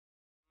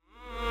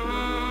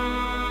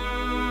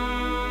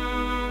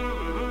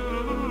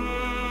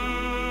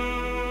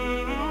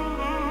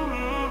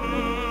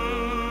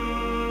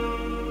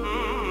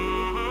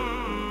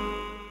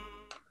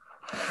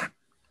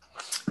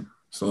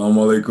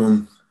Assalamu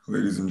alaikum,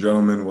 ladies and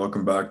gentlemen.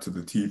 Welcome back to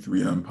the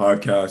T3M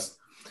podcast.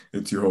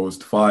 It's your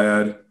host,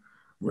 Fayad,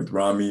 with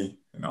Rami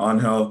and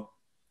Anghel.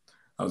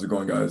 How's it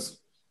going, guys?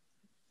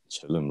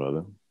 Chilling,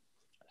 brother.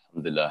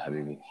 Alhamdulillah,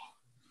 Habibi.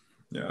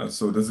 Yeah,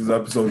 so this is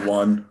episode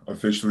 1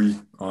 officially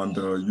on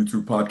the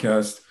YouTube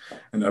podcast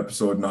and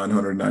episode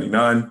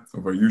 999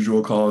 of our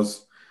usual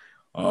calls.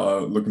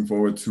 Looking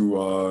forward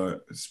to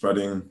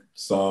spreading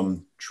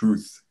some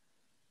truth.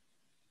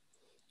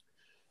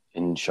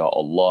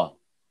 Inshallah.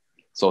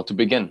 So to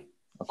begin,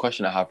 a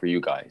question I have for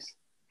you guys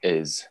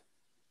is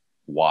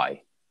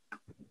why?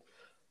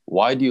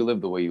 Why do you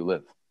live the way you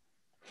live?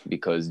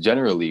 Because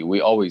generally we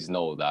always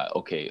know that,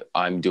 okay,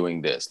 I'm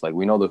doing this. Like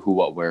we know the who,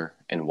 what, where,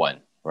 and when,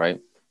 right?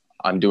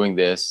 I'm doing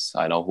this.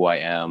 I know who I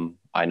am.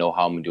 I know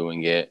how I'm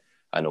doing it.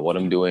 I know what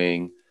I'm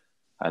doing.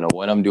 I know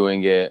when I'm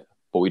doing it,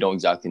 but we don't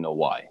exactly know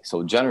why.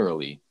 So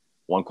generally,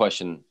 one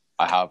question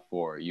I have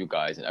for you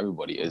guys and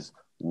everybody is,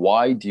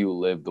 why do you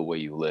live the way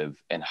you live,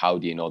 and how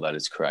do you know that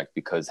is correct?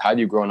 Because had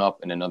you grown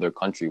up in another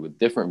country with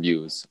different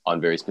views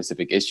on very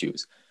specific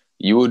issues,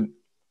 you would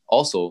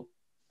also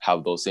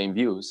have those same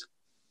views.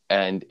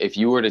 And if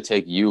you were to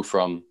take you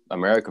from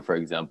America, for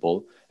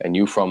example, and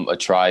you from a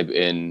tribe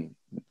in,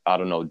 I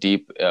don't know,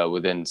 deep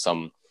within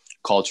some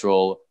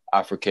cultural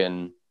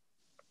African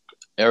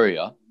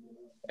area,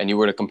 and you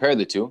were to compare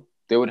the two,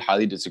 they would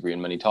highly disagree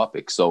on many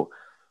topics. So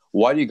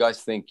why do you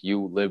guys think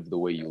you live the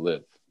way you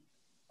live?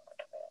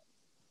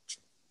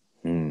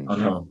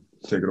 Anghel,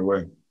 take it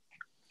away.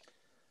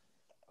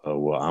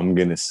 Well, I'm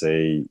going to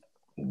say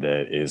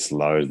that it's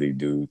largely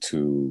due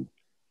to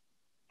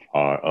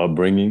our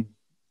upbringing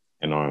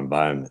and our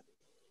environment.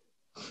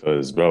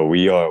 Because, bro,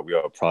 we are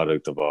a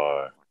product of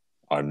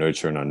our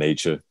nurture and our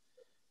nature.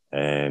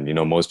 And, you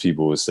know, most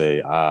people would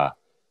say, I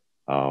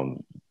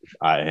am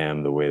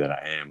the way that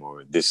I am,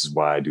 or this is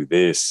why I do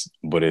this.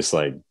 But it's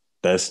like,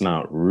 that's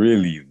not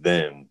really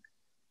them.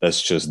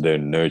 That's just their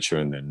nurture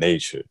and their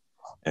nature.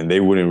 And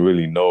they wouldn't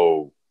really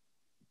know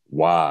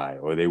why,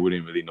 or they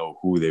wouldn't really know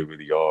who they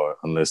really are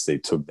unless they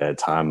took that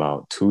time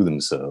out to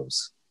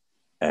themselves.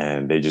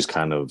 And they just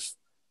kind of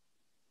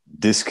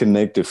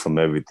disconnected from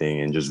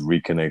everything and just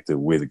reconnected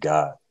with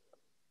God.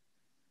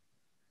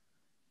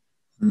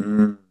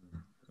 I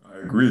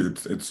agree.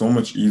 It's so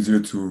much easier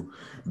to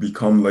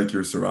become like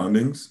your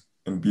surroundings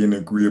and be an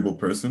agreeable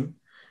person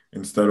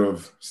instead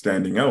of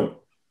standing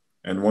out.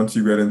 And once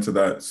you get into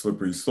that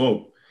slippery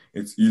slope,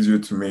 it's easier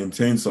to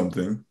maintain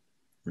something,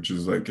 which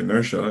is like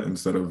inertia,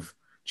 instead of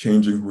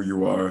changing who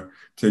you are,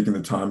 taking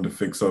the time to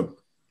fix up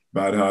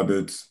bad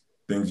habits,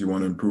 things you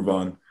want to improve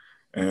on,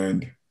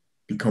 and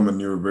become a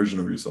newer version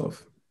of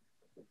yourself.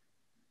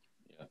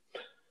 Yeah.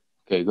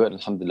 Okay, good.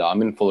 Alhamdulillah.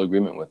 I'm in full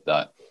agreement with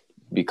that,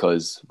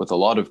 because with a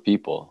lot of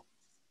people,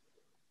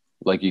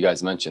 like you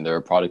guys mentioned, they're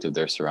a product of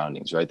their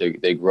surroundings, right?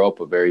 They grow up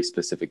a very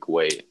specific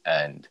way.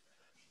 And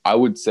I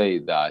would say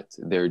that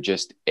they're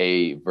just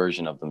a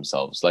version of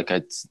themselves. Like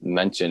I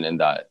mentioned in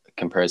that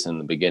comparison in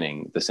the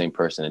beginning, the same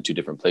person in two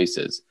different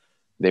places,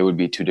 they would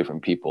be two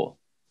different people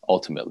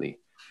ultimately,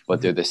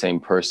 but they're the same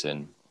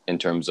person in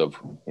terms of,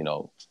 you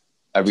know,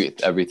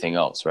 everything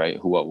else, right?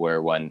 Who, what,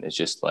 where, when. It's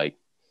just like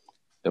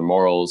their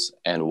morals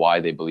and why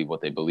they believe what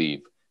they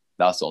believe.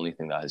 That's the only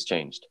thing that has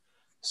changed.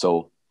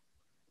 So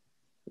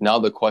now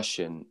the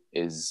question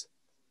is,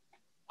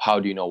 how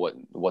do you know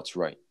what's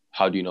right?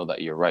 How do you know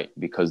that you're right?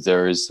 Because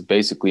there is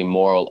basically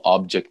moral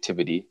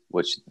objectivity,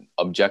 which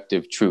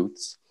objective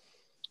truths.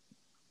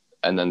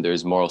 And then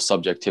there's moral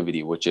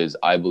subjectivity, which is,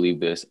 I believe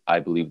this, I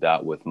believe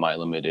that, with my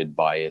limited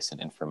bias and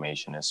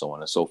information and so on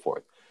and so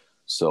forth.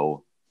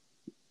 So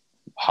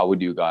how would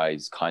you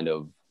guys kind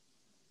of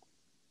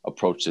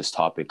approach this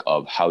topic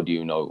of how do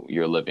you know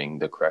you're living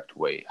the correct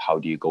way? How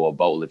do you go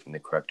about living the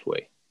correct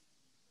way?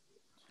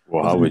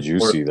 Well, how would you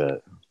see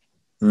that?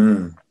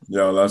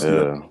 Yeah, I'll ask you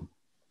that.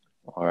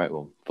 All right,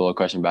 well, throw a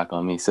question back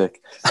on me,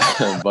 sick.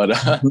 But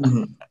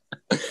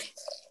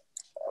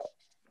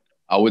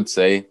I would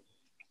say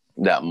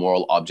that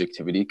moral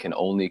objectivity can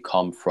only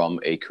come from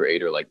a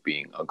creator-like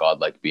being, a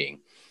God-like being,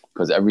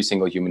 because every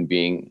single human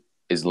being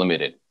is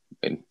limited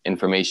in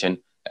information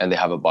and they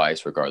have a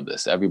bias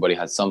regardless. Everybody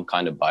has some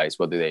kind of bias,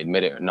 whether they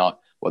admit it or not,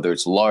 whether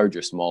it's large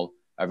or small,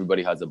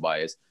 everybody has a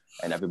bias,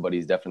 and everybody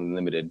is definitely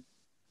limited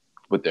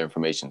with their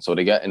information. So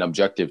to get an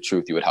objective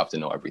truth, you would have to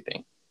know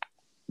everything.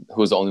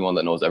 Who's the only one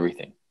that knows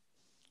everything?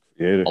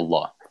 Creator.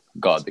 Allah,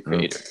 God, the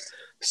creator.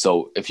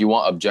 So if you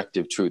want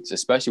objective truths,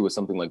 especially with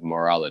something like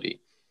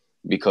morality,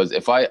 because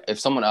if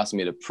someone asked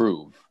me to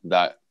prove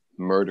that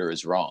murder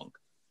is wrong,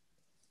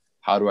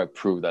 how do I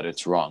prove that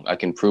it's wrong? I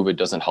can prove it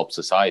doesn't help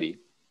society.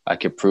 I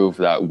could prove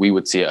that we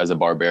would see it as a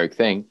barbaric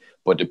thing,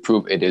 but to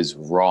prove it is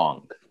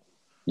wrong,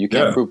 you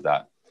can't prove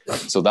that.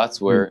 So that's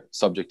where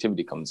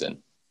subjectivity comes in.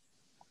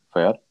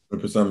 Fayad?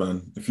 100%,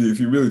 man. If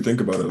you really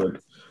think about it,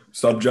 like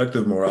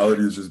subjective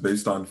morality is just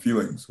based on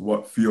feelings,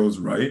 what feels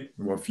right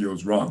and what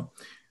feels wrong.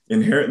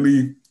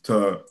 Inherently,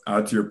 to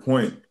add to your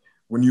point,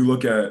 when you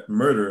look at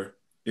murder,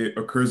 it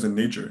occurs in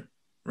nature,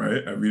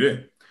 right? Every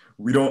day.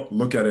 We don't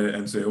look at it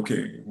and say,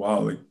 okay, wow,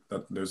 like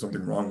that, there's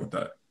something wrong with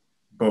that.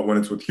 But when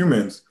it's with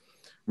humans,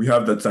 we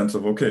have that sense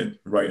of, okay,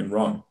 right and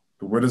wrong.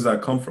 But where does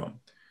that come from?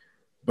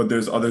 But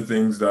there's other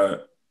things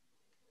that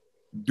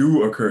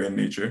do occur in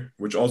nature,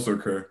 which also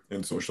occur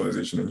in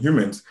socialization in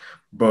humans,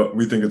 but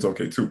we think it's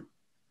okay too,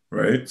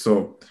 right?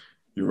 So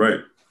you're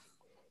right.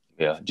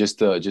 Yeah, just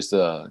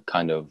to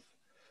kind of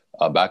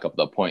back up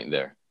the point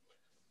there.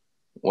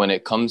 When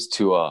it comes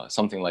to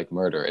something like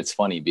murder, it's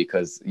funny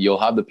because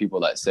you'll have the people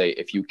that say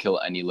if you kill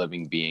any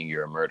living being,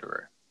 you're a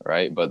murderer,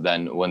 right? But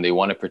then when they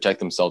want to protect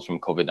themselves from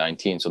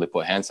COVID-19, so they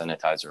put hand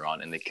sanitizer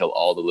on and they kill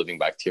all the living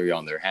bacteria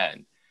on their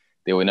hand,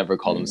 they would never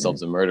call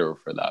themselves a murderer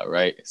for that,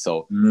 right?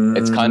 So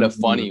it's kind of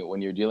Mm, funny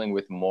when you're dealing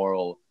with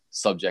moral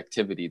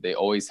subjectivity. They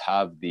always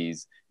have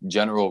these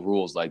general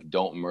rules like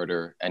don't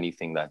murder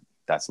anything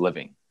that's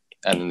living,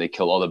 and then they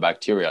kill all the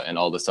bacteria, and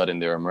all of a sudden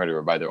they're a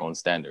murderer by their own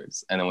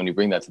standards. And then when you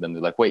bring that to them,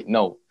 they're like, wait,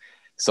 no.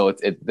 So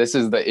this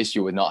is the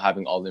issue with not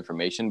having all the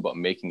information but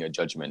making a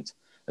judgment.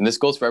 And this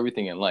goes for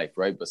everything in life,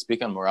 right? But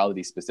speaking on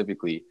morality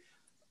specifically,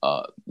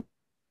 uh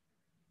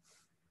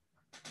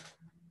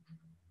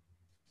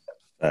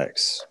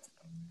Facts.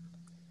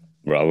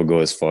 Bro, I would go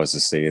as far as to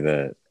say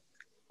that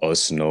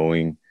us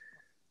knowing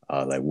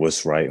like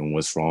what's right and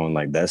what's wrong,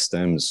 like that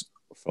stems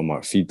from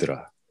our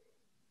fitrah.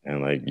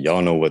 And like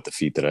y'all know what the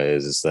fitrah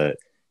is. It's that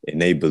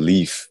innate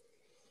belief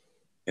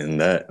in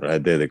that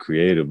right there, the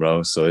creator,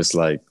 bro. So it's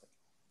like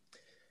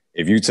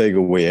if you take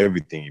away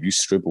everything, if you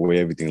strip away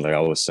everything, like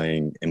I was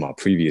saying in my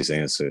previous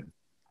answer,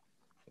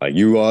 like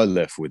you are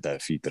left with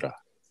that fitrah.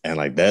 And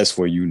like that's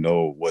where you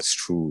know what's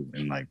true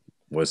and like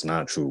what's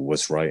not true,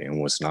 what's right and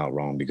what's not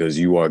wrong, because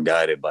you are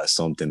guided by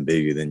something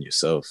bigger than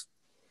yourself.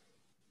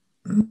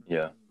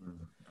 yeah,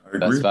 I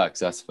agree.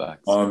 that's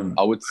facts. I would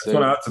I just want say,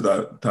 to add to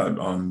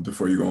that,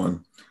 before you go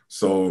on.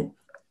 So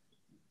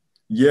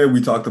yeah,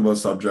 we talked about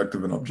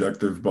subjective and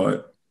objective,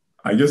 but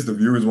I guess the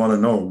viewers want to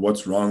know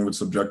what's wrong with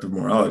subjective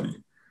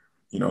morality.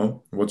 You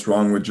know, what's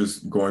wrong with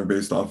just going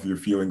based off of your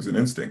feelings and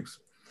instincts?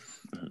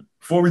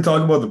 Before we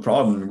talk about the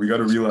problem, we got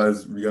to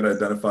realize, we got to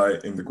identify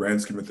in the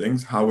grand scheme of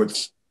things how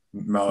it's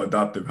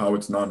maladaptive, how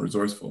it's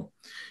non-resourceful.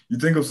 You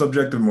think of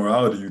subjective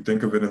morality, you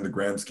think of it in the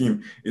grand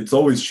scheme, it's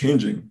always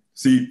changing.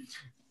 See,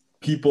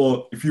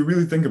 people, if you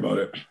really think about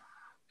it,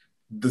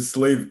 the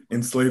slave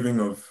enslaving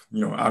of,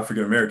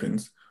 African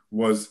Americans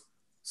was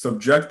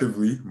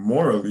subjectively,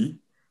 morally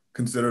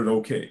considered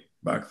okay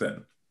back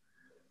then.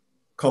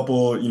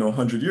 Couple,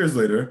 100 years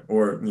later,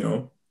 or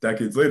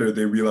decades later,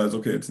 they realize,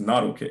 okay, it's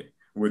not okay,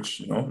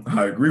 which,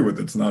 I agree with,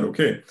 it's not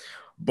okay.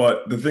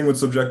 But the thing with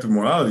subjective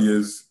morality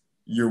is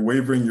you're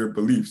wavering your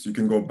beliefs. You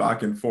can go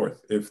back and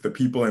forth. If the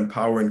people in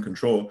power and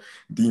control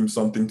deem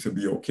something to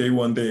be okay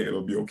one day,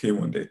 it'll be okay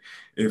one day.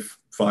 If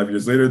 5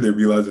 years later they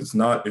realize it's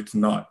not, it's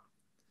not.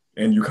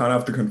 And you kind of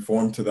have to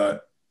conform to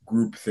that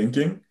group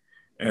thinking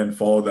and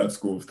follow that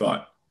school of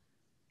thought.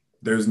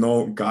 There's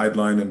no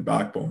guideline and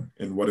backbone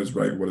in what is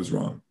right, what is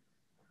wrong.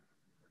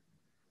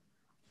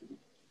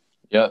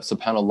 yeah,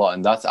 subhanAllah.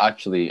 And that's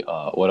actually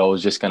what I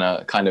was just going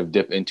to kind of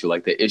dip into,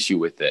 like the issue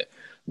with it.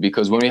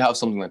 Because when we have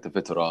something like the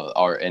fitrah,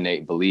 our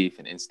innate belief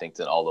and instinct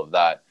and all of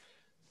that,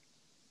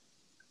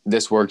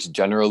 this works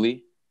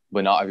generally,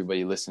 but not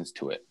everybody listens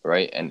to it,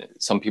 right? And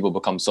some people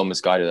become so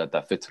misguided that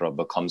that fitrah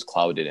becomes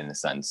clouded in a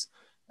sense.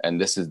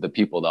 And this is the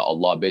people that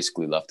Allah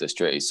basically left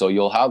astray. So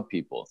you'll have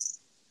people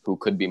who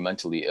could be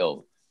mentally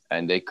ill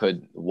and they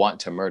could want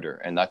to murder.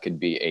 And that could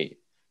be a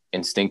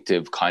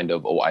instinctive kind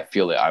of, oh, I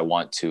feel it, I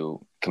want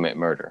to commit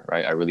murder,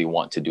 right? I really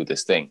want to do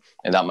this thing.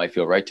 And that might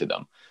feel right to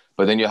them.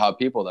 But then you have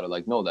people that are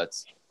like, no,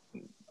 that's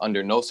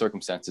under no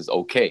circumstances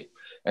okay.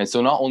 And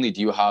so not only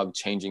do you have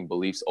changing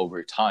beliefs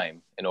over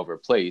time and over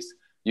place,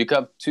 you could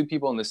have two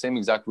people in the same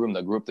exact room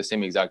that grew up the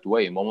same exact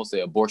way, and one will say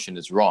abortion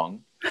is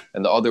wrong,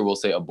 and the other will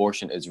say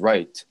abortion is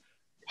right.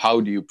 How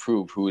do you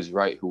prove who is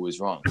right, who is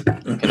wrong?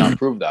 You cannot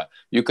prove that.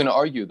 You can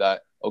argue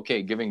that,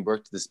 okay, giving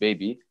birth to this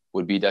baby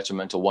would be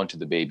detrimental, one, to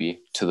the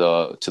baby, to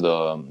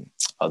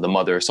the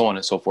mother, so on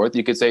and so forth.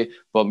 You could say,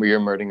 but you're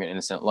murdering an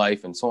innocent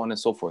life, and so on and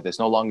so forth. It's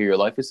no longer your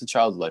life; it's the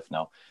child's life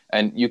now.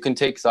 And you can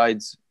take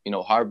sides,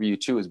 however you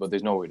choose, but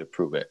there's no way to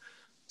prove it.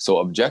 So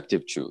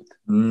objective truth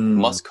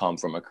must come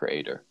from a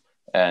creator,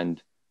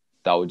 and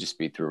that would just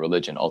be through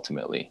religion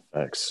ultimately.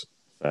 Facts.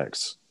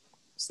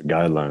 It's the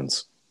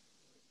guidelines.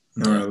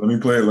 All right, let me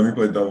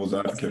play devil's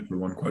advocate for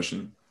one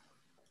question,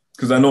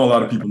 because I know a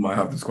lot of people might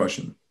have this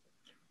question.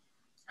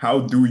 How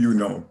do you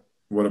know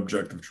what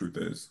objective truth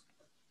is?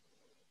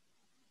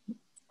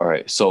 All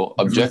right. So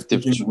Because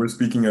objective. we're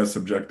speaking as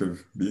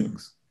subjective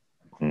beings.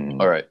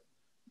 All right.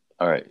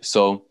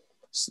 So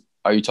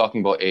are you talking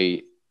about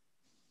a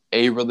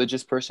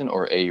religious person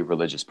or a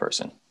religious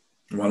person?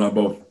 Why not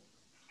both?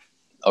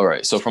 All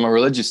right. So from a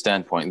religious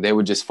standpoint, they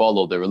would just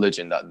follow the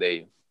religion that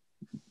they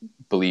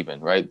believe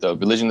in, right? The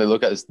religion they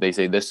look at is, they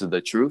say this is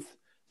the truth,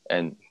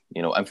 and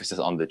emphasis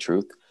on the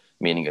truth,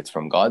 meaning it's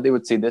from God. They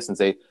would say this and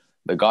say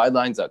the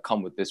guidelines that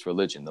come with this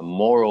religion, the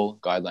moral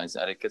guidelines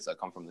and etiquettes that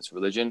come from this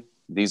religion,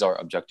 these are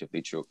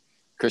objectively true.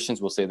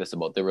 Christians will say this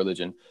about their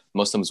religion.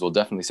 Muslims will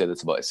definitely say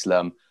this about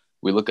Islam.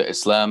 We look at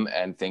Islam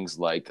and things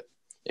like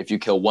if you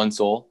kill one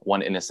soul,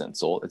 one innocent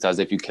soul, it's as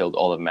if you killed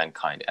all of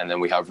mankind. And then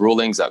we have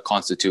rulings that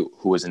constitute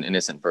who is an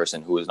innocent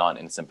person, who is not an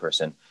innocent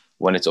person,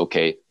 when it's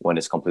okay, when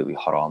it's completely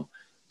haram,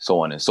 so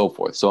on and so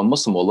forth. So a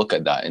Muslim will look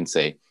at that and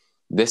say,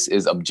 this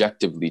is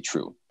objectively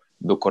true.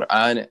 The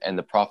Quran and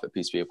the Prophet,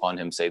 peace be upon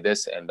him, say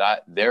this and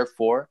that.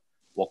 Therefore,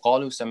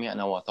 وَقَالُوا سَمِعْنَا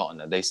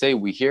وَأَطَعْنَا. They say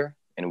we hear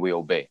and we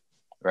obey,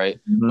 right?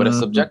 But a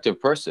subjective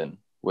person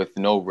with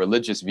no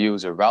religious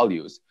views or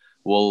values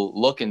will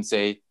look and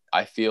say,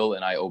 I feel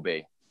and I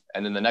obey.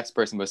 And then the next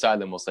person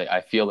beside them will say,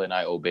 I feel and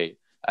I obey.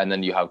 And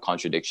then you have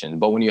contradiction.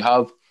 But when you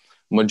have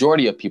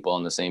majority of people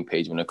on the same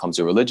page when it comes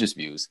to religious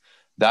views,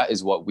 that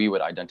is what we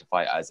would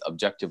identify as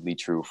objectively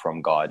true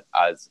from God,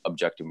 as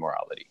objective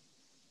morality.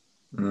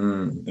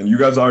 And you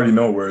guys already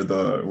know where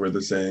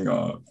the saying,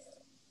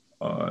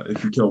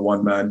 if you kill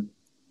one man,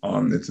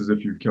 it's as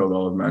if you've killed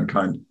all of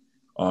mankind.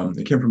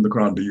 It came from the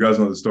Quran. Do you guys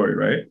know the story,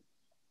 right?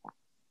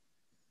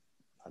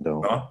 I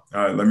don't. All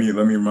right, let me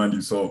remind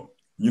you. So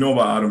you know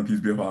about Adam, peace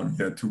be upon him.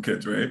 He had two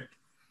kids, right?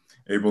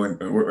 Abel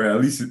and, or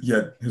at least he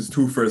had his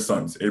two first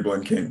sons, Abel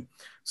and Cain.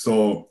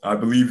 So I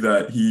believe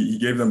that he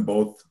gave them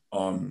both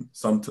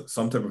some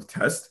type of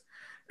test,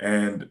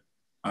 and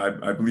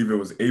I believe it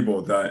was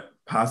Abel that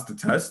passed the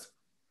test,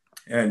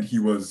 and he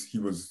was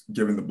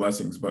given the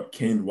blessings, but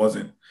Cain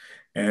wasn't.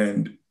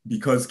 And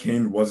because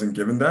Cain wasn't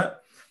given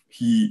that,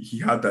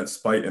 he had that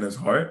spite in his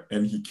heart,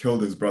 and he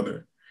killed his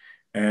brother.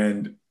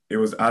 And it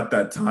was at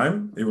that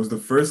time, it was the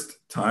first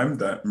time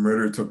that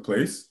murder took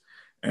place,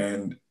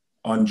 and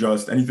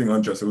anything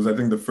unjust. It was, I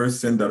think, the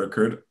first sin that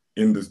occurred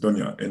in this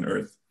dunya, in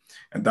earth.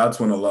 And that's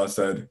when Allah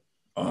said,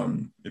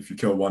 if you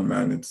kill one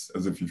man, it's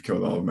as if you've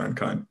killed all of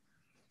mankind.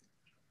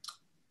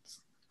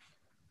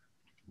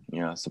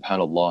 Yeah,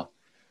 subhanAllah.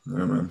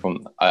 Yeah, man.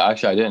 I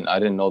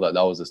didn't know that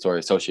was the story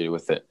associated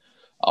with it.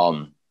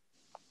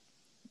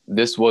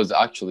 This was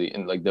actually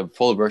in like the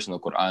full version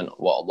of the Quran.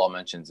 What Allah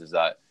mentions is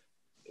that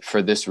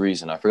for this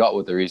reason, I forgot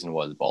what the reason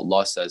was, but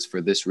Allah says,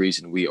 for this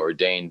reason we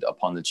ordained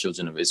upon the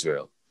children of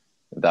Israel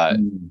that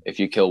if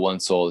you kill one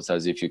soul, it's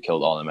as if you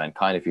killed all of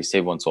mankind. If you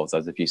save one soul, it's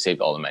as if you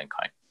saved all of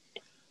mankind.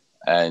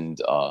 And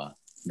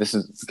this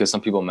is because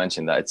some people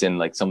mention that it's in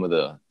like some of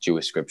the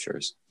Jewish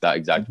scriptures, that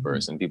exact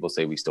verse, and people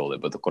say we stole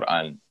it, but the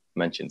Quran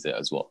mentions it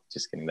as well.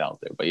 Just getting that out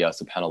there. But yeah,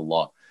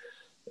 subhanAllah,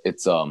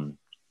 it's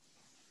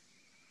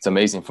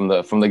amazing from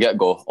the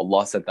get-go.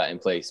 Allah set that in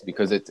place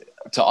because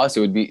to us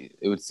it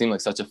would seem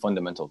like such a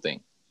fundamental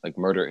thing. Like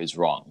murder is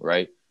wrong,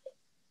 right?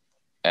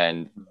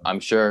 And I'm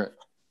sure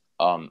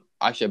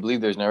actually I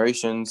believe there's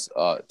narrations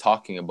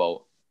talking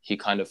about he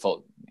kind of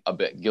felt a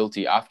bit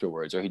guilty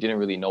afterwards, or he didn't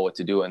really know what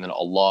to do, and then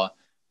Allah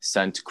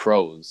sent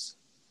crows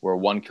where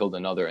one killed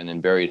another and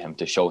then buried him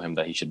to show him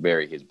that he should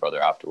bury his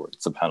brother afterwards.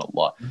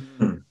 SubhanAllah.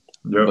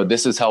 Yep. But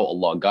this is how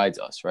Allah guides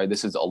us, right?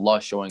 This is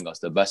Allah showing us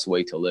the best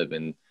way to live.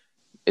 And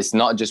it's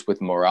not just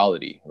with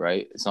morality,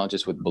 right? It's not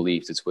just with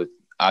beliefs, it's with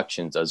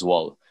actions as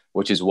well,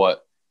 which is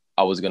what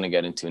I was going to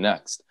get into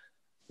next.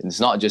 And it's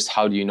not just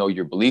how do you know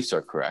your beliefs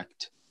are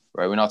correct,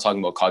 right? We're not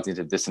talking about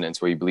cognitive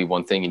dissonance where you believe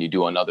one thing and you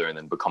do another and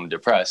then become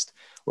depressed.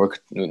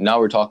 Now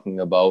we're talking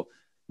about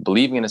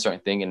believing in a certain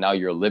thing and now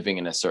you're living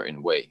in a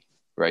certain way,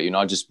 right? You're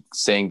not just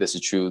saying this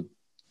is true,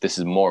 this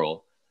is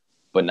moral,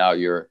 but now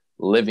you're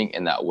living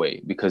in that way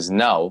because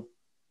now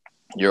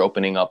you're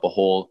opening up a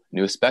whole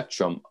new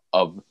spectrum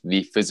of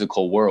the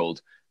physical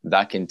world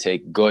that can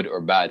take good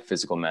or bad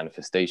physical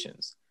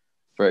manifestations.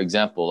 For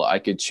example, I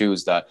could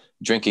choose that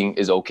drinking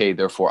is okay,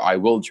 therefore I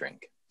will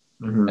drink.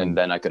 And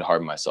then I could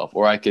harm myself.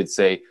 Or I could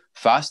say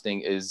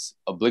fasting is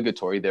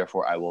obligatory,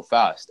 therefore I will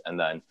fast. And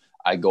then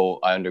I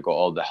undergo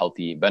all the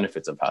healthy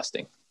benefits of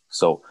fasting.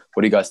 So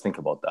what do you guys think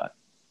about that?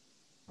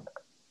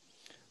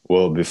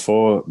 Well,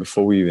 before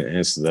we even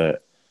answer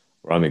that,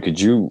 Rami, could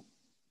you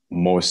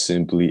more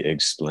simply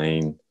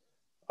explain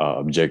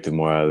objective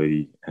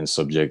morality and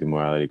subjective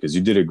morality? Because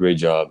you did a great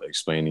job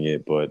explaining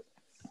it, but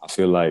I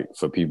feel like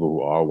for people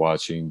who are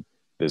watching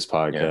this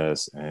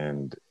podcast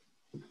and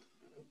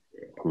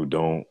who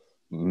don't,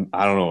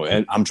 I don't know,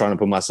 and I'm trying to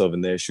put myself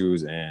in their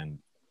shoes, and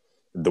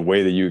the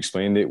way that you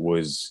explained it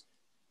was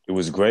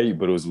great,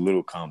 but it was a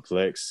little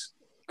complex.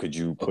 Could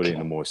you put it in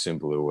a more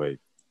simpler way?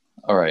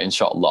 All right,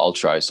 inshallah, I'll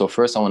try. So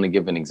first I want to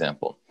give an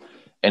example.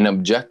 An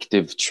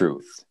objective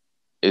truth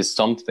is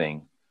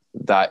something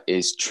that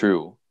is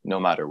true no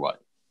matter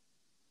what.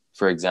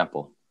 For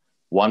example,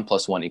 1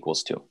 + 1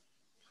 = 2.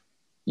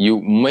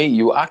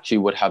 You actually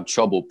would have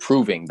trouble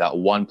proving that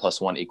 1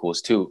 + 1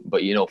 = 2,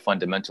 but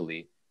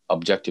fundamentally,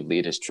 objectively,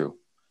 it is true.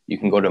 You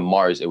can go to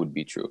Mars, it would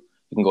be true.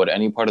 You can go to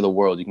any part of the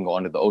world, you can go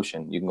under the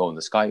ocean, you can go in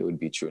the sky, it would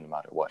be true no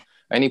matter what.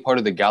 Any part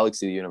of the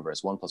galaxy, the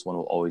universe, 1 + 1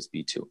 will always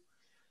be 2,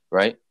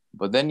 right?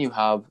 But then you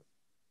have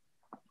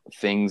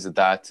things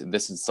that,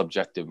 this is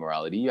subjective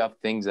morality, you have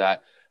things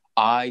that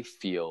I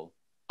feel,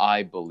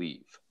 I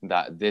believe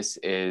that this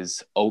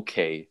is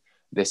okay,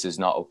 this is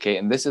not okay,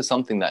 and this is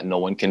something that no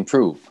one can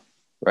prove,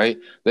 right?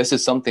 This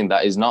is something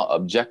that is not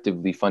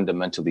objectively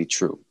fundamentally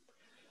true,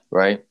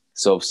 right?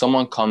 So if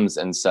someone comes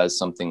and says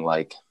something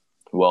like,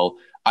 well,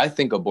 I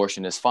think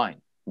abortion is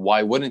fine,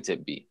 why wouldn't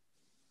it be?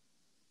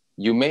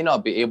 you may not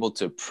be able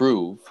to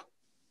prove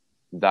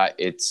that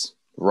it's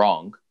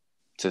wrong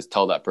to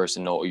tell that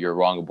person, no, you're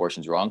wrong,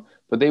 abortion's wrong,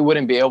 but they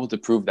wouldn't be able to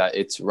prove that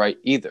it's right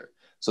either.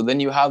 So then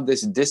you have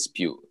this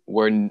dispute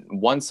where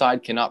one side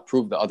cannot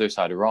prove the other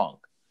side wrong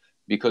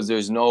because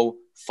there's no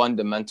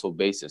fundamental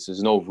basis.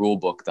 There's no rule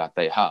book that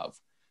they have.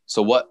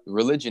 So what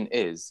religion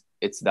is,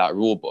 it's that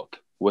rule book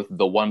with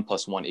the 1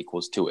 + 1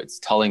 = 2. It's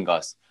telling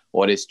us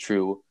what is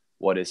true,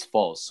 what is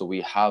false. So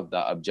we have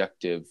that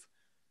objective,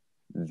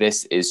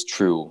 this is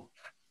true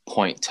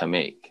point to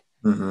make.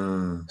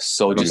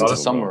 So just to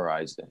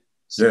summarize it.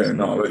 Yeah,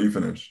 no, I'll let you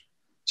finish.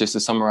 Just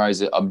to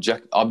summarize it,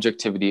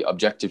 objectivity,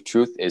 objective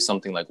truth is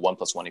something like 1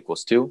 + 1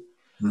 = 2.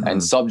 And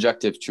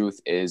subjective truth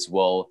is,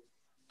 well,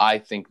 I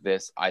think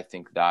this, I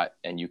think that,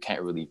 and you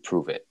can't really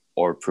prove it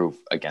or prove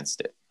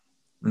against it.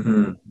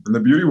 And the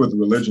beauty with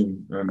religion,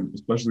 and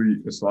especially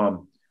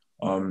Islam,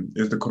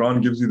 is the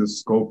Quran gives you the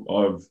scope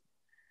of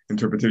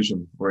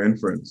interpretation or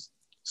inference.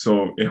 So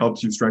it helps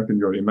you strengthen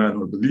your iman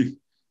or belief.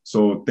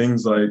 So things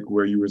like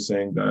where you were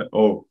saying that,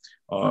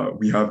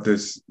 we have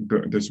this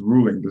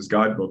ruling, this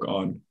guidebook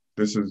on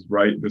this is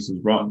right, this is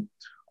wrong.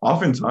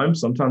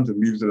 Sometimes it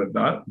leaves it at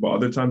that, but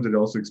other times it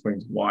also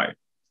explains why.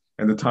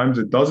 And the times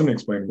it doesn't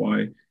explain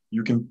why,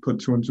 you can put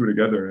 2 and 2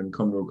 together and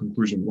come to a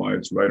conclusion why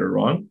it's right or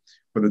wrong.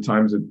 But the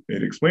times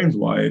it explains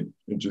why,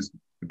 it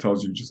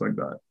tells you just like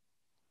that.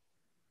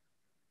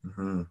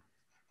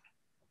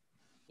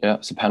 Yeah,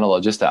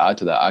 subhanAllah, just to add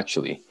to that,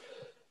 actually,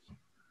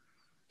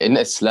 in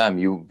Islam,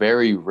 you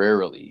very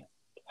rarely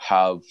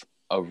have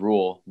a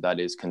rule that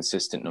is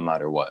consistent no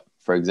matter what.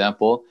 For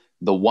example,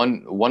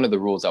 one of the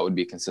rules that would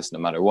be consistent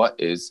no matter what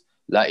is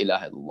La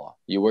ilaha illallah.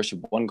 You worship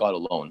one God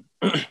alone.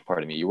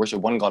 Pardon me. You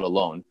worship one God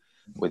alone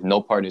with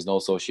no partners, no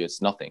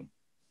associates, nothing.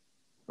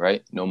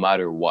 Right? No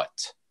matter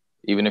what.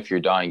 Even if you're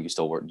dying, you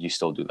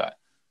still do that.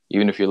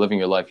 Even if you're living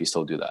your life, you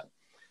still do that.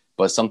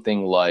 But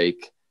something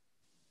like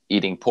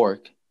eating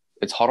pork,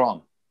 it's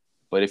haram.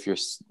 But if you're,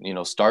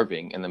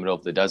 starving in the middle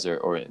of the desert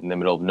or in the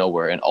middle of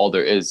nowhere and all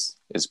there is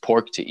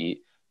pork to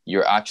eat,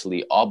 you're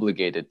actually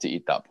obligated to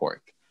eat that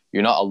pork.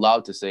 You're not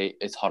allowed to say,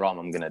 it's haram,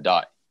 I'm going to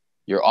die.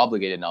 You're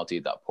obligated now to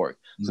eat that pork.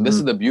 So this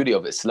is the beauty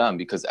of Islam,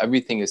 because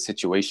everything is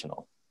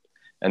situational.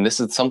 And this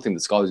is something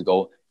that scholars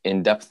go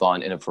in depth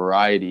on in a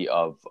variety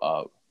of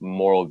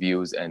moral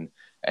views and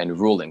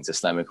rulings,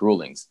 Islamic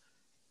rulings.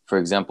 For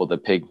example, the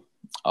pig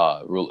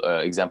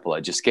example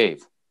I just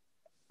gave.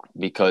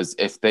 Because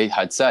if they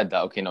had said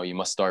that, okay, no, you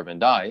must starve and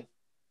die,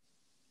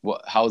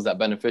 how is that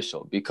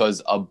beneficial?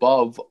 Because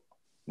above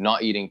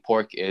not eating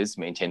pork is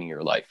maintaining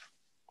your life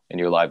and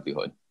your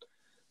livelihood.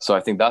 So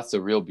I think that's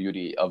the real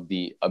beauty of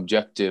the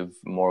objective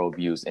moral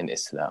views in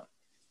Islam.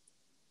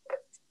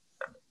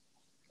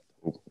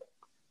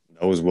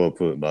 That was well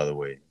put, by the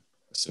way,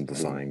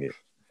 simplifying it.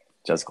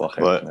 But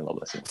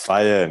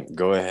Fayed,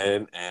 go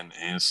ahead and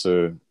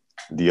answer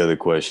the other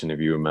question if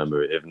you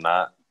remember. If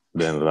not,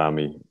 then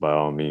Rami, by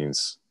all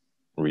means,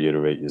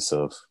 reiterate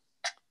yourself.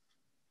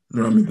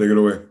 Rami, take it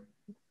away.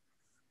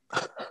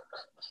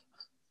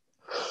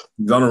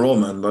 He's on a roll,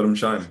 man. Let him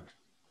shine.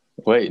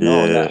 Wait,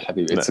 no,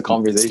 it's a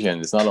conversation.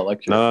 It's not a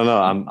lecture. No.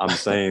 I'm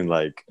saying,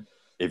 like,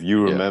 if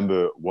you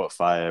remember what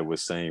Fayed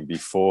was saying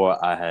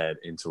before I had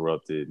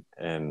interrupted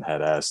and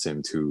had asked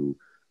him to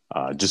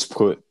just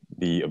put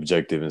the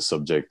objective and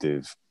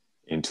subjective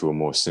into a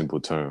more simple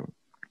term.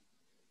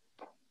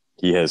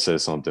 He had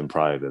said something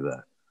prior to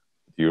that.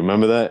 Do you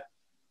remember that?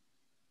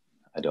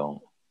 I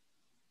don't.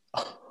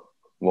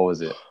 What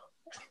was it?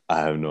 I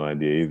have no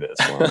idea either.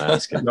 That's why I'm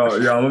asking. No,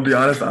 yeah, I'm gonna be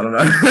honest. I don't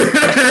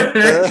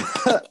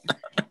know.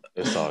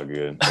 It's all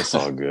good. It's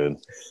all good.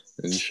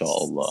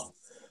 Inshallah.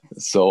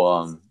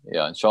 So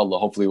inshallah,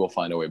 hopefully we'll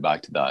find our way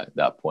back to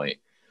that point.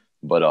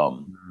 But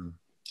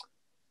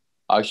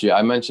actually,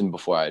 I mentioned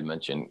before, I had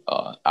mentioned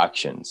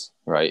actions,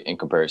 right, in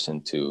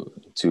comparison to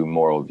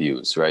moral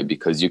views, right?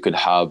 Because you could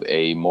have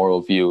a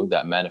moral view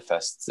that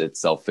manifests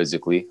itself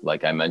physically,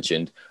 like I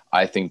mentioned.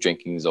 I think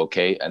drinking is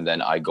okay, and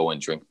then I go and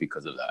drink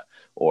because of that.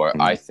 Or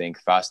I think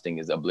fasting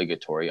is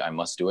obligatory, I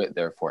must do it,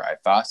 therefore I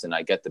fast, and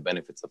I get the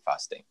benefits of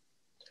fasting.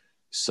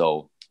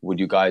 So would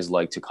you guys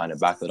like to kind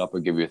of back that up or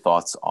give your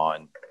thoughts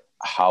on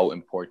how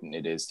important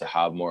it is to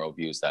have moral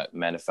views that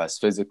manifest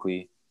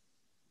physically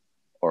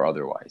or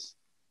otherwise?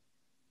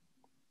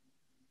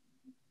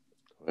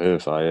 Hey,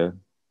 Fayed.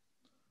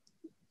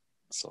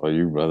 It's all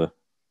you, brother.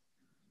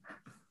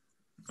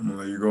 I'm gonna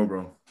let you go,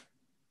 bro.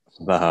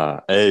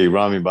 Nah. Hey,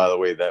 Rami, by the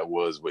way, that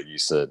was what you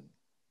said.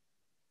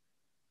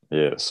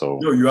 Yeah, so...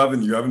 Yo, you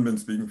haven't been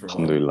speaking for a while.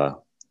 Alhamdulillah.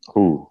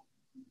 Who?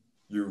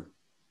 You.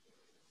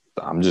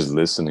 I'm just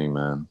listening,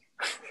 man.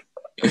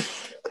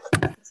 He's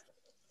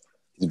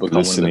become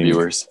one of the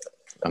viewers.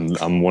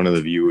 I'm one of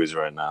the viewers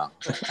right now.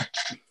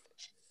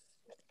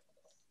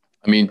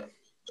 I mean,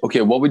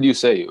 okay, what would you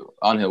say,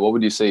 Anghel, what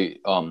would you say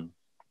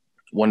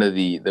one of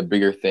the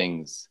bigger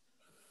things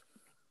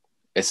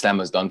Islam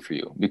has done for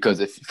you? Because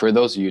if for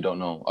those of you who don't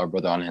know, our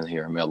brother Anghel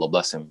here, may Allah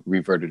bless him,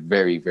 reverted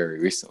very, very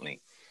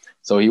recently.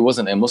 So he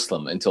wasn't a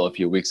Muslim until a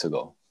few weeks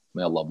ago.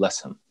 May Allah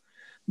bless him.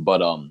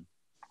 But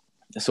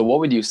So what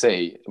would you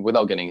say,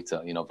 without getting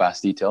into,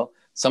 vast detail,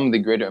 some of the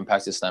greater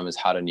impacts Islam has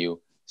had on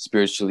you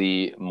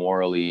spiritually,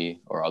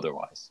 morally, or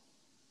otherwise?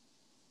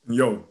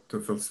 Yo, to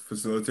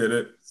facilitate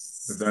it,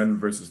 then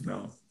versus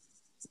now.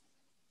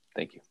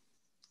 Thank you.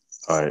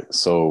 All right.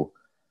 So,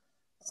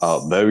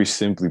 very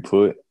simply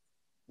put,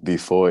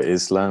 before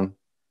Islam,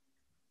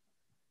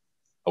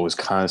 I was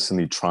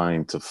constantly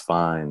trying to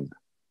find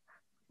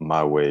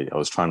my way. I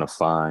was trying to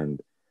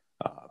find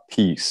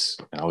peace,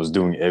 and I was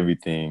doing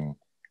everything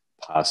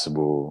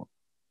possible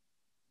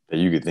that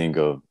you could think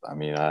of. I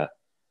mean, I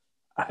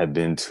had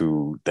been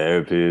to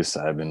therapists,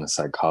 I had been a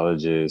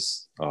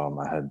psychologist,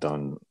 I had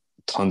done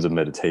tons of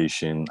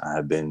meditation, I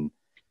had been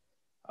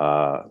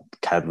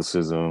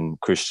Catholicism,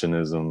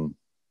 Christianism,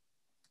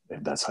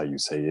 if that's how you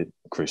say it,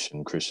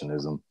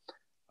 Christianism.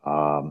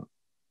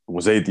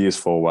 Was atheist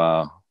for a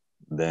while.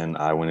 Then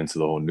I went into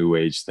the whole New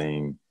Age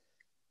thing.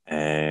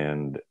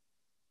 And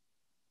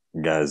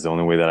guys, the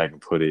only way that I can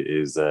put it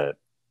is that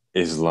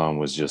Islam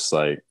was just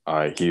like, all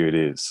right, here it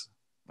is.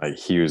 Like,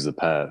 here's the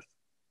path.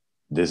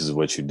 This is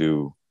what you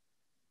do.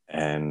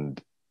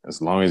 And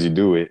as long as you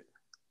do it,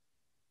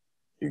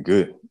 you're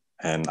good.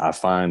 And I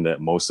find that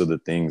most of the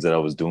things that I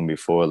was doing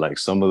before, like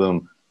some of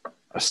them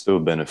are still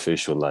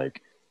beneficial,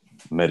 like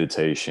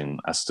meditation.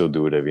 I still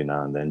do it every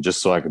now and then,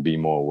 just so I could be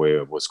more aware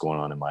of what's going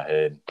on in my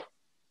head.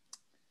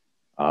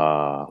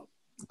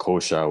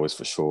 Cold showers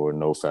for sure,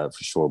 no fab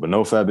for sure. But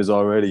no fab is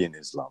already in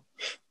Islam.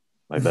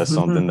 Like, that's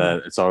something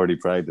that it's already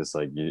practiced.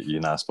 Like,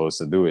 you're not supposed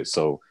to do it.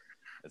 So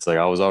it's like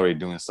I was already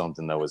doing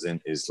something that was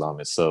in Islam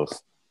itself.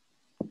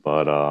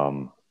 But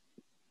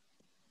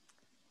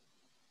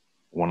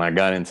when I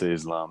got into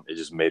Islam, it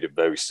just made it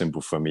very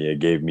simple for me. It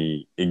gave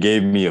me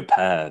a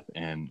path.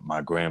 And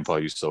my grandpa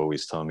used to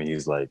always tell me,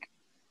 he's like,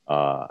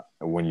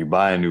 when you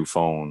buy a new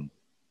phone,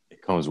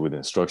 it comes with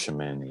instruction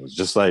manuals.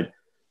 Just like,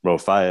 bro,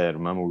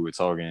 remember we were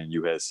talking,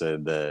 you had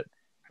said that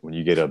when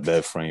you get a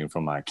bed frame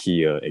from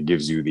IKEA, it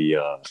gives you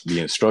the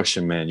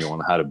instruction manual on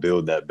how to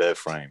build that bed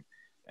frame.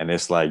 And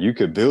it's like, you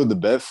could build the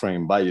bed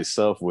frame by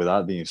yourself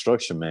without the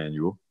instruction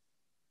manual.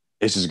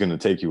 It's just going to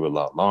take you a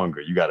lot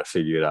longer. You got to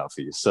figure it out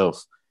for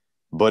yourself.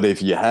 But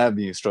if you have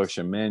the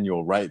instruction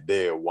manual right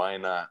there, why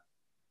not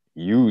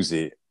use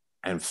it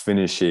and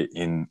finish it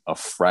in a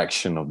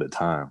fraction of the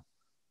time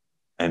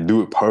and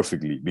do it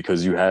perfectly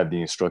because you have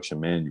the instruction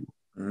manual?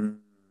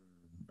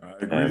 I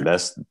agree. And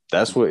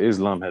that's what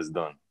Islam has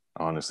done.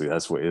 Honestly,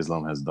 that's what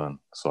Islam has done.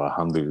 So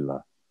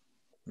alhamdulillah.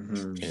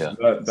 Yeah.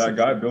 That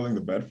guy building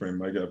the bed frame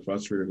might get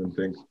frustrated and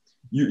think,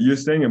 you're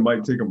saying it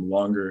might take him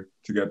longer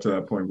to get to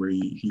that point where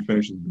he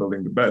finishes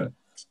building the bed.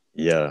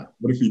 Yeah.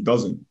 What if he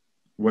doesn't?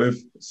 What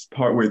if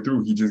partway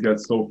through he just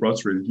gets so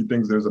frustrated he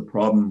thinks there's a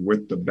problem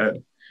with the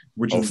bed,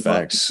 which is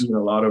facts. A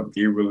lot of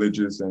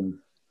irreligious and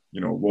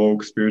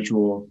woke,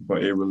 spiritual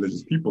but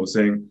irreligious people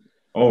saying,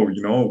 oh,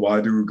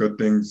 why do good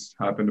things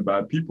happen to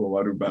bad people?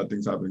 Why do bad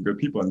things happen to good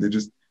people? And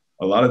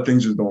a lot of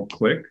things just don't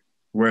click.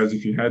 Whereas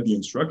if you had the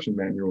instruction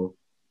manual,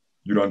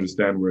 you'd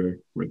understand where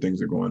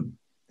things are going.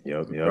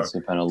 Yep.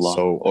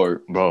 So,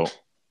 bro,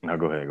 now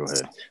go ahead.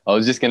 I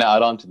was just going to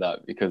add on to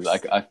that because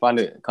I find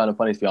it kind of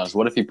funny, to be honest.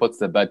 What if he puts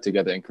the bed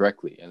together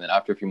incorrectly and then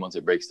after a few months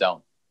it breaks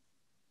down?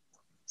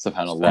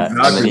 SubhanAllah.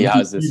 Exactly. And then he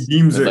has this. He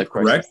deems it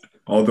correct,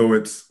 although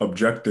it's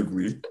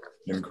objectively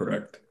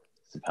incorrect.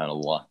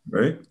 SubhanAllah.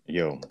 Right?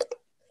 Yo.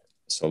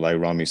 So like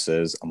Rami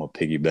says, I'm going to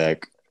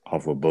piggyback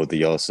off what both of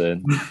y'all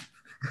said.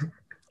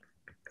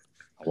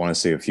 I want to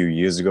say a few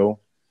years ago,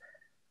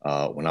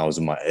 when I was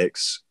with my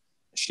ex,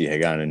 she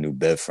had gotten a new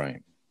bed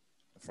frame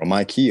from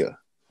IKEA.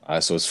 All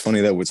right, so it's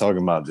funny that we're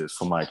talking about this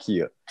from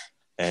IKEA.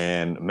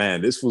 And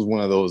man, this was one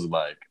of those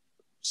like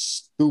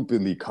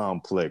stupidly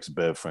complex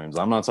bed frames.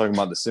 I'm not talking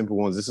about the simple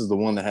ones. This is the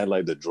one that had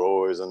like the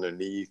drawers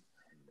underneath.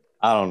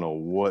 I don't know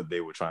what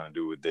they were trying to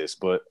do with this,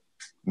 but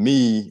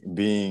me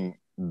being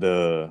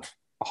the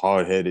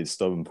hard-headed,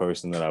 stubborn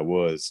person that I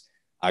was,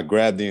 I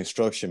grabbed the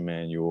instruction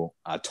manual,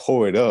 I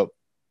tore it up,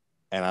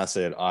 and I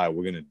said, all right,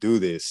 we're going to do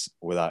this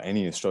without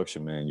any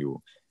instruction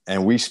manual.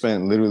 And we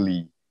spent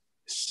literally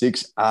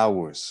 6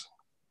 hours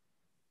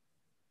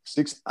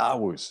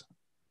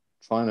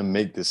trying to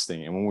make this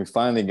thing. And when we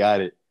finally got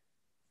it,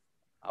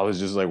 I was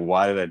just like,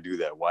 why did I do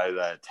that? Why did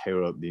I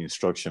tear up the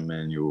instruction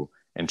manual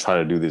and try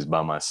to do this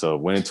by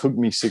myself? When it took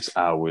me 6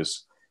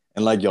 hours,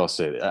 and like y'all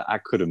said, I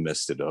could have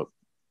messed it up.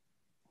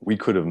 We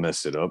could have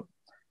messed it up.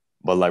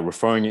 But like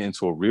referring it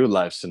into a real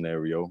life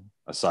scenario,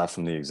 aside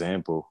from the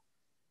example,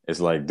 it's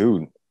like,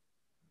 dude,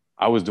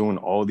 I was doing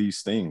all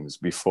these things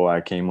before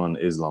I came on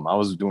Islam. I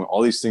was doing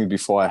all these things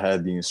before I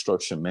had the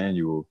instruction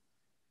manual.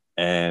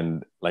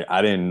 And like,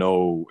 I didn't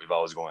know if I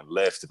was going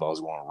left, if I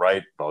was going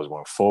right, if I was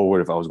going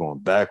forward, if I was going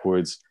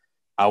backwards.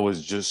 I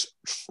was just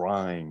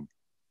trying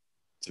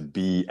to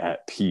be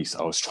at peace.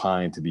 I was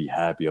trying to be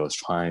happy. I was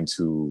trying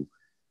to,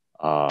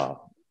 I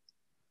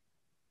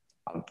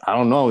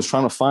don't know. I was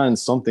trying to find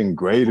something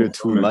greater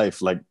to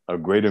life, like a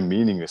greater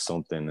meaning or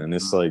something. And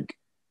it's like,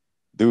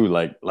 dude,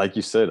 like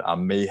you said, I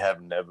may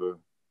have never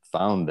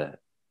found that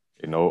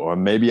Or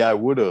maybe I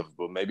would have,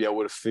 but maybe I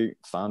would have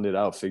found it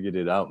out, figured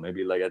it out,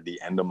 maybe like at the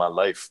end of my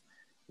life,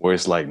 where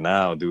it's like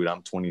now, dude,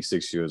 I'm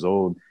 26 years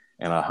old,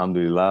 and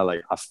alhamdulillah,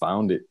 like I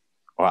found it.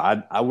 Or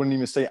I wouldn't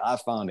even say I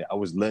found it. I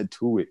was led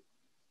to it.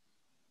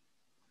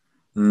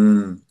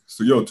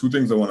 So, yo, two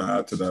things I want to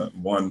add to that.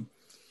 One,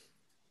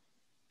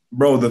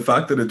 bro, the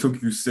fact that it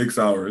took you 6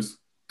 hours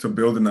to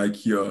build an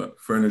IKEA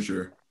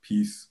furniture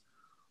piece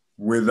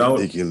without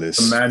a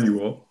Ridiculous.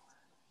 manual,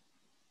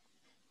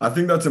 I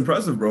think that's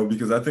impressive, bro,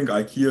 because I think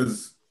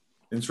IKEA's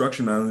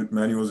instruction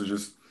manuals are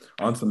just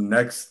on some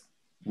next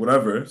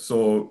whatever.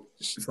 So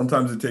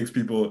sometimes it takes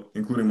people,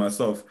 including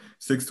myself,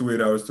 6 to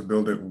 8 hours to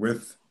build it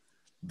with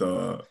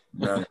the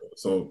manual.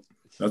 So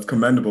that's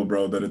commendable,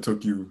 bro, that it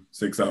took you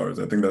 6 hours.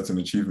 I think that's an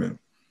achievement.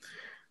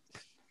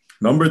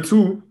 Number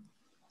two,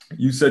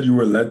 you said you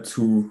were led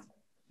to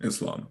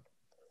Islam.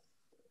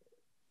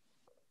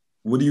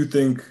 What do you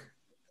think?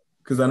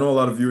 Because I know a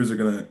lot of viewers are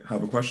going to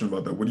have a question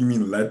about that. What do you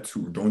mean led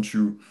to?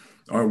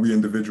 Aren't we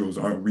individuals?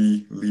 Aren't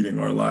we leading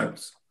our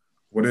lives?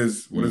 What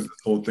is this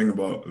whole thing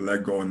about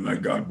let go and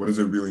let God? What does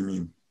it really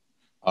mean?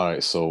 All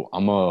right, so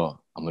I'm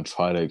gonna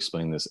try to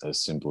explain this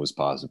as simple as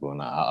possible,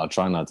 and I'll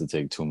try not to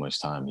take too much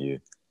time here.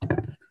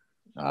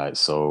 All right,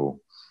 so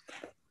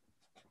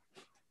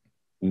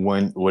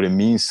what it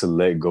means to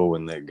let go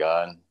and let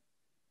God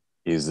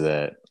is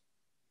that,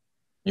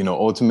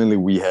 ultimately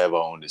we have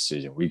our own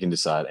decision. We can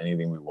decide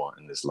anything we want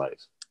in this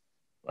life,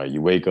 right?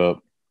 You wake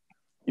up,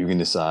 you can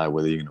decide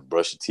whether you're gonna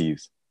brush your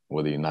teeth,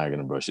 whether you're not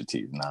gonna brush your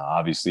teeth. Now,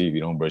 obviously, if you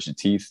don't brush your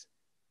teeth,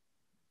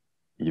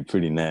 you're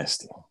pretty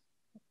nasty.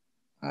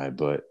 All right,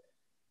 but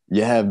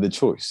you have the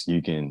choice.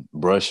 You can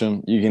brush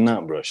them, you can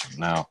not brush them.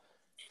 Now,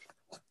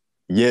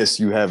 yes,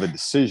 you have a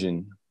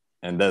decision,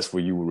 and that's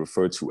what you would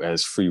refer to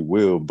as free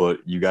will, but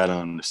you got to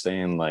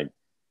understand, like,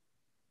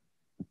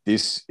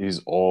 this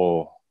is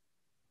all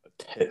a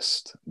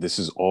test. This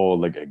is all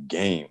like a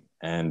game.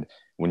 And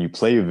when you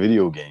play a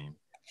video game,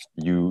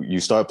 you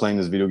start playing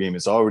this video game,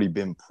 it's already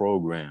been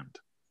programmed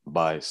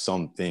by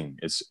something.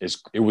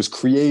 It was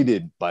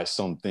created by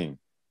something,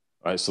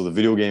 right? So the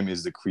video game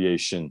is the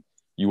creation.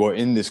 You are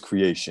in this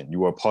creation.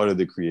 You are part of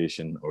the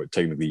creation, or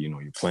technically,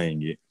 you're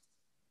playing it.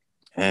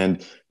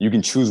 And you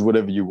can choose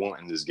whatever you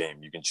want in this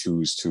game. You can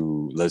choose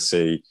to, let's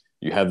say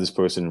you have this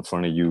person in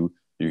front of you,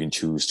 you can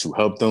choose to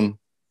help them,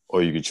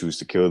 or you can choose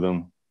to kill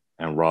them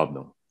and rob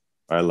them.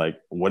 Right? Like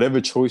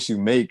whatever choice you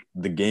make,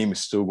 the game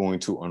is still going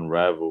to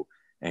unravel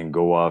and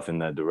go off in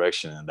that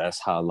direction. And that's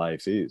how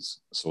life is.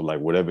 So like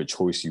whatever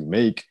choice you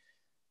make,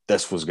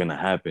 that's what's going to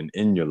happen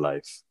in your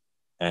life.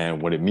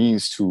 And what it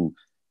means to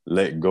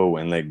let go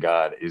and let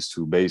God is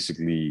to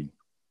basically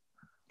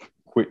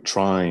quit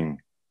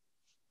trying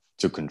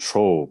to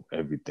control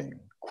everything.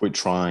 Quit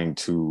trying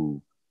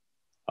to,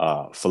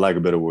 for lack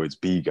of better words,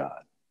 be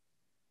God.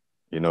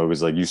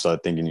 It's like you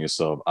start thinking to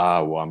yourself,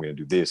 well, I'm going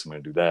to do this, I'm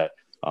going to do that.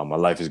 My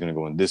life is going to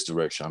go in this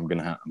direction. I'm going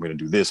to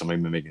do this. I'm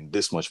going to be making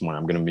this much money.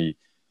 I'm going to be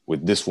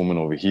with this woman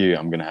over here.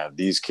 I'm going to have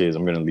these kids.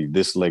 I'm going to leave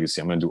this legacy.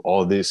 I'm going to do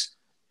all this.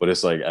 But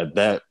it's like at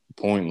that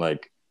point,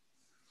 like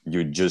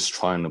you're just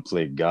trying to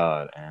play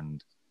God.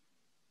 And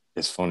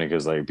it's funny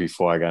because like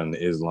before I got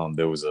into Islam,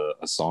 there was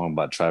a song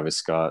by Travis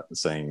Scott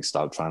saying,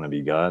 "Stop trying to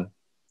be God."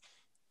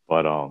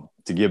 But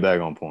to get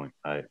back on point,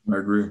 I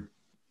agree.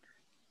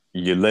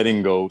 You're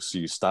letting go, so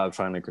you stop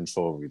trying to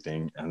control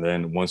everything. And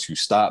then once you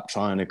stop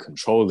trying to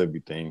control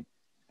everything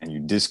and you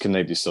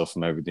disconnect yourself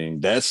from everything,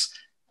 that's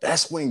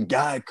when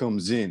God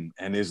comes in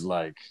and is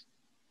like,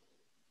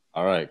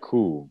 all right,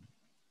 cool.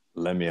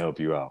 Let me help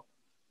you out.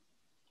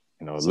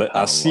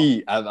 I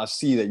see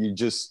that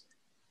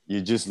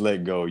you just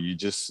let go. You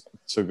just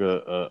took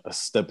a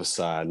step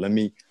aside. Let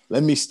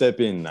me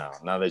step in now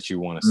that you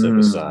want to step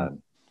aside.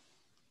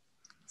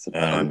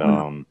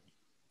 And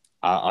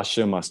I'll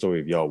share my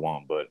story if y'all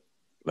want, but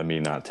let me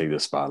not take the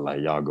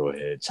spotlight. Y'all go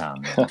ahead,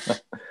 chime in.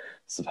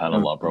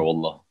 SubhanAllah, bro.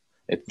 Allah.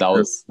 That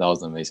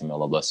was amazing. May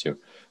Allah bless you.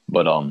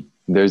 But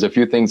there's a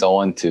few things I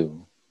want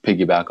to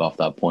piggyback off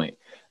that point.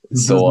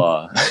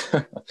 So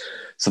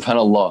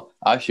SubhanAllah.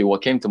 Actually,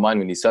 what came to mind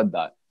when he said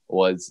that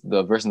was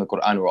the verse in the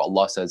Quran where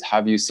Allah says,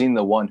 "Have you seen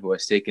the one who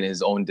has taken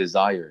his own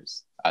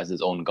desires as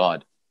his own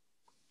God?"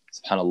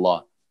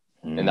 SubhanAllah.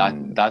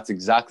 And that's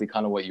exactly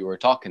kind of what you were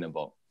talking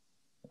about,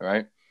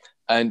 right?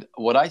 And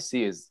what I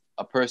see is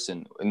the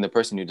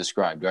person you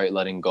described, right?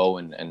 Letting go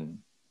and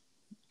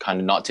kind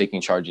of not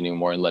taking charge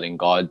anymore and letting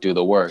God do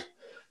the work.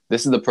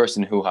 This is the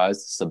person who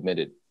has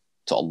submitted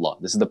to Allah.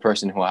 This is the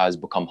person who has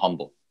become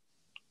humble.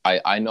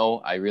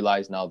 I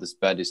realize now this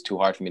bed is too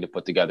hard for me to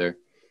put together.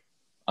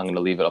 I'm going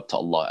to leave it up to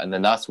Allah. And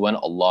then that's when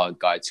Allah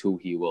guides who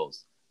he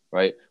wills,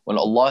 right? When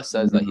Allah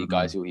says that he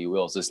guides who he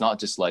wills, it's not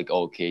just like,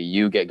 okay,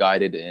 you get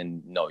guided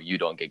and no, you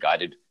don't get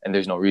guided. And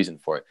there's no reason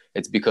for it.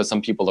 It's because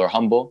some people are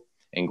humble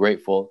and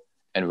grateful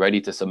and ready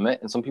to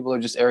submit. And some people are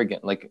just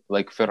arrogant, like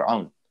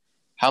Fir'aun.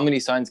 How many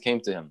signs came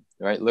to him,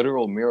 right?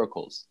 Literal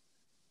miracles.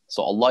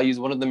 So Allah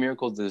used one of the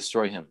miracles to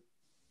destroy him.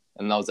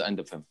 And that was the end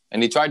of him.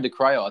 And he tried to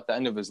cry out at the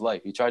end of his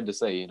life. He tried to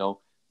say,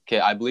 Okay,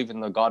 I believe in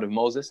the God of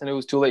Moses, and it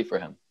was too late for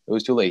him. It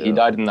was too late. He Yeah.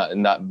 died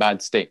in that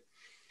bad state.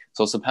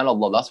 So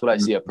subhanAllah, that's what I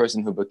see, a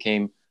person who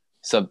became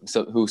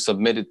who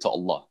submitted to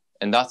Allah.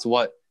 And that's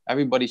what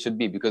everybody should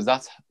be, because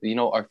that's, you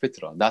know, our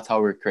fitrah. That's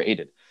how we're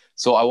created.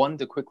 So I wanted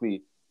to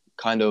quickly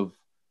kind of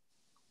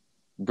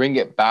bring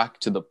it back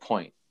to the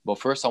point. But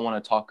first I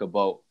want to talk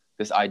about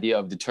this idea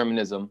of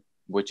determinism,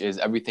 which is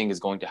everything is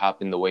going to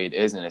happen the way it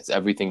is, and it's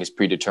everything is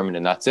predetermined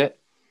and that's it,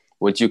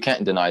 which you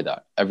can't deny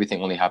that.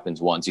 Everything only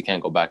happens once. You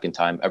can't go back in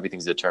time.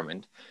 Everything's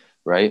determined,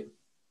 right?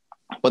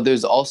 But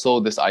there's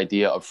also this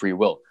idea of free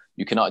will.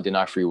 You cannot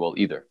deny free will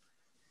either,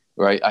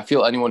 right? I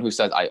feel anyone who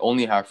says, I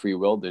only have free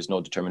will, there's no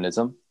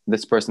determinism,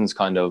 this person's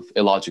kind of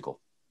illogical,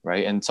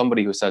 right? And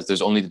somebody who says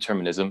there's only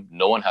determinism,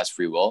 no one has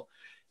free will,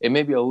 it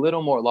may be a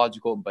little more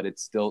logical, but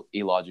it's still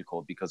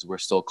illogical because we're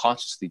still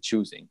consciously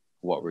choosing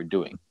what we're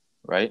doing,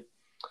 right?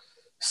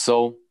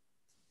 So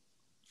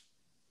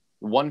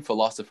one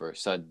philosopher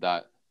said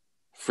that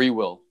free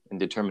will and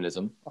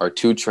determinism are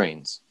two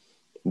trains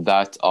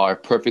that are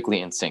perfectly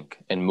in sync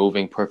and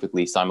moving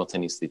perfectly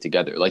simultaneously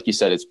together. Like you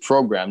said, it's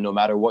programmed. No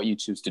matter what you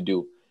choose to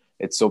do,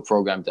 it's so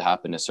programmed to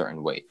happen a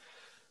certain way.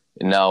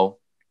 Now,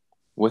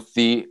 with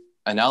the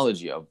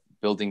analogy of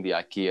building the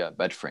IKEA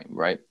bed frame,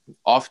 right?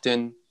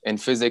 Often in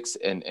physics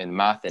and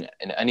math and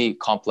in any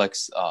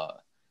complex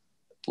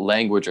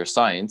language or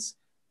science,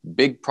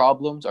 big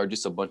problems are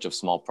just a bunch of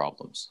small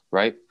problems,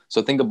 right?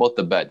 So think about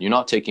the bed. You're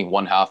not taking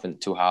one half and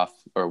two half,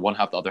 or one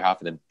half, the other half,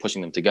 and then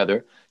pushing them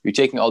together. You're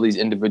taking all these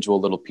individual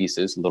little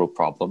pieces, little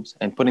problems,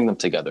 and putting them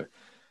together.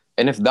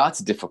 And if that's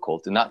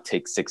difficult and that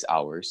takes 6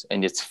 hours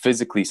and it's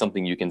physically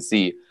something you can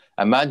see,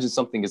 imagine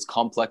something as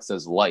complex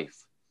as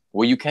life,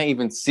 where you can't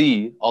even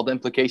see all the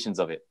implications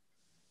of it.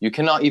 You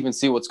cannot even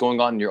see what's going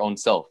on in your own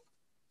self.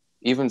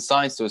 Even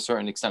science, to a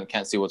certain extent,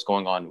 can't see what's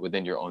going on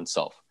within your own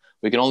self.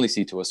 We can only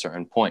see to a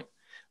certain point,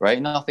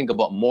 right? Now think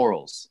about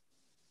morals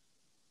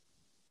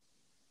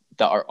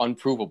that are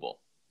unprovable,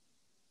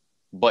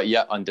 but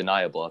yet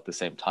undeniable at the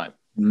same time.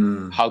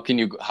 How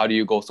do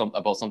you go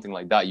about something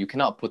like that? You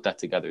cannot put that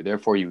together.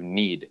 Therefore, you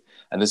need,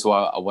 and this is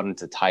why I wanted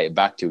to tie it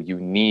back to, you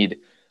need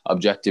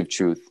objective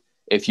truth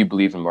if you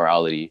believe in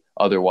morality.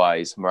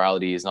 Otherwise,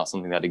 morality is not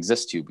something that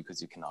exists to you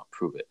because you cannot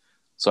prove it.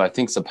 So I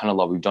think,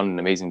 subhanAllah, we've done an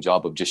amazing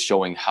job of just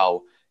showing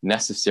how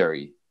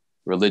necessary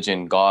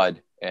religion,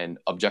 God, and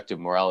objective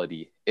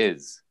morality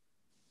is.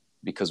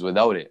 Because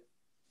without it,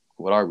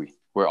 what are we?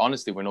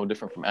 We're no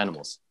different from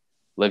animals,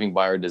 living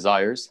by our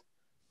desires,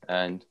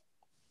 and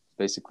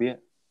basically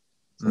it.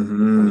 So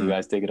you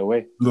guys take it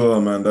away.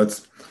 No, man,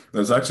 that's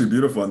actually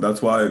beautiful, and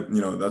that's why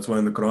that's why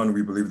in the Quran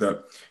we believe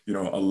that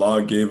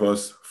Allah gave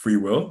us free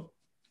will,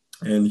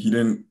 and He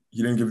didn't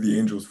give the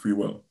angels free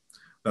will.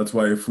 That's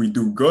why if we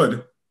do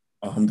good,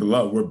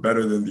 alhamdulillah, we're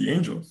better than the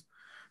angels,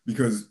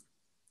 because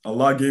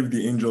Allah gave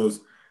the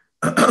angels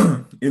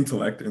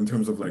intellect in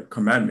terms of like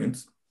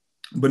commandments,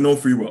 but no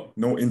free will,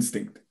 no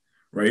instinct,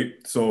 right?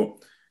 So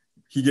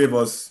He gave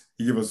us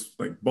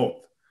like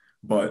both,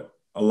 but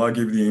Allah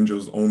gave the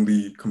angels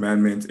only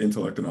commandments,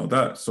 intellect, and all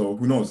that. So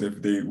who knows,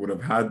 if they would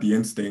have had the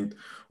instinct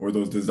or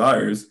those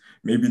desires,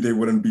 maybe they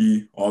wouldn't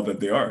be all that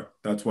they are.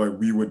 That's why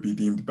we would be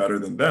deemed better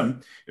than them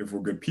if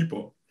we're good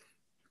people.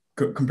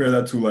 Compare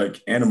that to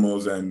like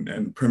animals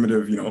and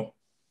primitive,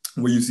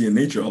 what you see in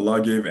nature. Allah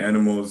gave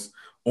animals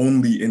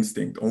only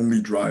instinct,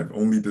 only drive,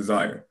 only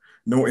desire,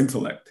 no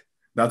intellect.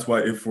 That's why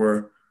if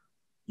we're,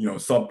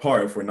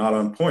 subpar, if we're not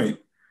on point,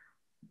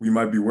 we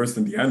might be worse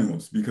than the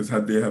animals, because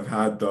had they have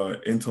had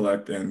the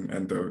intellect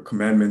and the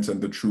commandments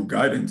and the true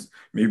guidance,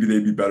 maybe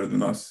they'd be better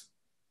than us.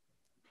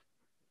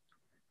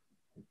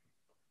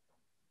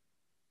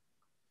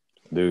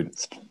 Dude,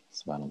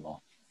 SubhanAllah.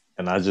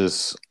 And I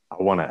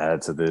want to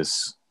add to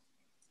this,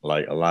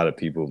 like a lot of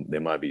people, they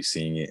might be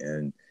seeing it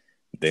and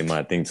they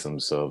might think to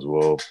themselves,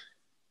 well,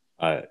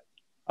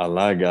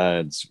 Allah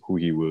guides who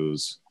He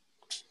wills,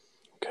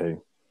 okay,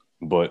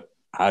 but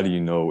how do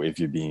you know if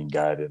you're being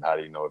guided? How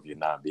do you know if you're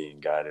not being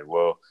guided?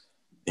 Well,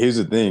 here's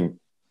the thing.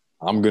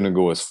 I'm going to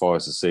go as far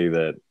as to say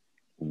that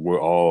we're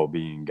all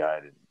being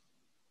guided.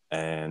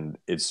 And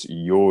it's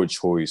your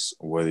choice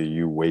whether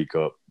you wake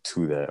up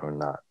to that or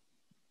not.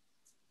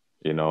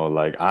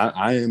 Like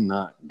I am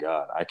not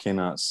God. I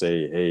cannot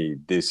say, hey,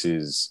 this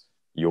is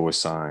your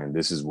sign.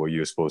 This is what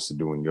you're supposed to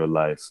do in your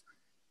life.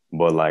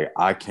 But like,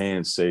 I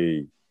can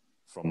say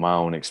from my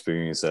own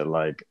experience that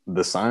like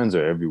the signs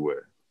are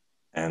everywhere.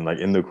 And like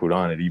in the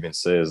Quran, it even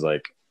says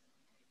like,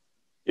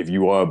 if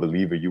you are a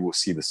believer, you will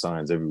see the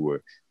signs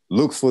everywhere.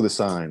 Look for the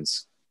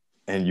signs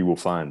and you will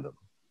find them.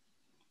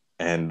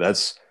 And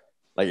that's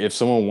like, if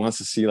someone wants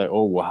to see like,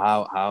 oh,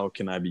 well, how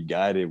can I be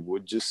guided?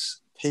 Well,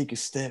 just take a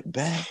step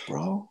back,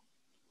 bro.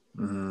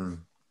 SubhanAllah.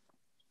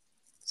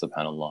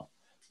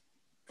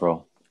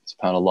 Bro,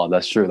 SubhanAllah.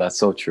 That's true. That's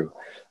so true.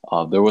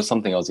 There was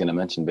something I was going to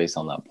mention based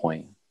on that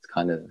point. It's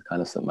kind of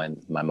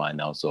slipped my mind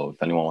now. So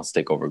if anyone wants to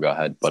take over, go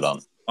ahead. But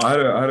I had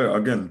a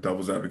again,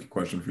 devil's advocate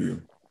question for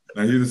you.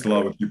 And I hear this a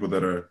lot with people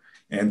that are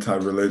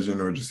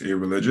anti-religion or just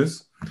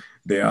irreligious.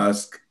 They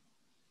ask,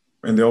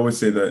 and they always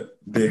say that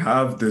they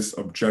have this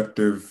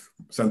objective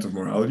sense of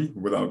morality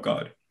without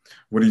God.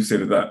 What do you say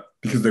to that?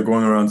 Because they're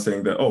going around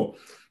saying that, oh,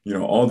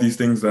 all these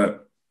things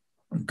that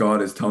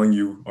God is telling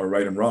you are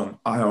right and wrong,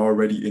 I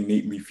already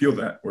innately feel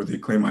that, or they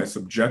claim I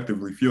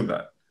subjectively feel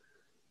that.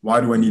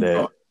 Why do I need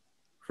God That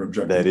for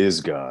objective? that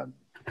is God.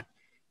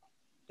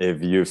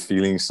 If you're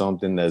feeling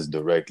something that's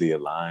directly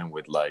aligned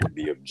with like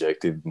the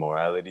objective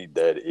morality,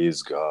 that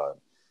is God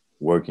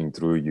working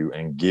through you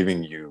and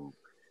giving you,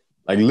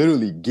 like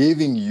literally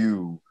giving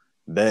you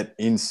that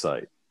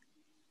insight,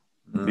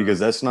 Mm, because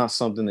that's not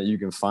something that you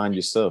can find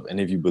yourself. And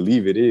if you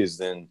believe it is,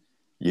 then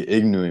you're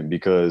ignorant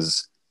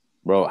because,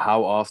 bro,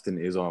 how often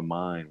is our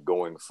mind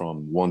going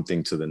from one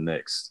thing to the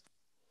next?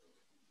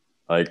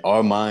 Like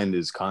our mind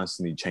is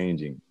constantly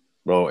changing.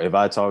 Bro, if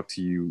I talk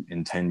to you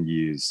in 10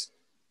 years,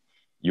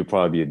 you'll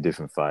probably be a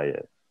different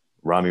Fayed.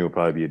 Rami will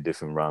probably be a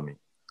different Rami.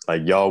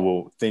 Like y'all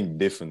will think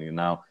differently.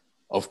 Now,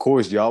 of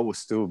course, y'all will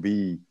still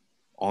be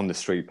on the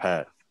straight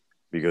path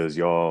because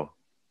y'all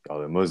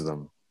are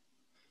Muslim.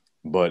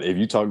 But if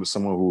you talk to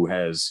someone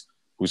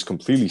who's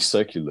completely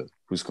secular,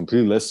 who's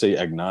completely, let's say,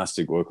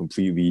 agnostic or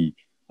completely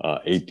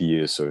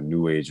atheist or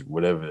new age,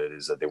 whatever it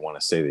is that they want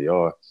to say they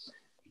are,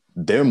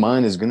 their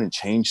mind is going to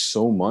change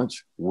so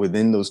much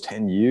within those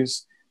 10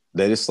 years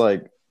that it's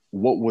like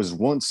what was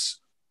once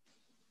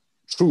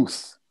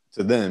truth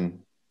to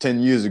them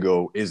 10 years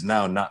ago is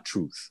now not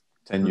truth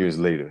 10 mm, years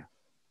later.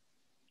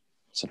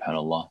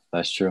 SubhanAllah,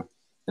 that's true.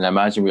 And I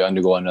imagine we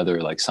undergo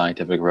another like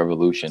scientific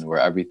revolution where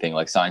everything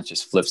like science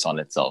just flips on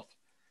itself.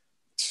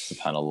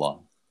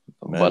 SubhanAllah.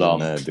 But Imagine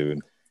that,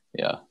 dude.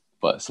 yeah,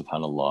 but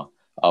SubhanAllah.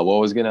 What I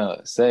was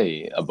gonna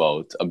say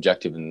about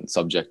objective and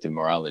subjective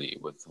morality,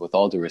 with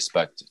all due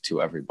respect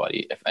to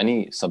everybody, if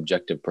any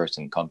subjective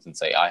person comes and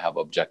say, I have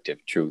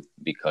objective truth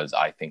because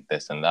I think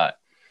this and that,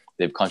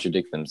 they've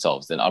contradicted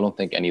themselves, then I don't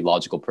think any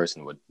logical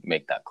person would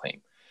make that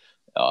claim.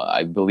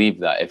 I believe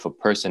that if a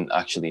person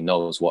actually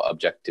knows what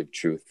objective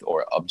truth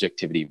or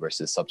objectivity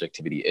versus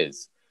subjectivity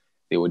is,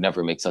 they would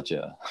never make such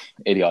a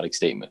idiotic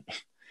statement.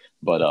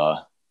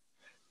 But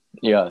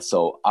yeah,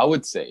 so I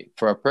would say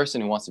for a person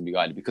who wants to be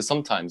guided, because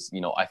sometimes,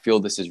 I feel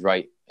this is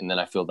right and then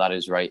I feel that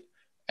is right,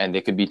 and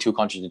they could be two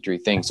contradictory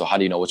things. So how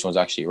do you know which one's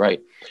actually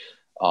right?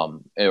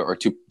 Or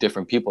two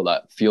different people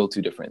that feel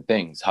two different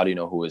things. How do you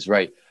know who is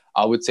right?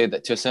 I would say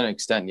that to a certain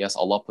extent, yes,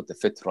 Allah put the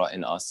fitrah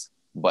in us,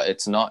 but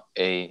it's not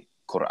a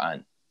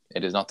Quran.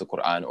 It is not the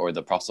Quran or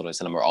the Prophet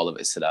ﷺ or all of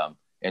Islam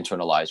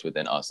internalized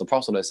within us. The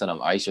Prophet ﷺ,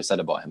 Aisha said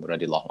about him,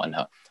 radiallahu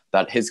anha,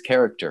 that his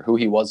character, who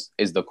he was,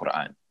 is the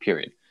Quran,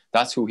 period.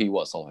 That's who he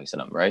was,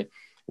 right?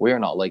 We are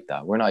not like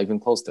that. We're not even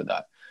close to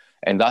that.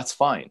 And that's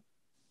fine.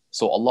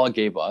 So Allah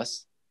gave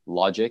us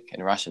logic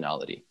and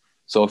rationality.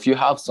 So if you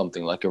have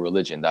something like a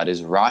religion that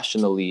is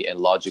rationally and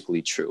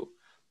logically true,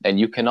 and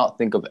you cannot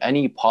think of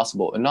any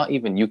possible, and not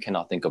even you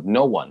cannot think of,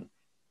 no one,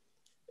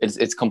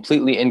 it's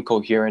completely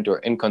incoherent or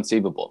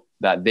inconceivable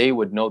that they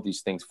would know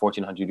these things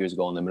 1400 years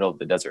ago in the middle of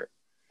the desert.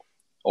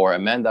 Or a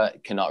man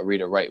that cannot read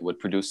or write would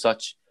produce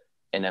such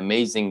an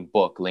amazing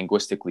book,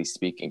 linguistically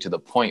speaking, to the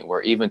point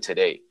where even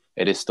today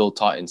it is still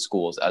taught in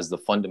schools as the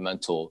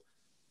fundamental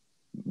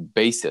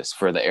basis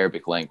for the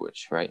Arabic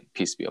language, right?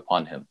 Peace be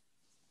upon him.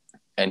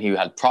 And he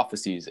had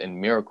prophecies and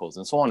miracles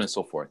and so on and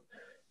so forth.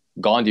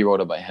 Gandhi wrote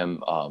about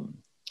him.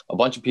 A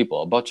bunch of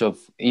people,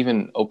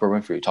 even Oprah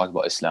Winfrey talked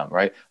about Islam,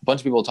 right? A bunch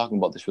of people talking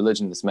about this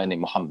religion, this man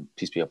named Muhammad,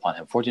 peace be upon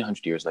him,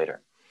 1400 years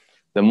later.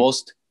 The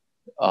most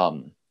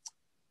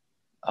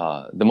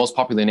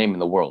popular name in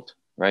the world,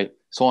 right?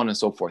 So on and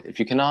so forth. If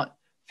you cannot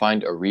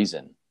find a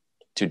reason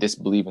to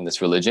disbelieve in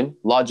this religion,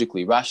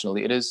 logically,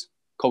 rationally, it is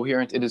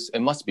coherent,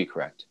 it must be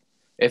correct.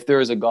 If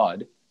there is a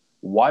God,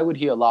 why would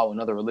he allow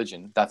another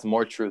religion that's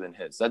more true than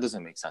his? That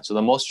doesn't make sense. So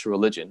the most true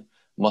religion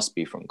must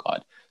be from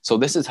God. So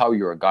this is how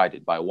you are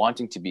guided, by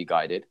wanting to be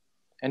guided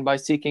and by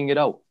seeking it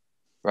out,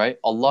 right?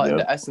 Allah, Yep.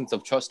 the essence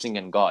of trusting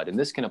in God, and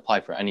this can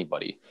apply for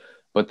anybody,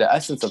 but the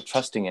essence of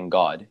trusting in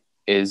God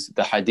is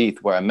the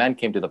hadith where a man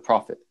came to the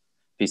Prophet,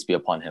 peace be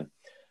upon him,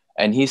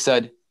 and he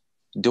said,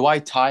 do I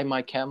tie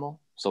my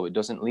camel so it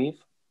doesn't leave,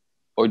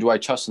 or do I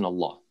trust in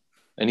Allah?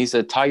 And he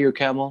said, tie your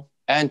camel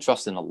and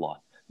trust in Allah.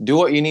 Do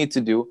what you need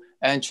to do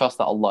and trust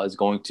that Allah is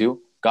going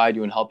to guide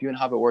you and help you and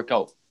have it work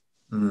out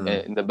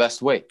in the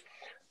best way.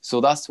 So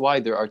that's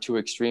why there are two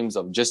extremes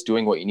of just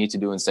doing what you need to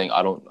do and saying,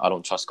 I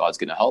don't trust God's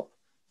going to help,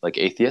 like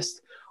atheists,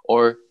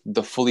 or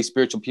the fully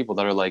spiritual people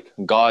that are like,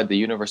 God, the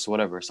universe,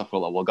 whatever,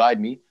 astaghfirullah, will guide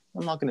me.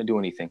 I'm not going to do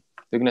anything.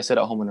 They're going to sit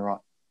at home and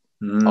rot.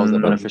 How is that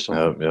beneficial?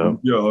 Yep.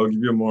 Yeah, I'll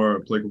give you a more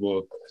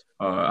applicable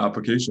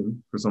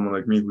application for someone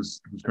like me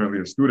who's currently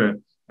a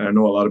student. And I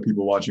know a lot of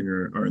people watching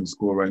are in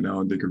school right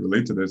now and they could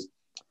relate to this.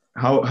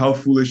 How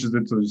foolish is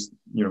it to just,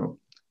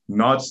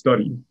 not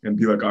study and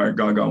be like, all right,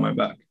 God got my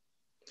back.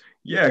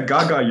 Yeah,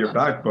 God got your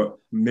back, but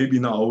maybe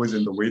not always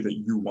in the way that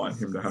you want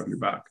him to have your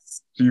back.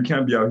 So you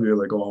can't be out here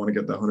like, oh, I want to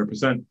get that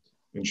 100%.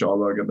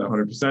 Inshallah, I'll get that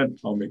 100%.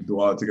 I'll make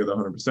dua to get that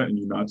 100% and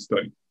you not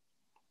study,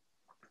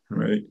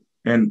 right?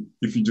 And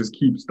if you just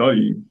keep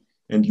studying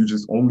and you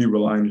just only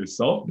rely on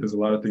yourself, there's a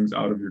lot of things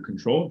out of your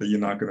control that you're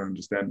not going to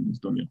understand in this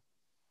dunya.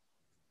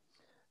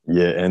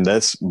 Yeah, and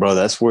that's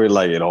where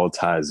like it all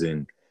ties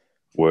in,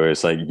 where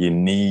it's like you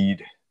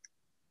need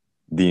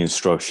the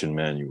instruction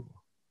manual.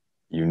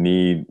 You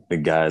need the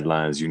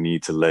guidelines. You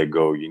need to let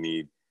go. You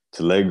need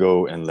to let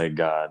go and let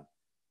God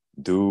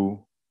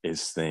do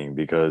his thing,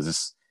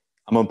 because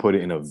I'm going to put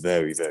it in a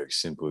very, very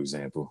simple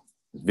example.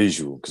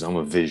 Visual, because I'm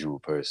a visual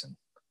person.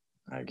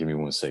 All right, give me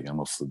 1 second. I'm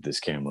going to flip this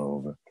camera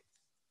over.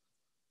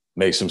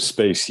 Make some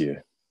space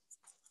here.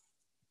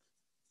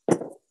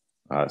 All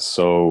right,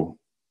 so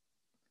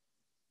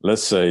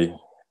let's say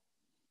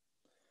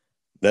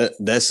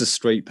that's a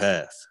straight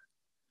path.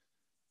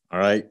 All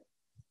right.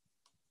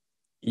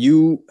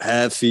 You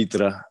have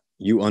Fitrah.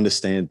 You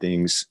understand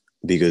things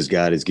because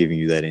God is giving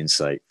you that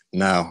insight.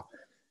 Now,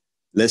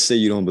 let's say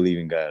you don't believe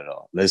in God at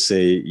all. Let's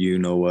say, you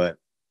know what?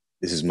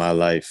 This is my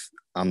life.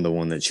 I'm the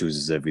one that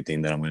chooses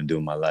everything that I'm going to do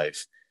in my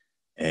life.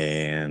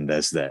 And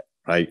that's that,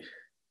 right?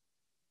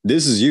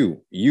 This is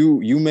you.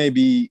 You may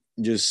be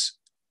just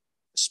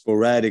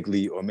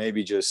sporadically, or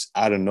maybe just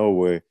out of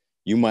nowhere,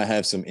 you might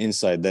have some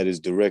insight that is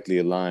directly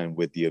aligned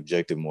with the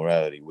objective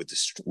morality, with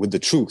the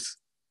truth.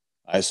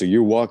 All right, so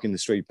you're walking the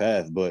straight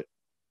path, but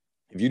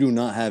if you do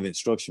not have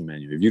instruction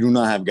manual, if you do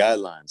not have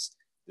guidelines,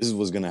 this is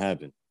what's going to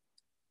happen.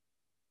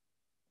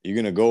 You're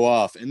going to go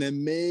off, and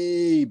then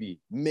maybe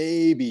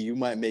you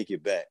might make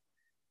it back.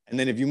 And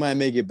then if you might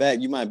make it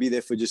back, you might be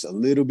there for just a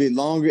little bit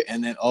longer,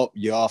 and then, oh,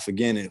 you're off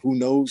again. And who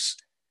knows,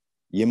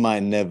 you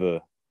might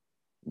never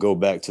go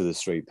back to the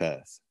straight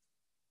path.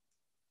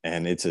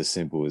 And it's as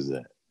simple as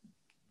that.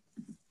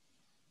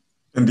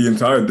 And the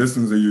entire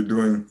distance that you're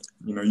doing,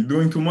 you're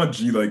doing too much,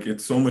 G. Like,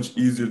 it's so much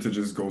easier to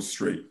just go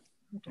straight.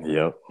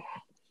 Yep.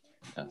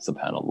 Yeah,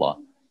 subhanAllah.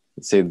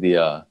 Let's say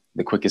the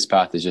quickest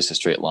path is just a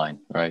straight line,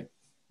 right?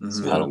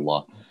 Mm-hmm.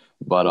 SubhanAllah.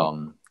 But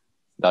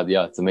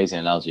it's an amazing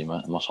analogy,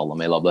 mashallah,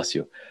 may Allah bless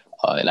you.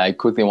 And I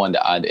quickly wanted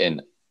to add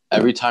in,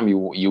 every time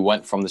you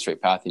went from the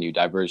straight path and you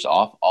diverged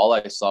off, all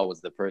I saw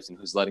was the person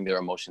who's letting their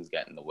emotions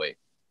get in the way.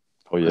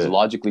 Oh, yeah. Because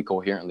logically,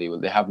 coherently,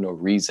 they have no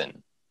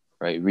reason,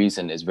 right?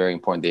 Reason is very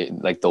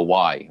important. Like the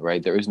why,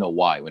 right? There is no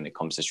why when it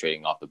comes to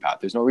straying off the path.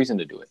 There's no reason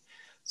to do it.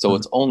 So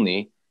it's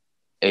only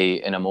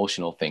an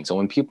emotional thing. So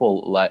when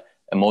people let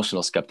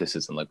emotional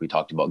skepticism, like we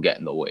talked about, get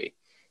in the way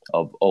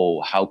of,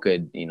 oh, how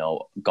could,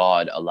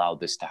 God allow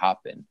this to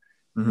happen?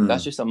 Mm-hmm.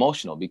 That's just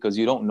emotional, because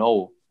you don't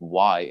know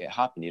why it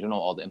happened. You don't know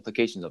all the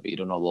implications of it. You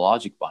don't know the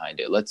logic behind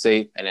it. Let's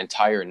say an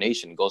entire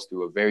nation goes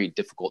through a very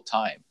difficult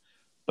time,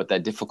 but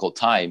that difficult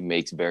time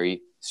makes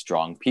very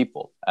strong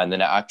people, and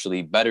then it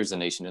actually betters the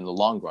nation in the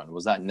long run.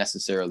 Was that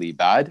necessarily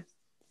bad?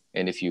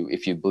 And if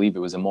you believe it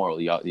was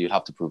immoral, you'd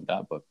have to prove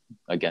that. But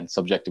again,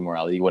 subjective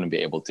morality, you wouldn't be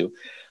able to.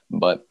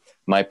 But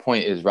my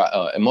point is,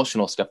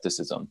 emotional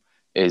skepticism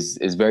is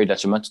very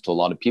detrimental to a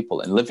lot of people.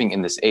 And living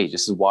in this age,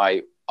 this is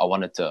why I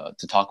wanted to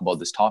talk about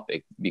this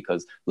topic,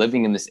 because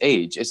living in this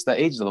age, it's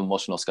the age of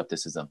emotional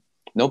skepticism.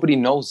 Nobody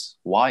knows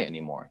why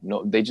anymore.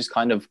 No, they just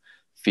kind of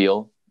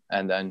feel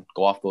and then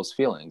go off those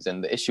feelings.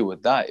 And the issue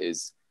with that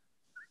is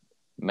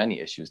many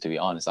issues, to be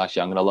honest.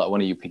 Actually, I'm going to let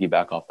one of you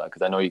piggyback off that,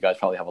 because I know you guys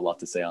probably have a lot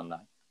to say on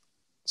that.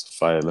 So,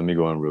 Fayed, let me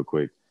go in real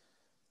quick.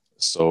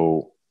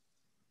 So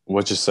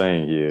what you're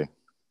saying here,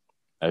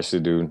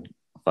 actually, dude,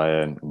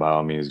 Fayed, by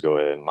all means, go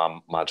ahead.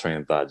 My train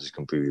of thought just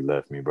completely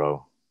left me,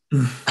 bro.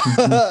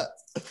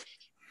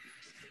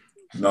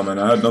 No, man,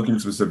 I had nothing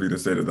specific to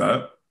say to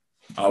that.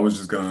 I was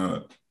just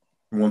gonna,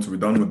 once we're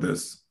done with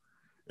this,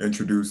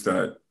 introduce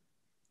that.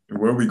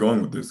 Where are we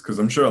going with this? Because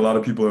I'm sure a lot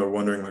of people are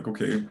wondering, like,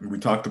 okay, we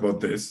talked about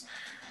this.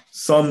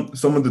 Some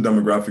of the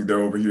demographic,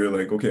 they're over here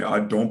like, okay, I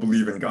don't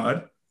believe in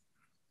God.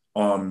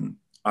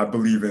 I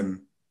believe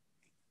in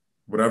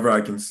whatever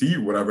I can see,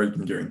 whatever I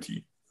can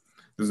guarantee.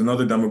 There's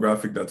another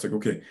demographic that's like,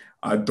 okay,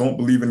 I don't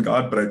believe in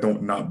God, but I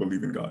don't not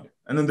believe in God.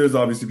 And then there's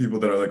obviously people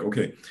that are like,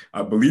 okay,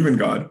 I believe in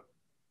God,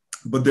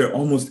 but they're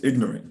almost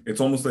ignorant. It's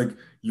almost like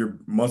you're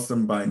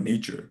Muslim by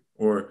nature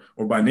or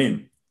by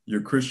name.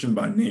 You're Christian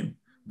by name,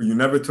 but you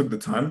never took the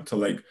time to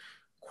like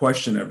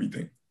question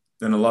everything.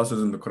 Then Allah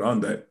says in the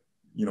Quran that,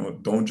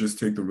 don't just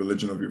take the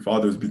religion of your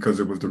fathers because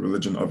it was the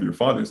religion of your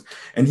fathers.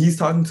 And he's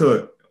talking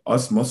to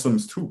us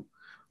Muslims too.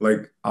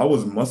 Like, I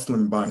was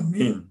Muslim by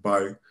name,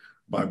 by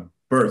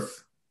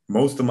birth,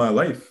 most of my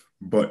life,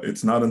 but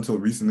it's not until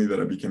recently that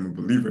I became a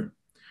believer.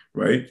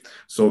 Right?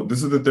 So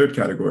this is the third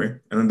category.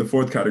 And then the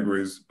fourth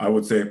category is, I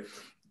would say,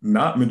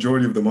 not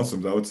majority of the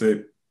Muslims. I would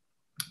say,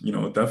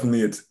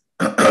 definitely it's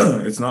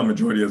it's not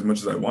majority as much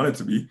as I want it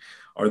to be,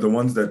 are the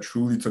ones that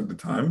truly took the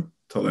time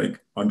to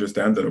like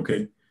understand that,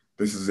 okay,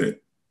 this is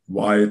it,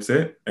 why it's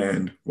it,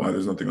 and why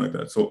there's nothing like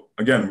that. So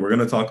again, we're going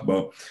to talk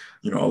about,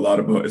 a lot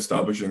about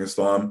establishing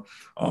Islam,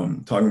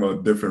 talking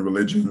about different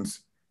religions,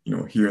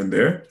 here and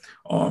there,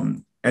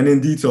 and in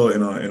detail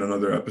in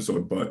another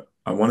episode. But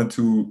I wanted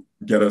to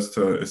get us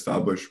to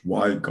establish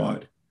why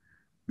God,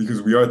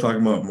 because we are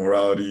talking about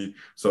morality,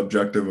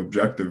 subjective,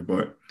 objective,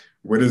 but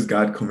where does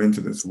God come into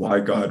this? Why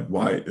God?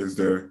 Why is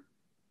it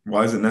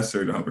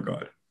necessary to have a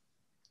God?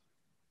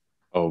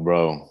 Oh,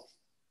 bro,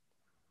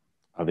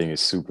 I think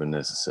it's super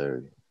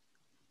necessary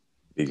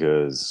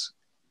because,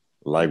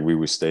 like we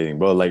were stating,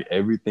 bro, like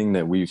everything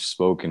that we've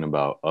spoken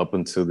about up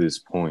until this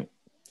point,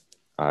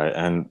 all right,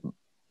 and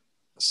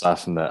aside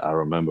from that, I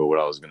remember what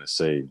I was gonna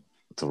say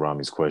to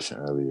Rami's question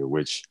earlier,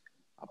 which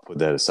I'll put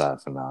that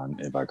aside for now.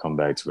 And if I come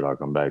back to it, I'll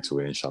come back to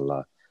it,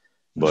 inshallah.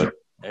 But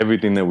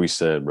everything that we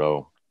said,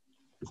 bro,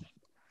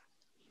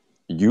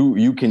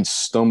 you can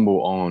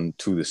stumble on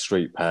to the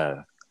straight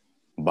path,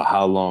 but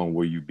how long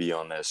will you be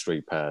on that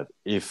straight path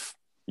if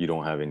you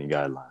don't have any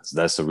guidelines?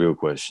 That's the real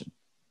question,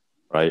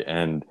 right?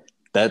 And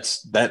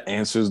that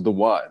answers the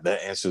why.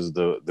 That answers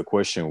the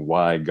question,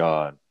 why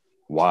God?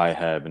 Why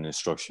have an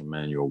instruction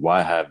manual?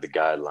 Why have the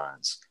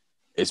guidelines?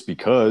 It's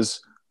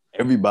because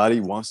everybody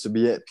wants to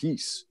be at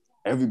peace.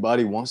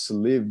 Everybody wants to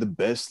live the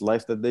best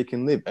life that they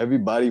can live.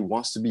 Everybody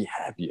wants to be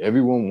happy.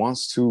 Everyone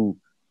wants to,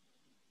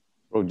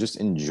 bro, just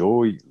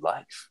enjoy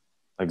life.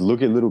 Like,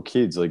 look at little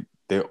kids. Like,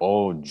 they're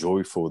all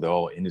joyful. They're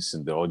all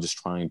innocent. They're all just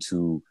trying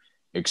to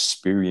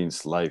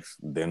experience life.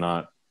 They're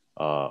not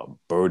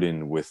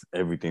burdened with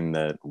everything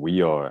that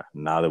we are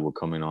now that we're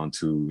coming on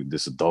to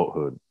this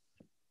adulthood.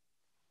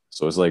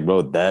 So it's like,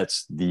 bro,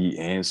 that's the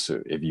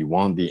answer. If you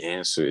want the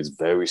answer, it's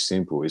very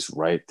simple. It's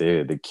right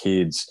there. The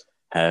kids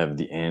have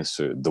the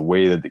answer. The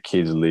way that the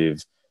kids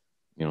live,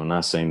 you know,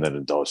 not saying that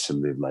adults should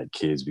live like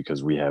kids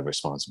because we have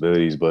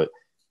responsibilities, but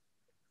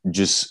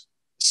just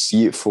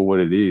see it for what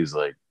it is.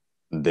 Like,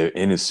 they're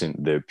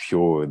innocent, they're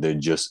pure, they're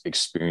just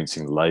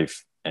experiencing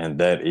life. And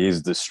that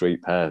is the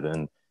straight path.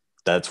 And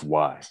that's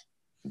why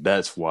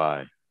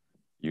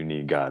you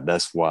need God.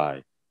 That's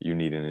why you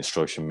need an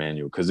instruction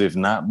manual. Because if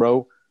not,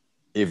 bro,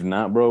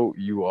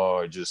 you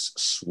are just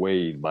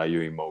swayed by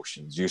your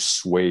emotions. You're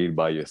swayed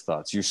by your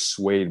thoughts. You're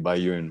swayed by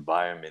your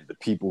environment, the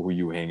people who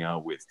you hang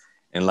out with.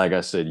 And like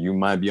I said, you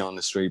might be on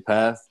the straight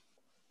path,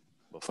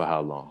 but for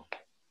how long?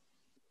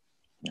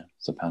 Yeah,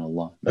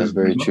 subhanAllah. That's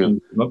very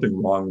true.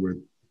 Nothing wrong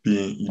with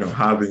being, you know,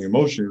 having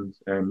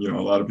emotions. And, you know,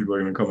 a lot of people are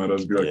going to come at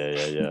us and be like, yeah.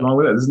 what's wrong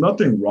with that? There's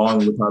nothing wrong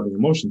with having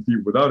emotions. See,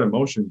 without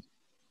emotions,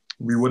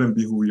 we wouldn't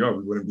be who we are.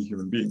 We wouldn't be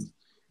human beings.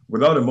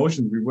 Without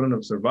emotions, we wouldn't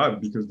have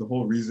survived, because the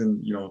whole reason,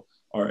 you know,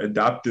 our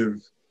adaptive,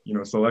 you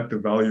know,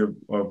 selective value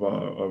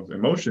of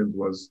emotions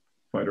was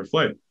fight or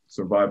flight,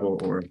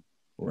 survival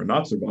or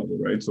not survival,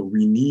 right? So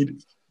we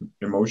need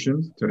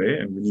emotions today,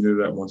 and we needed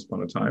that once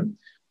upon a time.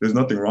 There's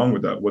nothing wrong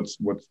with that. What's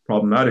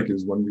problematic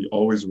is when we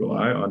always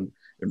rely on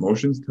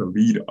emotions to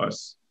lead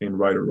us in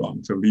right or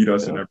wrong, to lead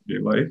us in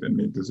everyday life and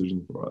make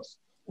decisions for us.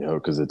 Yeah,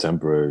 because they're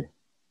temporary.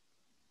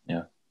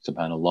 Yeah,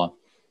 subhanAllah.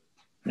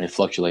 They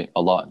fluctuate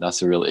a lot.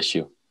 That's the real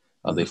issue.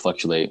 They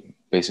fluctuate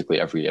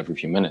basically every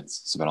few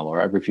minutes, subhanAllah,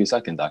 or every few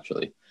seconds,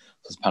 actually.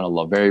 So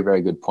subhanAllah, very,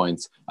 very good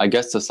points. I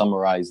guess to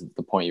summarize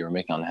the point you were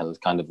making on Anghel is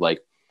kind of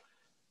like,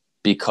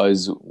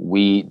 because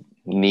we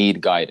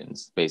need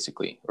guidance,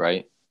 basically,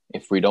 right?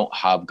 If we don't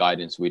have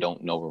guidance, we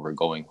don't know where we're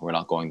going. We're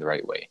not going the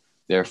right way.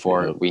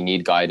 Therefore, we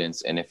need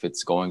guidance. And if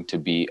it's going to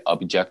be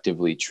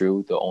objectively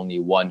true, the only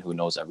one who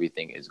knows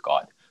everything is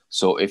God.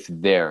 So if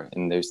there,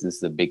 and this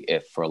is a big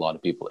if for a lot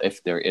of people,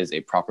 if there is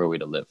a proper way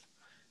to live,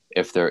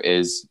 if there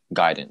is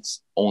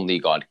guidance, only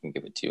God can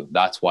give it to you.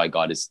 That's why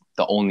God is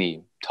the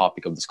only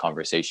topic of this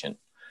conversation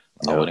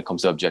when it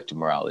comes to objective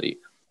morality.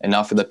 And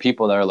now for the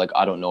people that are like,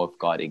 I don't know if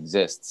God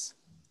exists,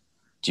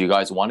 do you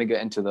guys want to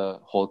get into the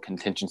whole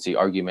contingency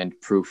argument,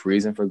 proof,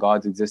 reason for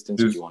God's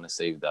existence, or do you want to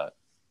save that?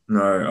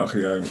 No,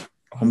 okay,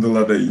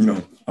 alhamdulillah, that, you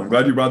know, I'm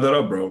glad you brought that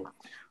up, bro.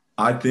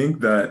 I think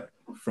that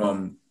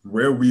from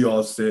where we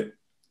all sit,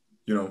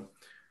 you know,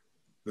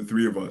 the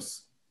three of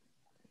us,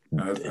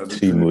 as a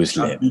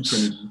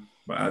trinity,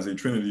 but as a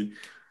trinity,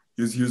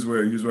 here's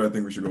where I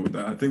think we should go with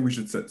that. I think we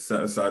should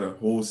set aside a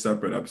whole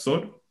separate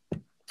episode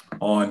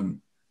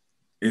on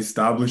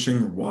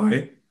establishing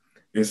why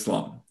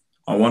Islam.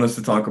 I want us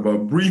to talk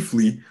about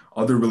briefly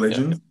other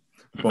religions,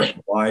 but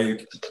why,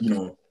 you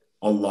know,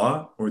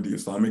 Allah or the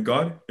Islamic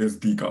God is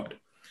the God.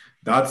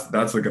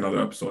 That's like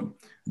another episode.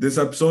 This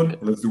episode,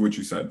 let's do what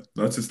you said.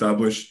 Let's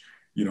establish,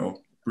 you know,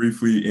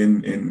 briefly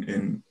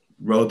in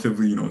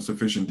relatively, you know,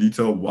 sufficient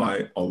detail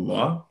why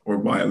Allah, or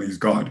why at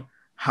least God,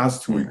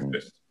 has to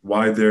exist.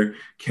 Why there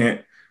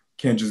can't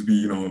just be,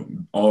 you know,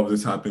 all of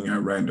this happening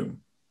at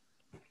random.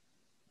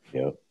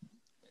 Yep.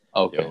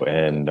 Okay.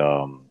 And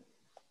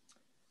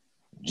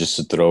just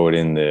to throw it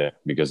in there,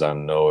 because I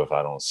know if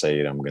I don't say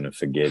it, I'm gonna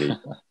forget it.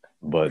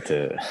 But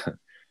to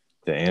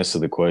answer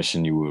the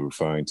question you were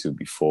referring to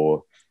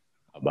before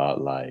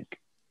about like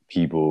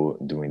people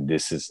doing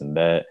this and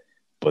that,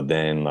 but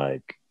then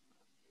like,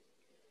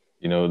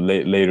 you know,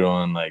 later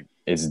on, like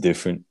it's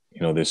different. You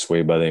know, they're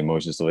swayed by their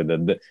emotions, stuff like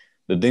that.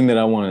 The thing that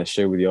I want to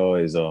share with y'all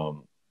is,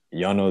 y'all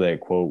know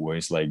that quote where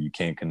it's like, you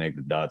can't connect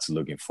the dots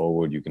looking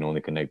forward. You can only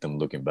connect them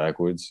looking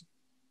backwards.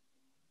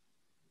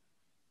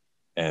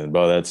 And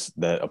bro,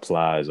 that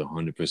applies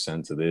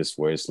 100% to this,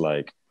 where it's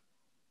like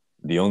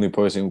the only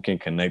person who can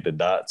connect the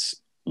dots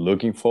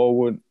looking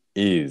forward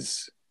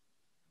is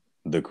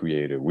the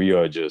creator. We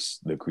are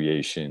just the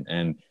creation.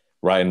 And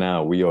right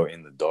now we are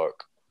in the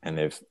dark. And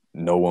if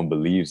no one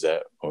believes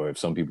that, or if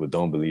some people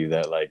don't believe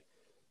that, like,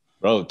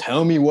 Bro,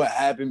 tell me what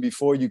happened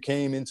before you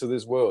came into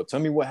this world. Tell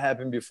me what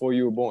happened before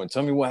you were born.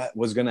 Tell me what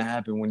was going to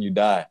happen when you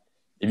die.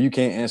 If you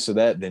can't answer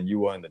that, then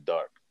you are in the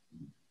dark.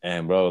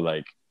 And bro,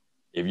 like,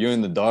 if you're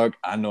in the dark,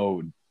 I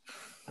know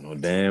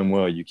damn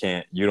well you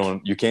can't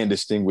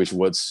distinguish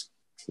what's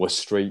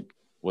straight,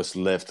 what's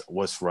left,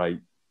 what's right.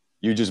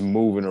 You're just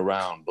moving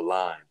around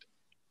blind.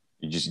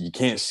 You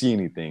can't see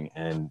anything.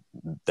 And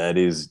that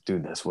is,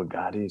 dude, that's what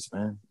God is,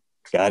 man.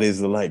 God is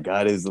the light.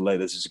 God is the light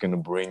that's just gonna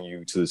bring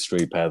you to the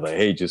straight path. Like,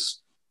 hey,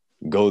 just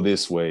go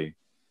this way.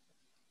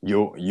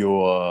 You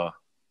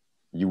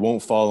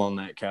won't fall on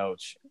that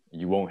couch.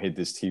 You won't hit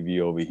this TV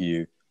over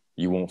here.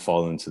 You won't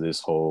fall into this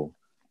hole.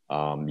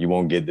 You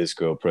won't get this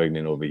girl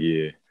pregnant over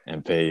here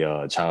and pay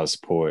child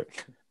support.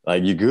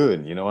 Like, you're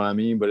good, you know what I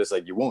mean? But it's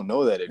like, you won't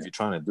know that if you're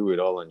trying to do it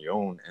all on your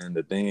own. And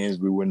the thing is,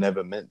 we were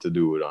never meant to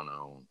do it on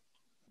our own.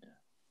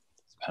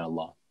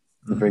 SubhanAllah.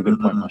 It's a very good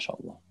point,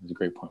 mashallah. It's a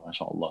great point,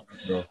 mashallah.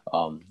 Yeah.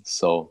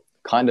 So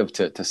kind of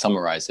to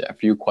summarize it, a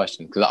few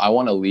questions, because I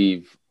want to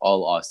leave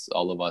all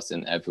of us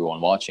and everyone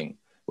watching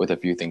with a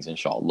few things,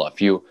 inshallah, a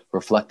few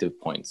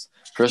reflective points.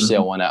 Firstly, I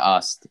want to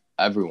ask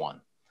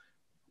everyone,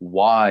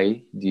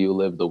 why do you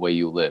live the way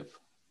you live?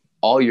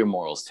 All your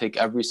morals, take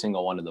every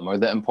single one of them, or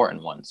the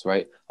important ones,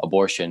 right?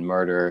 Abortion,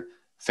 murder,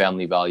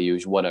 family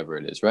values, whatever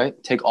it is,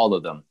 right? Take all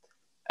of them.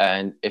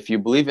 And if you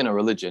believe in a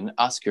religion,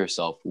 ask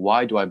yourself,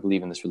 why do I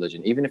believe in this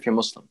religion? Even if you're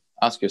Muslim,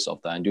 ask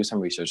yourself that and do some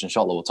research.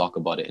 Inshallah, we'll talk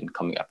about it in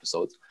coming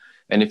episodes.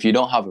 And if you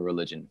don't have a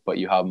religion, but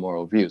you have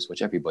moral views,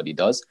 which everybody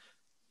does,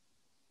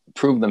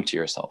 prove them to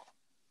yourself.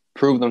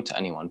 Prove them to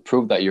anyone.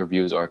 Prove that your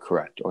views are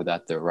correct or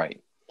that they're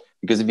right.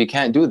 Because if you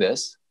can't do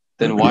this,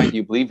 then why do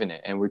you believe in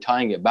it? And we're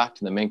tying it back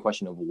to the main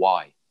question of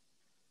why.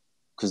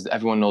 Because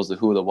everyone knows the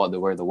who, the what, the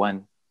where, the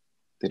when.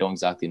 They don't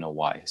exactly know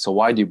why. So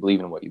why do you believe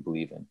in what you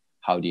believe in?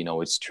 How do you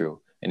know it's true?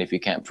 And if you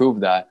can't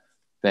prove that,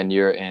 then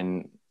you're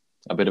in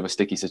a bit of a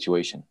sticky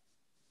situation,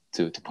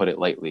 to put it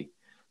lightly.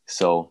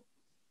 So,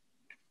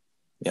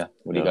 yeah,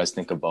 what do you guys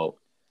think about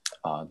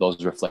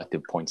those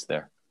reflective points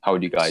there? How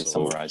would you guys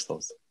summarize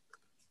those?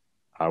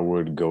 I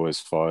would go as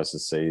far as to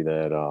say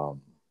that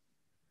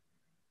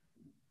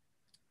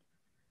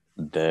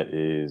that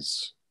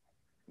is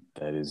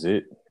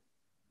it.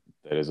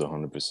 That is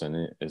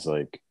 100% it. It's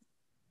like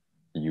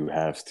you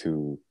have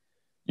to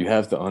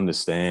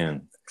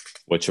understand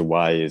what your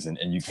why is, and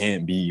you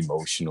can't be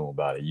emotional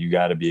about it. You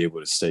got to be able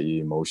to set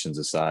your emotions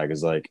aside.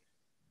 Because, like,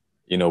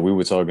 we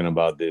were talking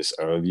about this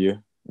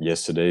earlier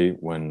yesterday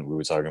when we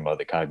were talking about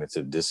the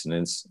cognitive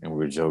dissonance, and we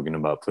were joking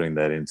about putting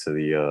that into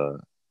the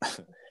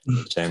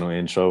channel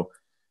intro.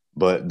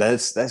 But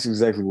that's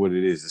exactly what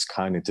it is. It's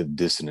cognitive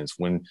dissonance.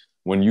 When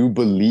you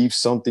believe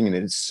something and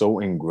it's so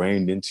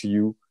ingrained into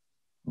you,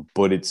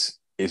 but it's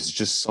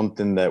just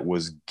something that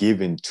was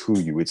given to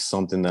you. It's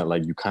something that,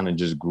 like, you kind of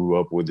just grew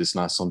up with. It's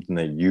not something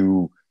that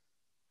you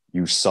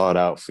sought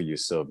out for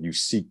yourself. You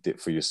seeked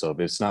it for yourself.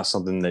 It's not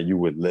something that you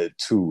were led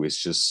to.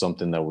 It's just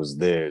something that was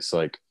there. It's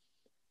like,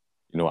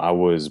 I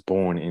was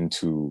born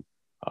into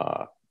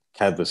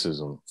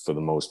Catholicism for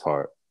the most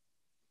part.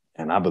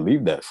 And I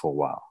believed that for a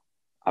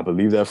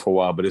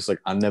while. But it's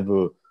like, I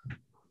never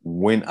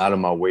went out of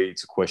my way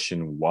to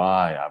question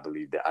why I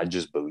believed it. I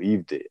just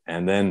believed it.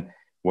 And then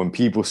when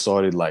people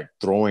started, like,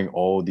 throwing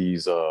all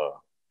these I'd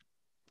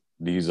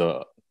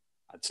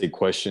say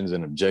questions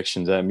and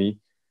objections at me,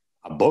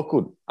 I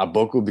buckled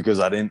because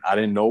I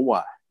didn't know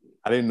why.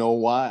 I didn't know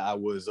why I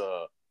was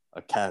a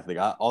Catholic.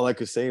 All I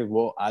could say is,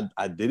 well,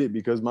 I did it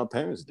because my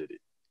parents did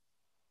it.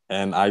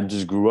 And I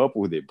just grew up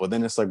with it. But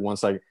then it's like,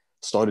 once I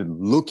started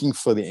looking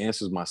for the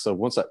answers myself,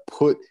 once I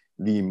put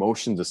the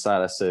emotions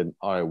aside, I said,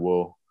 all right,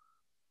 well,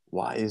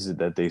 why is it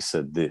that they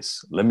said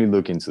this? Let me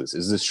look into this.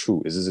 Is this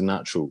true? Is this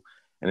not true?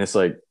 And it's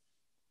like,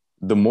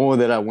 the more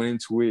that I went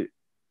into it,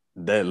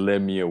 that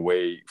led me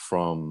away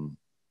from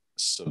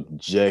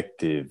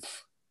subjective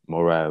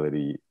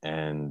morality.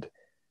 And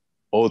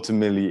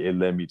ultimately, it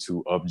led me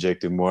to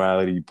objective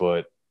morality,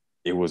 but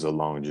it was a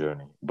long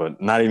journey.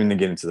 But not even to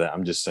get into that,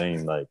 I'm just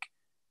saying, like,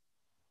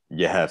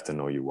 you have to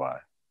know your why.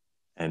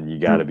 And you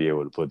got to be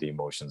able to put the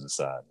emotions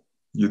aside.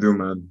 You do,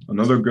 man.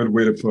 Another good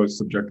way to put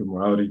subjective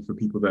morality for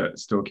people that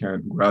still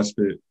can't grasp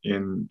it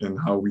in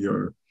how we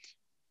are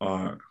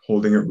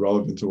holding it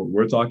relevant to what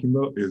we're talking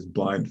about is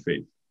blind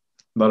faith.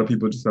 A lot of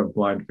people just have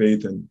blind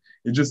faith, and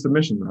it's just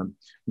submission, man.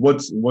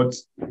 What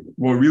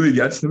really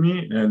gets to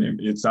me, and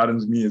it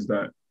saddens me, is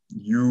that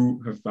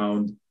you've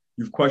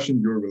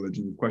questioned your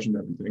religion, you've questioned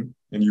everything,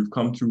 and you've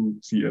come to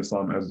see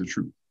Islam as the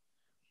truth.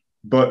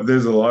 But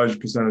there's a large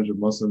percentage of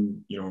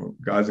Muslim,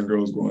 guys and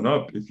girls growing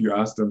up. If you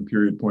ask them,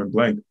 period, point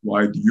blank,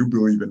 why do you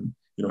believe in,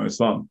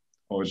 Islam?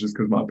 Oh, it's just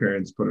because my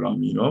parents put it on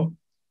me.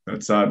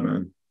 That's sad,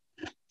 man.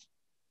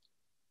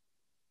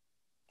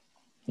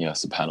 Yeah,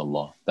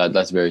 subhanAllah.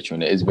 That's very true.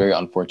 And it is very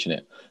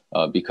unfortunate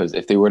because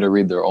if they were to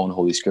read their own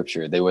holy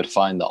scripture, they would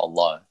find that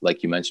Allah,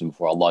 like you mentioned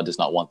before, Allah does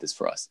not want this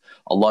for us.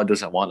 Allah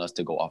doesn't want us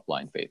to go off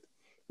blind faith.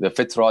 The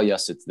fitrah,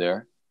 yes, it's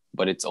there,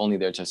 but it's only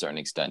there to a certain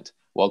extent.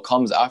 What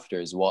comes after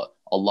is what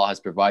Allah has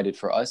provided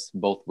for us,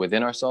 both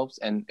within ourselves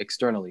and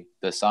externally.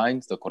 The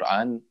signs, the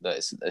Quran, the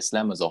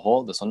Islam as a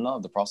whole, the Sunnah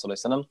of the Prophet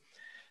ﷺ,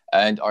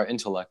 and our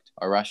intellect,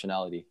 our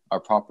rationality,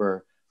 our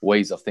proper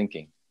ways of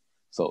thinking.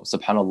 So,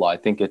 subhanAllah, I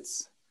think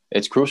it's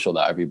crucial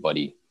that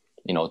everybody,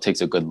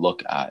 takes a good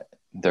look at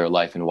their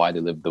life and why they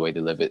live the way they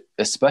live it.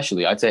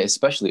 Especially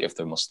if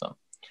they're Muslim,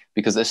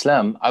 because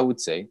Islam,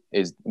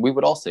 we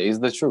would all say, is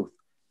the truth.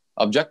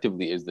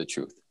 Objectively, is the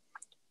truth.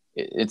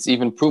 It's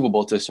even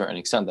provable to a certain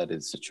extent that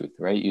it's the truth,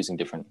 right? Using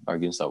different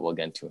arguments that we'll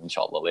get into,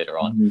 inshallah, later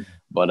on. Mm-hmm.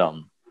 But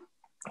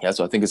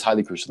so I think it's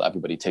highly crucial that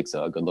everybody takes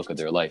a good look at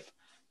their life.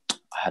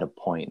 I had a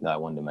point that I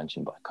wanted to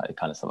mention, but it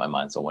kind of slipped my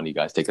mind. So one of you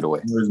guys take it away.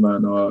 Anyways,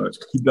 man,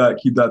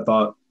 keep that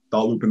thought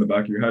loop in the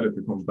back of your head. If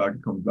it comes back,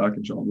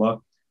 inshallah.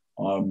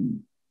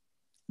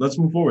 Let's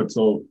move forward.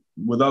 So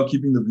without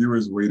keeping the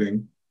viewers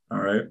waiting, all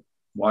right,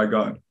 why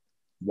God?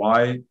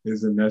 Why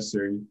is it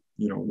necessary?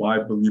 Why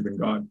believe in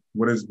God?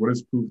 What is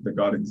proof that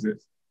God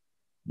exists?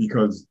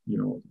 Because,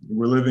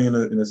 we're living in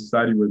a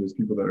society where there's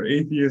people that are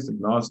atheists,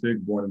 agnostic,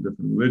 born in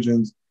different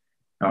religions.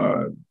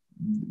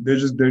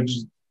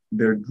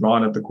 They're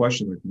drawn at the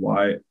question, like,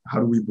 why, how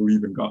do we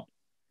believe in God?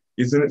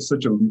 Isn't it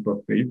such a leap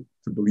of faith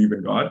to believe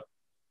in God?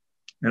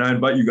 And I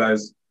invite you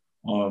guys,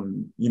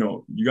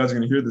 you guys are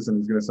going to hear this and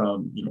it's going to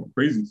sound,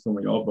 crazy to some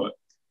of y'all, but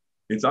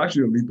it's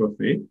actually a leap of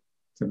faith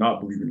to not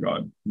believe in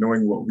God,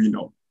 knowing what we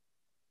know.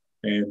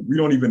 And we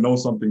don't even know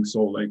something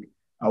so like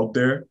out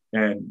there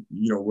and,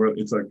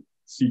 it's like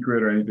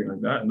secret or anything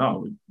like that.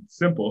 No, it's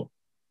simple,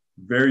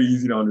 very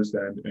easy to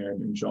understand.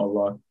 And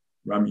inshallah,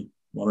 Rami,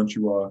 why don't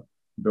you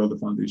build a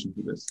foundation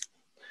for this?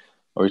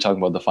 Are we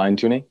talking about the fine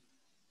tuning?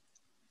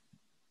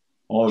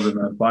 All of it,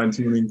 man. Fine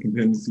tuning,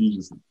 contingency,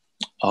 just.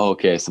 Oh,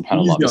 okay.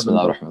 Subhanallah.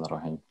 Bismillah ar-Rahman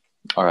ar-Rahim.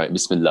 All right.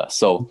 Bismillah.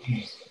 So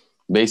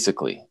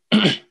basically,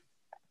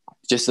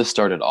 just to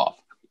start it off,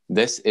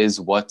 this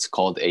is what's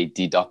called a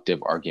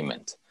deductive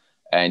argument.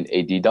 And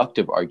a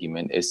deductive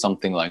argument is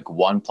something like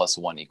 1 +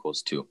 1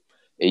 = 2.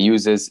 It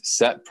uses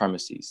set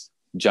premises,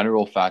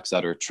 general facts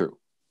that are true,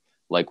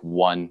 like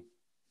 1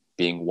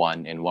 being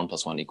 1 and 1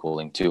 + 1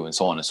 = 2, and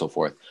so on and so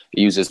forth.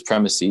 It uses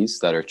premises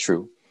that are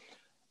true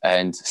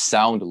and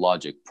sound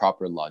logic,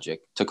 proper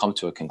logic, to come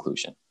to a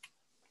conclusion.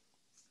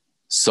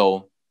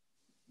 So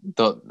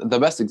the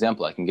best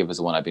example I can give is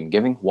the one I've been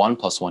giving, 1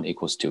 + 1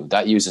 = 2.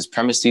 That uses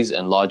premises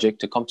and logic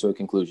to come to a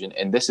conclusion,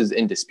 and this is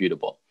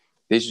indisputable.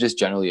 These are just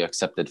generally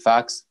accepted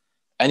facts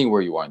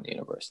anywhere you are in the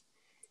universe.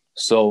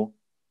 So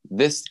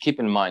this, keep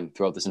in mind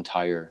throughout this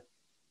entire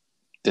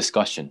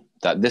discussion,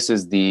 that this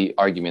is the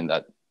argument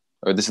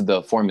this is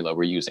the formula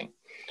we're using.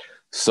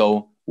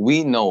 So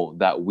we know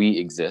that we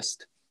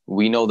exist.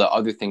 We know that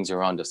other things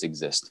around us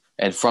exist.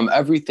 And from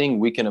everything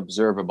we can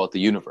observe about the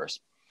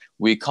universe,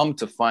 we come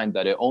to find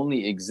that it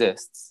only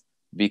exists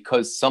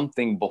because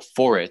something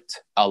before it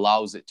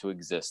allows it to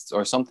exist,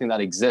 or something that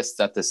exists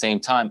at the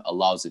same time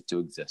allows it to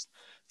exist.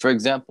 For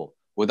example,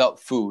 without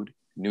food,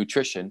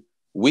 nutrition,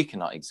 we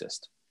cannot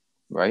exist,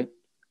 right?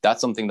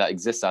 That's something that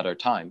exists at our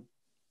time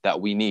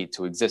that we need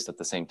to exist at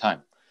the same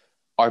time.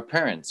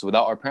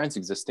 Without our parents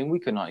existing, we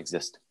could not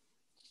exist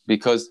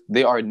because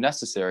they are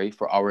necessary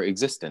for our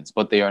existence,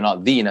 but they are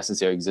not the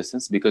necessary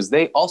existence because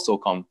they also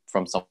come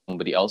from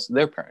somebody else,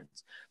 their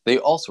parents. They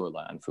also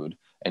rely on food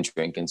and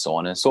drink and so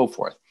on and so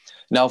forth.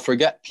 Now,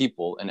 forget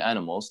people and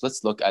animals.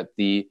 Let's look at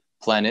the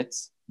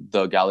planets,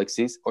 the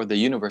galaxies, or the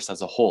universe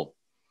as a whole.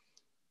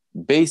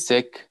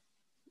 Basic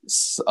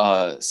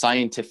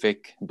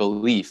scientific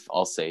belief,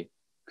 I'll say,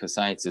 because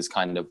science is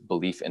kind of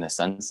belief in a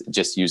sense,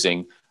 just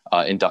using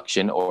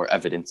induction or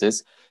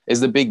evidences, is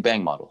the Big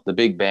Bang model, the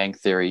Big Bang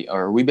theory,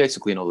 or we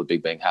basically know the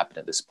Big Bang happened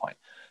at this point.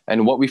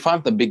 And what we find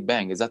with the Big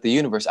Bang is that the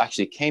universe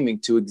actually came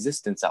into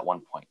existence at one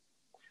point,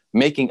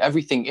 making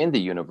everything in the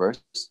universe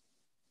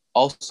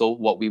also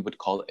what we would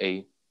call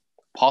a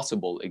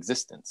possible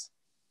existence.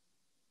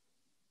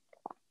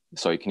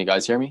 Sorry, can you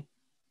guys hear me?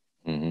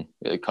 Mm-hmm.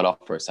 It cut off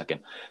for a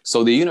second.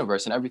 So the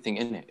universe and everything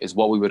in it is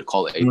what we would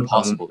call a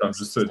possible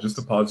existence. Just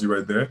to pause you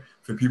right there,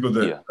 for people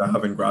that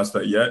haven't grasped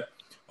that yet,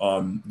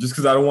 just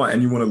because I don't want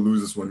anyone to lose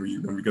this when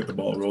we get the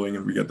ball rolling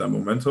and we get that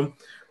momentum.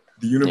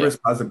 The universe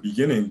has a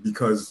beginning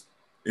because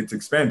it's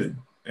expanded,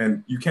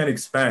 and you can't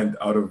expand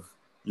out of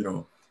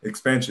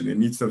expansion. It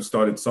needs to have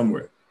started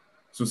somewhere.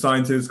 So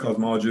scientists,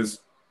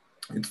 cosmologists,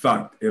 it's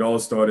fact. It all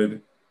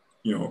started,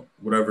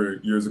 whatever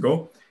years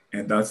ago.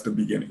 And that's the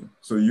beginning.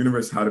 So the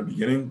universe had a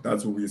beginning.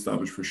 That's what we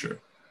established for sure.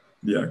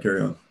 Yeah,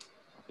 carry on.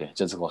 Okay,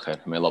 Jazakallah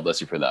khair. May Allah bless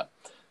you for that.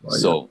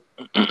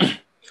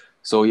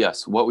 So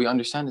yes, what we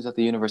understand is that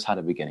the universe had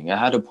a beginning. It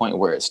had a point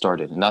where it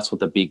started, and that's what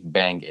the Big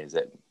Bang is.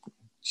 It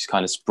just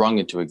kind of sprung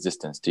into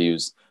existence, to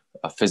use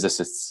a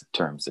physicist's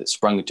terms. It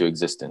sprung into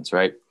existence,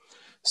 right?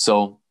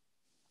 So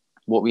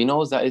what we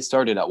know is that it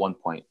started at one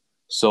point.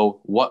 So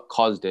what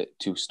caused it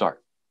to start?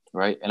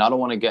 Right. And I don't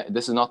want to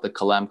this is not the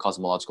Kalam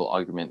cosmological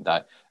argument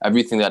that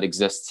everything that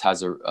exists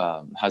has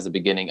a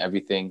beginning,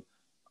 everything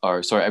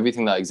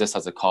that exists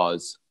has a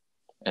cause,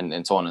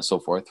 and so on and so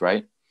forth.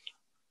 Right.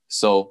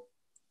 So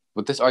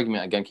with this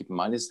argument, again, keep in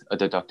mind, is a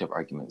deductive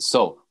argument.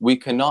 So we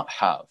cannot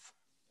have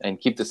and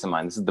keep this in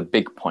mind, this is the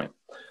big point.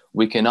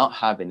 We cannot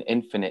have an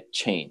infinite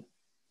chain,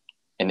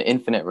 an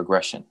infinite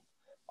regression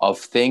of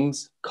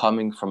things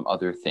coming from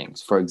other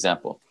things. For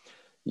example,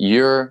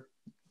 your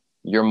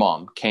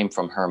mom came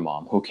from her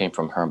mom, who came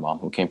from her mom,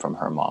 who came from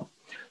her mom.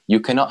 You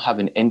cannot have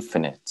an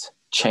infinite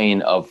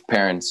chain of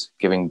parents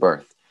giving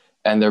birth.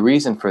 And the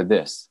reason for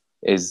this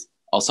is,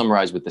 I'll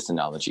summarize with this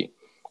analogy.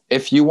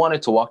 If you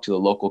wanted to walk to the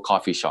local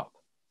coffee shop,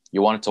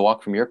 you wanted to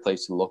walk from your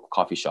place to the local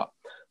coffee shop,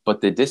 but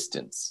the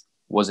distance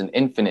was an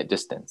infinite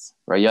distance,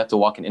 right? You had to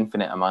walk an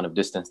infinite amount of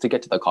distance to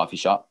get to the coffee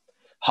shop.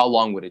 How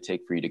long would it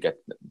take for you to get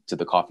to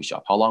the coffee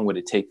shop? How long would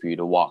it take for you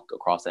to walk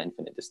across that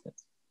infinite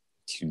distance?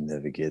 You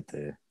never get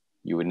there.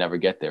 You would never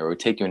get there. It would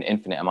take you an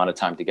infinite amount of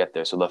time to get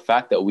there. So the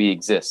fact that we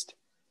exist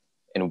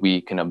and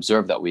we can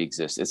observe that we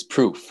exist is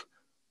proof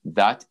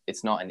that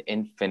it's not an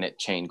infinite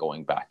chain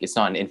going back. It's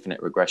not an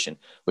infinite regression,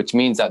 which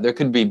means that there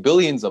could be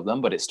billions of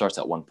them, but it starts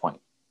at one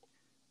point.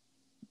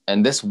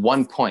 And this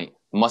one point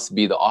must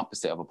be the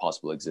opposite of a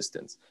possible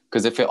existence.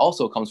 Because if it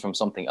also comes from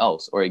something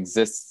else or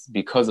exists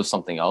because of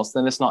something else,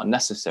 then it's not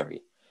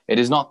necessary. It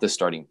is not the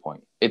starting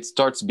point. It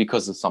starts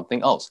because of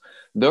something else.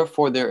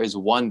 Therefore, there is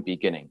one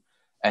beginning.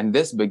 And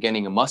this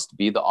beginning must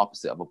be the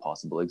opposite of a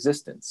possible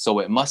existence. So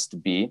it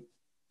must be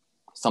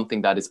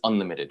something that is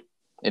unlimited.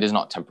 It is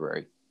not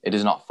temporary. It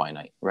is not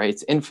finite, right?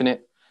 It's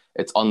infinite.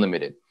 It's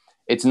unlimited.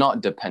 It's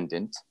not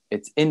dependent.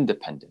 It's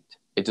independent.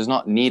 It does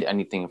not need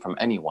anything from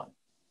anyone.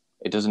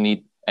 It doesn't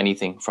need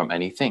anything from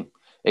anything.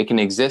 It can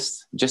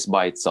exist just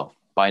by itself,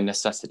 by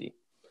necessity.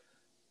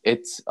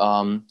 It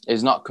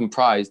is not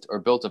comprised or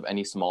built of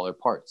any smaller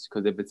parts,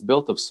 because if it's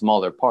built of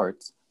smaller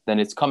parts, then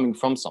it's coming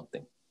from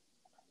something.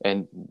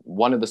 And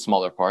one of the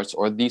smaller parts,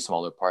 or the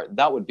smaller part,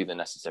 that would be the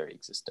necessary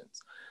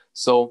existence.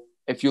 So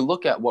if you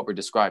look at what we're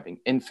describing,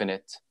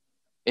 infinite,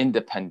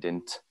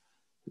 independent,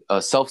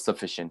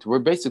 self-sufficient, we're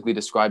basically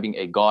describing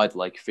a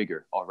God-like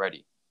figure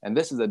already. And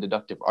this is a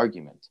deductive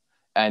argument.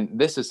 And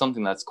this is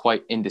something that's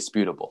quite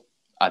indisputable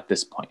at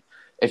this point.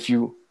 If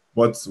you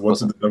What's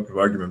a deductive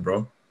argument,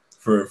 bro?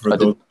 For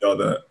those of y'all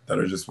that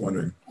are just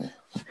wondering.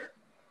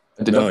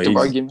 A deductive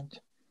argument?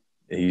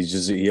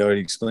 He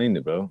already explained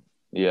it, bro.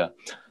 Yeah.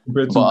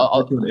 Compared to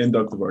an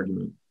inductive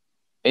argument.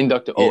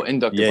 Inductive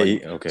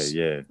argument.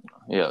 Okay.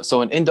 Yeah.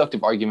 So an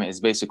inductive argument is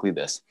basically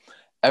this.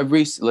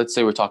 Let's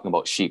say we're talking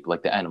about sheep,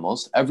 like the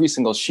animals, every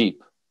single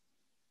sheep,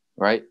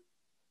 right?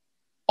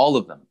 All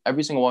of them,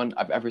 every single one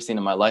I've ever seen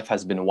in my life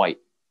has been white.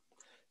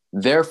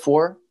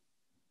 Therefore,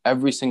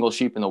 every single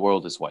sheep in the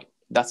world is white.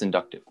 That's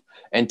inductive.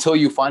 Until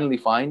you finally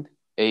find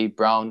a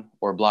brown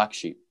or black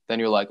sheep. Then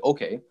you're like,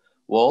 okay,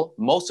 well,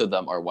 most of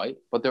them are white,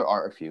 but there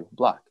are a few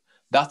black.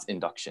 That's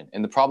induction.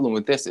 And the problem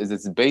with this is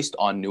it's based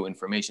on new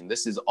information.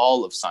 This is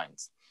all of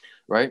science,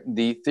 right?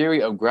 The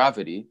theory of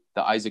gravity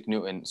that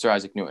Sir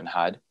Isaac Newton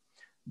had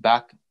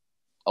back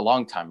a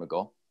long time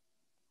ago,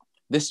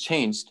 this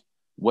changed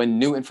when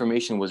new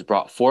information was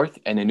brought forth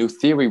and a new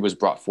theory was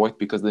brought forth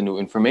because of the new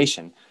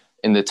information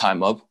in the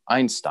time of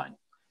Einstein,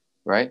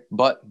 right?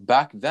 But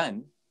back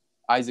then,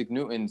 Isaac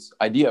Newton's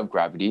idea of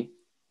gravity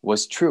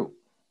was true.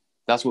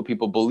 That's what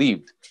people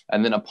believed.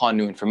 And then upon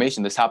new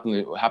information, this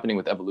happening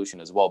with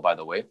evolution as well, by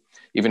the way.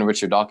 Even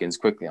Richard Dawkins,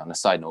 quickly on a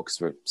side note, because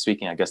we're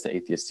speaking, I guess, to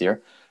atheists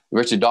here.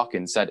 Richard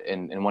Dawkins said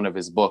in one of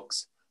his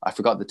books, I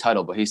forgot the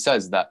title, but he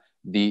says that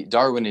the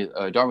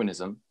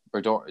Darwinism,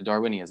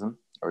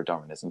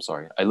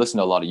 sorry. I listen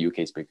to a lot of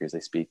UK speakers, they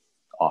speak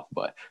off,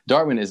 but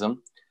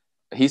Darwinism,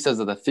 he says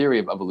that the theory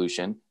of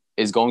evolution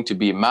is going to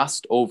be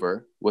masked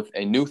over with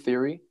a new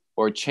theory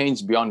or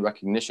changed beyond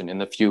recognition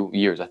in a few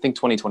years. I think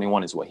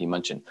 2021 is what he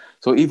mentioned.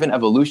 So even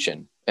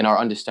evolution and our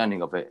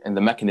understanding of it and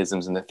the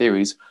mechanisms and the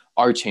theories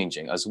are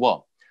changing as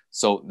well.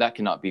 So that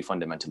cannot be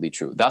fundamentally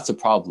true. That's the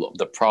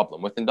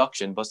problem with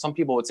induction, but some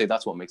people would say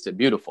that's what makes it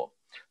beautiful,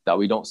 that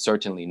we don't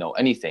certainly know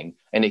anything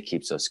and it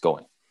keeps us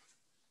going.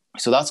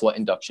 So that's what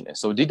induction is.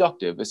 So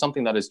deductive is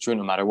something that is true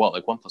no matter what,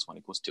 like 1 +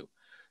 1 = 2.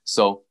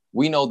 So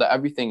we know that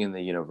everything in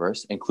the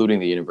universe, including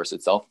the universe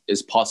itself,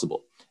 is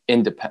possible.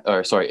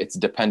 It's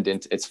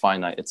dependent, it's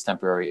finite, it's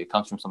temporary, it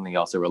comes from something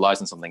else, it relies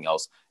on something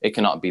else. It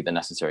cannot be the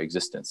necessary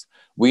existence.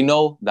 We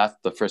know that's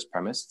the first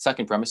premise.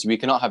 Second premise, we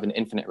cannot have an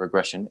infinite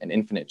regression, an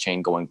infinite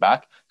chain going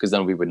back, because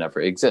then we would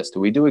never exist.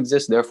 We do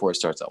exist, therefore it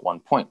starts at one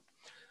point.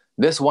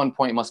 This one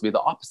point must be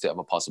the opposite of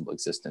a possible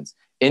existence.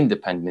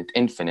 Independent,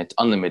 infinite,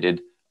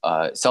 unlimited,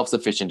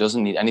 self-sufficient,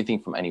 doesn't need anything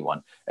from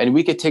anyone. And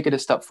we could take it a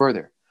step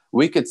further.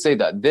 We could say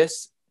that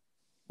this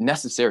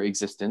necessary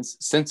existence,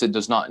 since it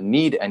does not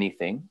need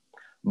anything,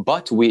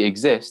 but we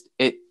exist,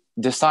 it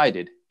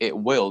decided, it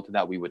willed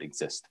that we would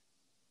exist.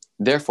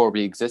 Therefore,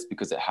 we exist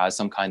because it has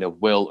some kind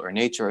of will or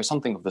nature or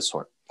something of the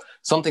sort.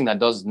 Something that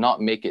does not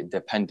make it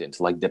dependent,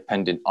 like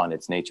dependent on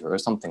its nature or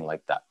something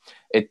like that.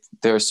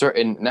 There are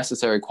certain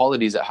necessary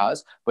qualities it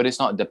has, but it's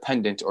not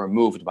dependent or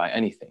moved by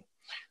anything,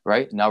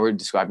 right? Now we're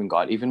describing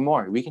God even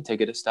more. We can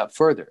take it a step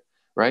further,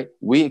 right?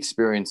 We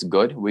experience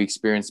good, we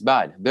experience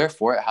bad.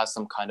 Therefore, it has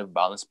some kind of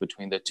balance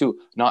between the two.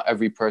 Not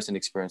every person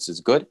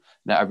experiences good,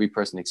 not every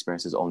person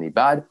experiences only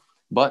bad.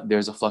 but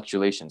there's a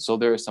fluctuation. So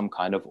there is some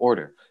kind of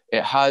order.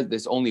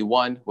 There's only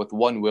one with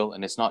one will,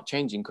 and it's not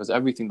changing because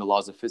everything, the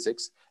laws of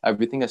physics,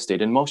 everything has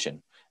stayed in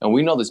motion. And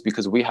we know this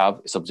because we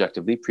have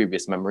subjectively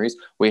previous memories.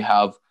 We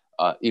have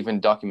even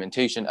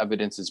documentation,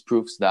 evidences,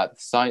 proofs that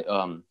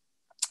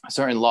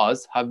certain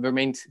laws have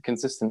remained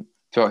consistent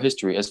throughout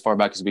history as far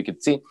back as we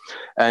could see.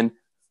 And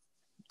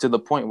to the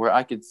point where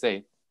I could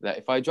say that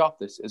if I drop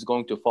this, it's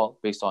going to fall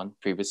based on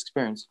previous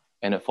experience,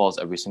 and it falls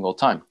every single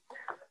time.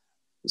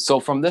 So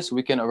from this,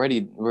 we're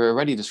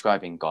already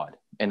describing God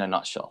in a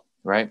nutshell,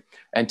 right?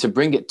 And to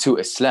bring it to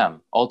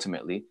Islam,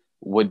 ultimately,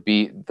 would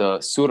be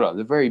the surah,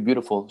 the very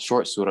beautiful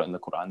short surah in the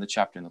Quran, the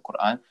chapter in the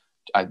Quran,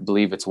 I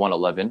believe it's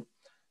 111,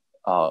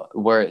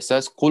 where it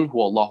says, "Qul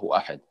huwa Allahu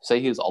ahad." Say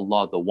He is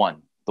Allah, the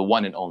one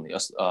and only.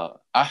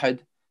 Ahad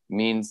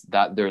means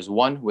that there's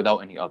one without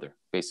any other,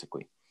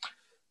 basically.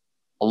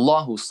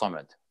 Allahu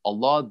Samad,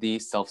 Allah the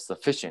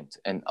self-sufficient.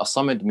 And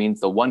As-Samad means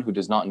the one who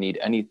does not need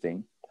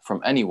anything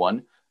from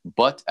anyone,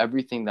 but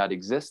everything that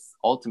exists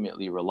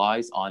ultimately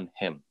relies on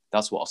Him.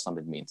 That's what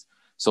As-Samad means.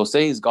 So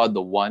say He's God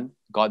the one,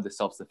 God the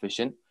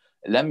self-sufficient.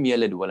 Lam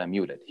yalid wa lam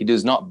yulad. He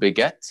does not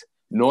beget,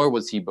 nor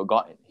was He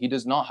begotten. He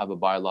does not have a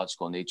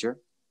biological nature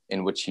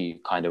in which He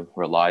kind of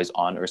relies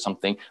on, or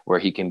something where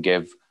He can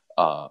give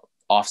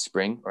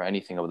offspring or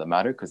anything of the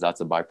matter, because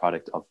that's a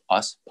byproduct of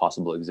us,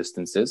 possible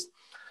existences.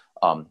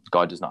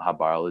 God does not have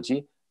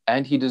biology,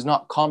 and He does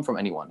not come from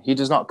anyone. He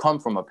does not come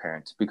from a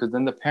parent, because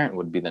then the parent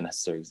would be the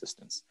necessary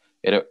existence.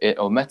 It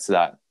omits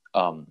that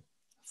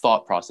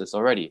thought process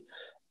already.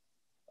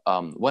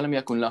 وَلَمْ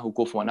يَكُنْ لَهُ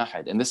كُفُوًا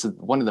أَحَدٌ. And this is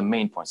one of the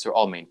main points. They're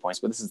all main points,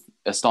 but this is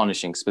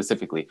astonishing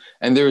specifically.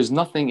 And there is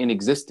nothing in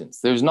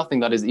existence. There's nothing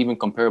that is even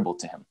comparable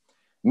to Him.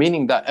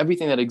 Meaning that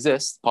everything that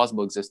exists,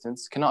 possible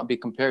existence, cannot be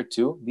compared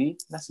to the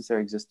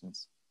necessary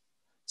existence.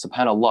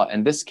 SubhanAllah.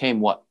 And this came,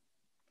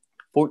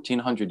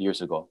 1,400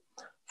 years ago,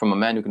 from a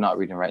man who could not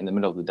read and write in the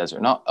middle of the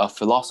desert, not a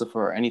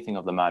philosopher or anything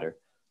of the matter.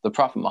 The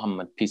Prophet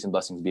Muhammad, peace and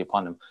blessings be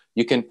upon him.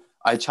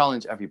 I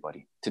challenge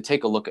everybody to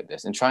take a look at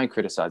this and try and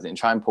criticize it and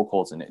try and poke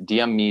holes in it.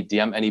 DM me,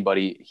 DM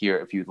anybody here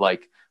if you'd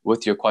like,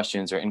 with your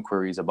questions or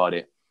inquiries about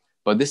it.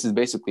 But this is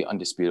basically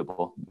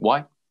undisputable.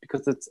 Why?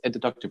 Because it's a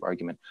deductive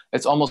argument.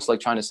 It's almost like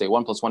trying to say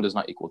 1 + 1 does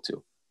not equal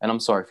 2. And I'm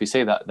sorry, if you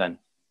say that, then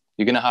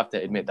you're going to have to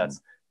admit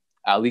that's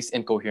at least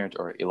incoherent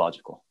or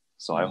illogical.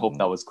 So I hope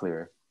that was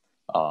clear.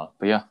 But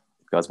yeah,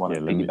 you guys want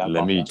to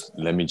piggyback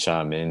let me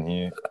chime in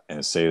here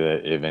and say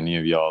that if any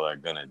of y'all are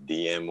going to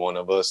DM one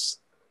of us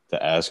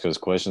to ask us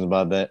questions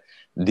about that,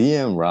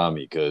 DM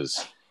Rami,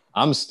 because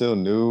I'm still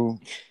new.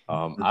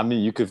 I mean,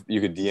 you could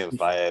DM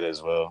Fayed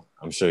as well.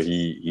 I'm sure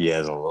he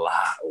has a lot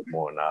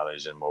more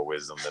knowledge and more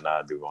wisdom than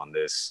I do on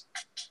this.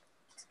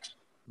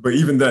 But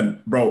even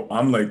then, bro,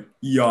 I'm like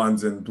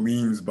eons and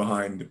bleams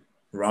behind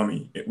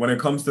Rami. When it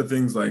comes to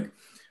things like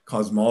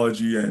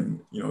cosmology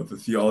and, the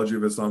theology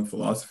of Islam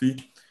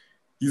philosophy,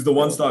 he's the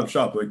one-stop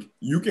shop. Like,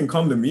 you can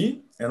come to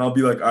me and I'll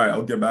be like, all right,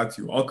 I'll get back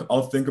to you.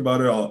 I'll think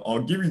about it.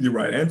 I'll give you the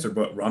right answer,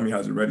 but Rami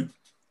has it ready.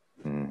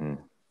 Mm-hmm.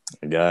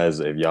 Guys,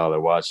 if y'all are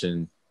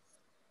watching,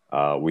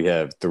 we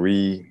have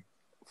 3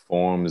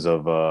 forms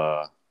of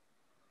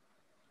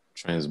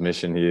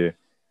transmission here.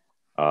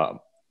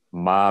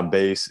 My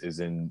base is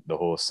in the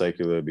whole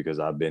secular because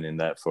I've been in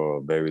that for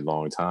a very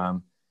long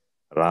time.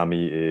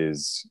 Rami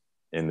is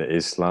in the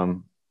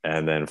Islam,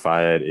 and then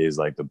Fayed is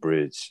like the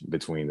bridge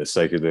between the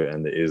secular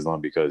and the Islam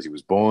because he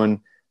was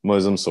born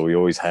Muslim, so he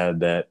always had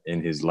that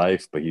in his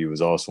life, but he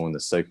was also in the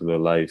secular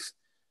life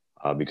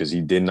because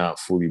he did not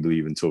fully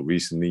believe until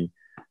recently.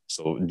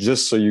 So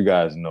just so you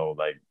guys know,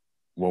 like,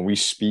 when we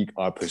speak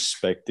our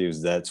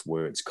perspectives, that's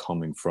where it's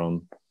coming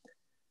from.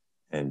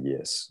 And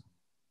yes.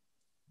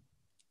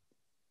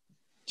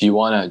 Do you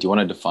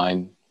wanna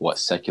define what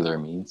secular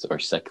means, or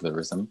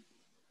secularism?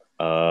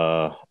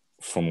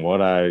 From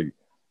what I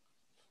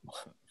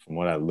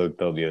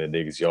looked up the other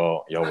day, because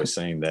y'all were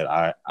saying that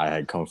I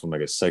had come from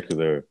like a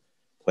secular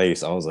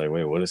place. I was like,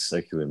 wait, what does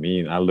secular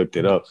mean? I looked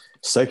it up.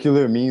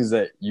 Secular means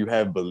that you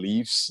have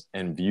beliefs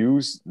and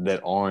views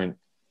that aren't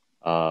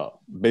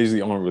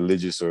basically aren't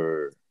religious,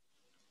 or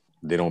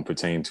they don't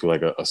pertain to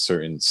like a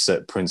certain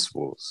set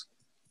principles.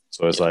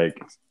 So it's like,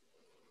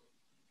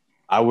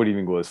 I would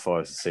even go as far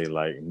as to say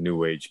like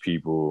New Age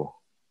people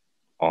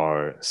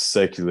are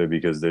secular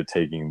because they're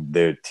taking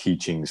their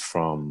teachings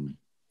from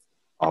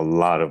a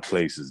lot of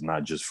places,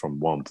 not just from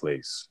one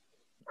place.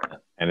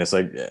 And it's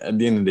like, at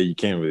the end of the day, you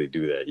can't really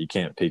do that. You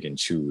can't pick and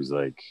choose.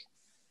 Like,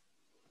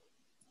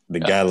 the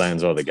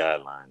guidelines are the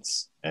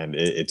guidelines. And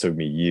it took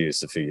me years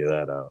to figure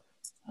that out.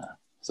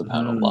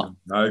 SubhanAllah.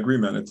 I agree,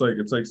 man. It's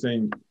like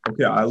saying,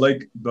 okay, I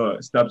like the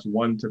steps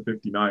 1 to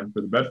 59 for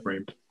the bed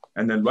frame.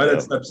 And then right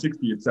at step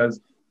 60, it says,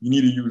 you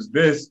need to use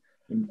this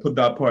and put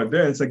that part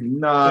there. And it's like,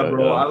 nah,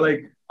 bro,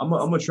 I'm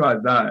gonna try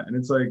that. And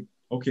it's like,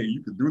 okay,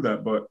 you could do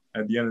that, but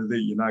at the end of the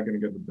day, you're not gonna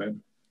get the bed.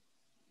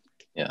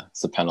 Yeah,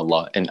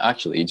 SubhanAllah. And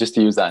actually, just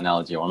to use that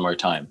analogy one more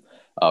time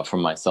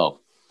from myself,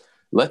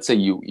 let's say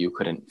you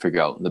couldn't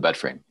figure out the bed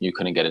frame. You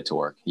couldn't get it to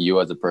work.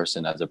 You as a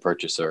person, as a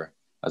purchaser,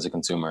 as a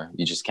consumer,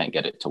 you just can't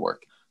get it to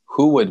work.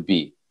 Who would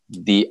be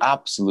the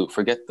absolute,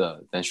 forget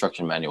the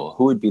instruction manual,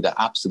 who would be the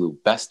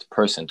absolute best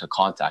person to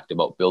contact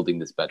about building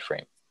this bed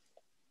frame?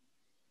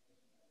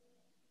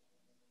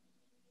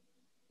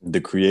 The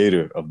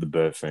creator of the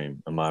bed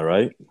frame. Am I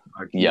right?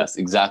 Yes,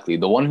 exactly.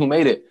 The one who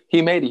made it.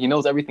 He made it. He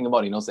knows everything about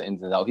it. He knows the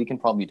ins and outs. He can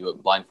probably do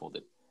it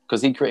blindfolded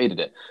because he created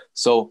it.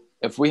 So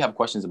if we have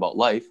questions about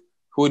life,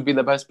 who would be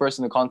the best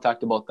person to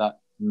contact about that?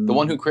 The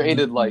one who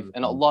created life.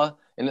 And Allah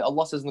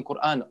says in the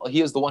Quran,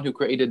 He is the one who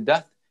created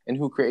death and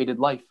who created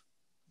life.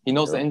 He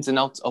knows the ins and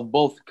outs of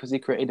both because He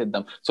created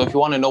them. So if you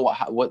want to know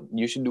what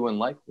you should do in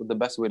life, what the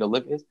best way to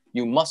live is,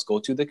 you must go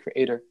to the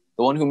Creator,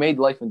 the one who made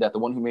life and death, the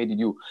one who made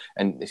you.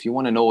 And if you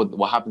want to know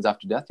what happens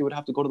after death, you would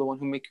have to go to the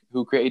one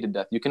who created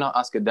death. You cannot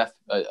ask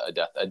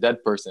a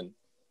dead person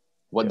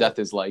what death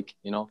is like.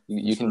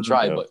 You can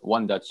try, but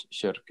one, that's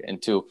shirk,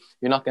 and two,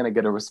 you're not going to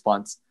get a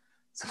response.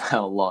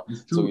 SubhanAllah.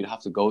 So you'd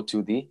have to go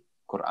to the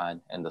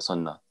Quran and the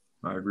Sunnah.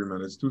 I agree,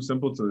 man. It's too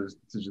simple to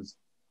just,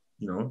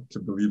 to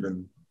believe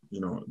in,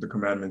 the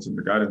commandments and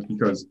the guidance,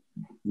 because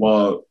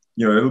while,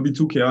 it'll be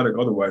too chaotic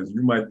otherwise.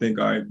 You might think,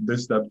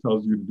 this step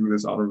tells you to do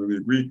this. I don't really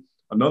agree.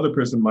 Another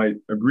person might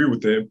agree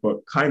with it,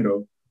 but kind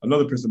of.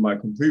 Another person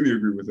might completely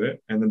agree with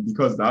it. And then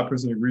because that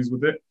person agrees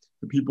with it,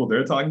 the people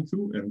they're talking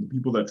to and the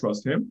people that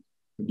trust him,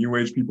 the new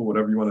age people,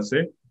 whatever you want to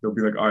say, they'll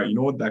be like, all right, you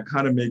know what? That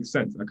kind of makes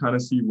sense. I kind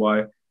of see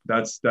why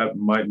that step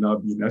might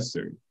not be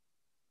necessary.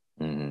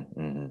 Mm-hmm,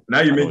 mm-hmm.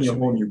 Now you're making a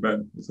whole new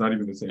bed. It's not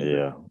even the same.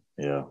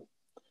 Yeah.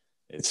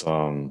 It's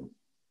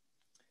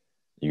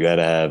you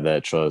gotta have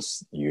that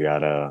trust. You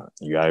gotta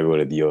go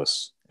to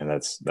Dios, and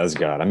that's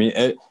God. I mean,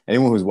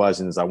 anyone who's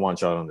watching this, I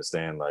want y'all to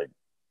understand, like,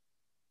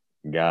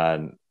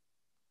 God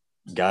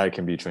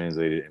can be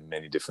translated in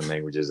many different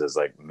languages as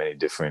like many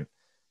different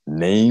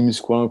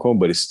names, quote unquote,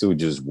 but it's still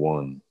just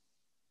one.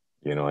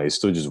 It's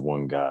still just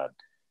one God,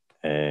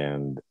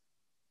 and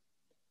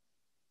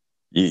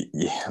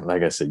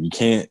like I said, you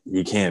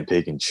can't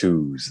pick and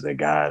choose the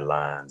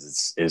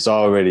guidelines. It's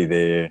already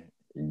there.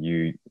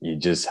 You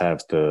just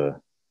have to.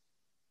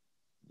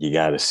 You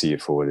got to see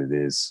it for what it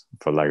is,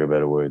 for lack of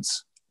better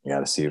words. You got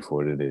to see it for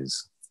what it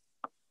is.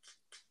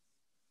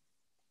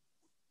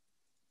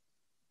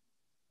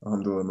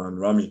 Alhamdulillah, man.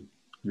 Rami, do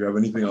you have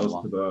anything else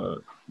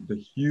to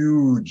the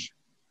huge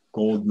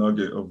gold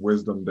nugget of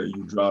wisdom that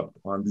you dropped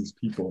on these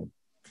people?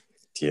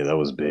 Yeah, that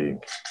was big.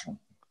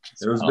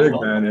 It was big,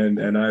 man.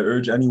 And I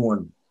urge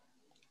anyone,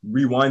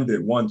 rewind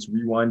it once,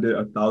 rewind it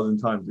 1,000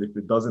 times. If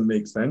it doesn't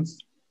make sense,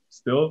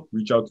 still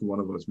reach out to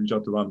one of us, reach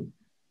out to Rami.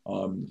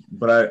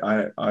 But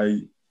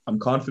I'm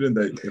confident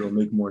that it'll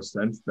make more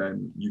sense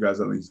than you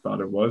guys at least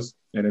thought it was.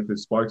 And if it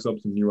sparks up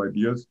some new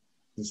ideas,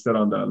 just sit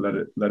on that, let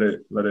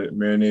it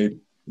marinate,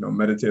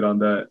 meditate on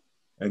that,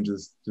 and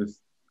just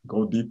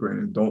go deeper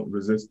in it. Don't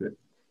resist it.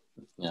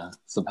 Yeah,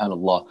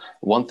 subhanAllah.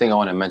 One thing I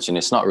want to mention,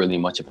 it's not really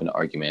much of an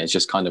argument. It's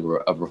just kind of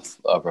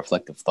a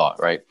reflective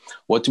thought, right?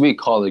 What do we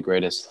call the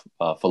greatest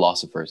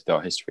philosophers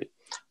throughout history?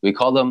 We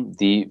call them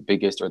the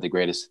biggest or the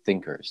greatest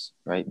thinkers,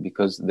 right?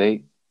 Because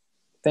they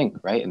think,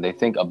 right? And they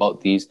think about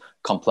these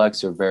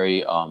complex or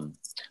very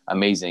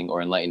amazing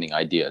or enlightening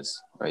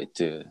ideas, right?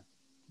 To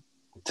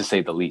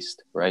say the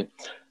least, right?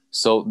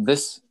 So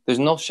there's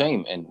no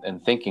shame in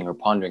thinking or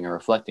pondering or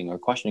reflecting or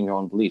questioning your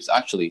own beliefs.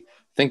 Actually,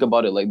 think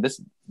about it like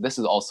this. This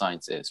is all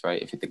science is,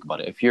 right? If you think about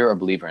it, if you're a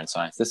believer in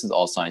science, this is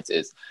all science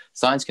is.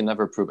 Science can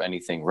never prove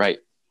anything right,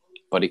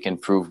 but it can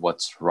prove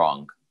what's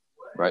wrong,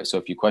 right? So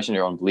if you question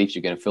your own beliefs,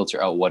 you're going to filter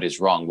out what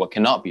is wrong, what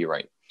cannot be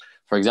right.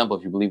 For example,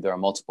 if you believe there are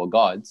multiple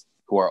gods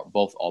who are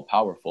both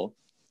all-powerful,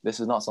 this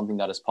is not something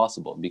that is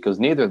possible because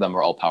neither of them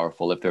are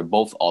all-powerful. If they're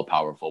both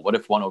all-powerful, what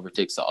if one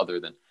overtakes the other?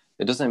 Then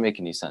it doesn't make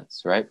any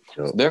sense, right?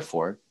 Yep. So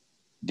therefore,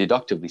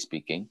 deductively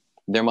speaking,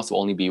 there must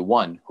only be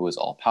one who is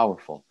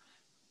all-powerful,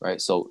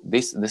 right? So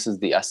this is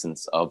the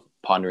essence of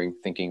pondering,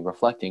 thinking,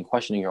 reflecting,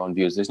 questioning your own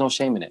views. There's no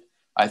shame in it.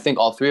 I think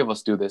all three of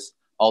us do this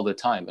all the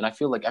time, and I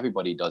feel like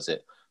everybody does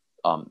it.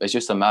 It's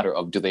just a matter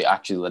of, do they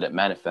actually let it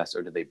manifest,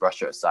 or do they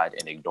brush it aside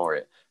and ignore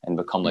it and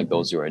become like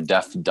those who are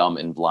deaf, dumb,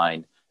 and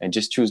blind and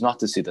just choose not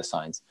to see the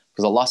signs?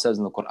 Because Allah says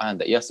in the Quran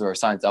that yes, there are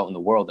signs out in the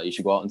world that you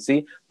should go out and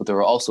see, but there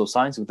are also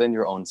signs within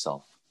your own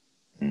self.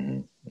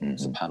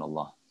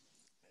 SubhanAllah.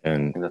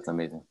 And I think that's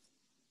amazing.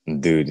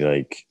 Dude,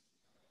 like,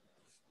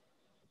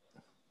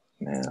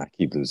 man, I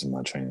keep losing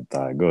my train of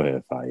thought. Go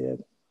ahead,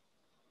 Fayed.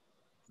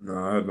 No,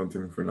 I had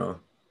nothing for now.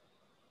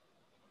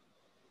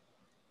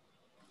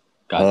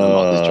 Guys, my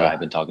mouth is dry. I've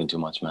been talking too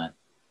much, man.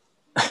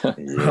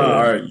 Yeah.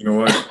 All right, you know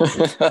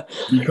what?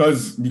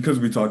 because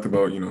we talked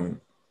about,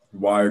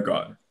 why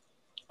God.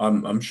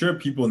 I'm sure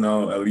people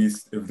now, at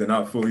least if they're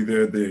not fully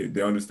there,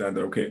 they understand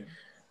that, okay,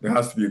 there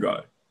has to be a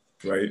God,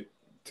 right?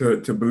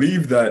 To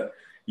believe that,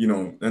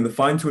 and the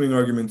fine-tuning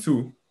argument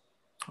too,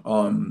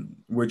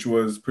 which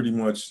was pretty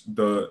much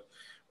the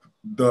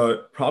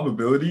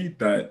probability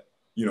that,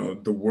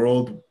 the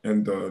world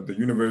and the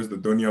universe, the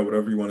dunya,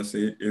 whatever you want to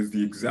say, is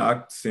the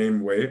exact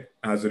same way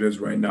as it is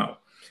right now,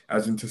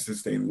 as in to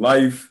sustain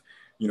life,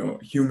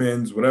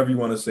 humans, whatever you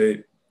want to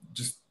say,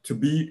 just to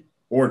be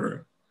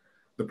order.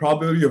 the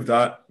probability of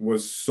that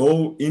was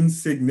so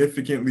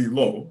insignificantly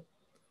low,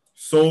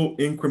 so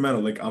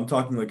incremental, like I'm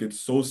talking like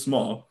it's so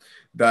small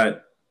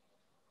that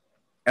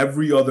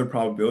every other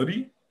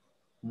probability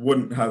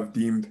wouldn't have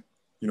deemed,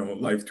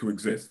 life to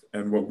exist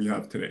and what we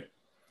have today,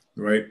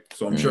 right?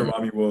 So I'm sure Mm.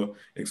 Rami will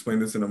explain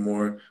this in a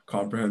more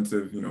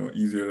comprehensive,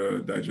 easier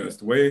to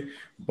digest way.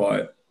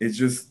 But it's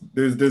just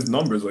there's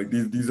numbers like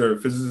these are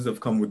physicists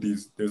have come with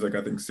these. There's like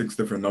I think 6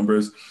 different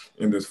numbers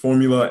in this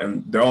formula,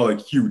 and they're all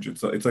like huge.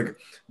 It's like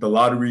the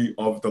lottery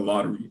of the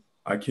lottery.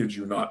 I kid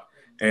you not.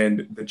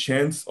 And the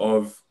chance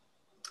of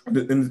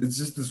and it's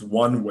just this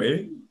one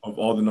way of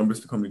all the numbers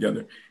to come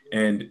together.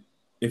 And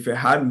if it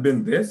hadn't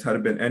been this, had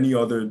it been any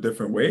other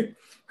different way,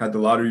 had the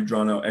lottery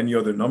drawn out any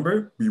other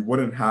number, we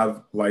wouldn't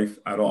have life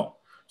at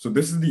all. So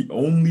this is the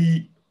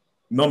only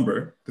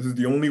number, this is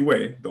the only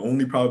way, the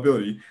only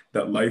probability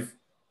that life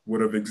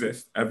would have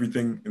existed.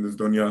 Everything in this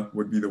dunya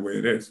would be the way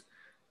it is.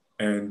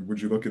 And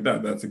would you look at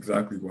that? That's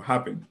exactly what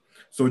happened.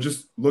 So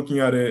just looking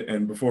at it,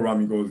 and before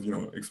Rami goes,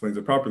 explains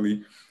it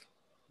properly,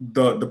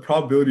 the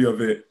probability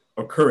of it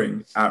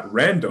occurring at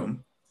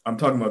random, I'm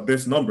talking about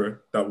this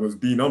number that was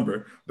the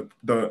number,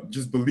 the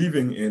just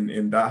believing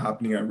in that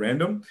happening at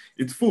random,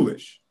 it's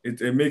foolish.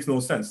 It makes no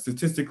sense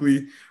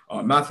statistically,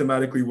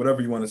 mathematically,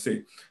 whatever you want to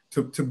say.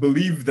 To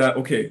believe that,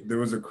 okay, there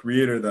was a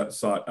creator that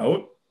sought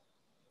out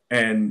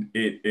and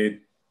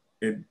it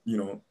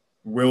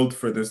willed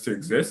for this to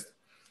exist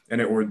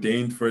and it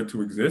ordained for it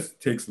to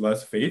exist takes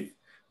less faith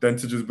than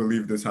to just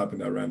believe this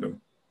happened at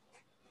random.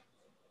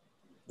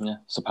 Yeah,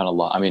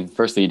 subhanAllah. I mean,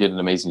 firstly, you did an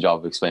amazing job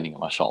of explaining it,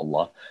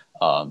 mashallah.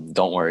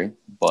 Don't worry.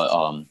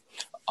 But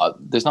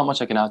there's not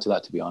much I can add to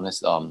that, to be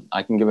honest.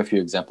 I can give a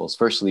few examples.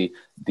 Firstly,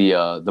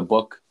 the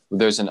book,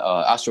 there's an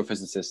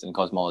astrophysicist and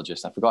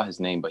cosmologist, I forgot his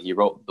name, but he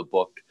wrote the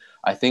book,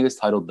 I think it's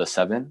titled The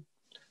Seven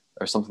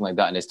or something like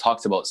that. And it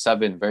talks about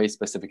 7 very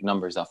specific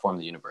numbers that form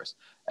the universe.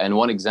 And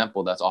one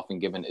example that's often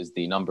given is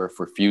the number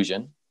for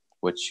fusion,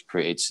 which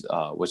creates,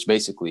 which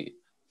basically,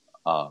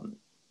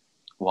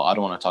 well, I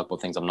don't want to talk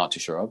about things I'm not too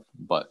sure of,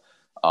 but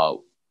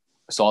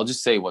so I'll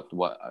just say what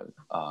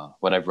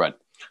I've read.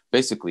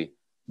 Basically,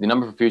 the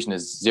number for fusion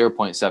is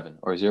 0.7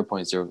 or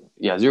 0.0,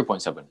 yeah,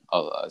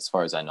 0.7 as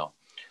far as I know.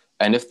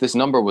 And if this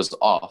number was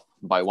off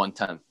by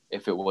 1/10,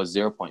 if it was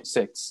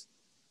 0.6,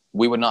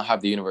 we would not have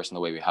the universe in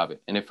the way we have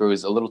it. And if it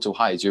was a little too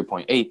high,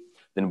 0.8,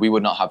 then we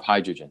would not have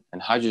hydrogen.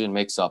 And hydrogen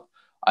makes up,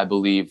 I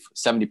believe,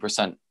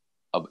 70%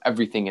 of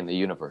everything in the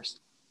universe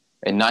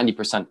and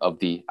 90% of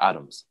the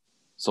atoms.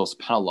 So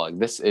subhanAllah,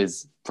 this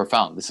is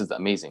profound. This is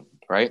amazing,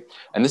 right?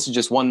 And this is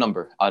just one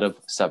number out of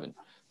 7.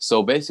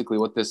 So basically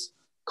what this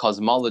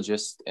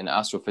cosmologist and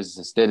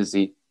astrophysicist did is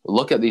he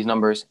looked at these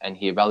numbers and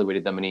he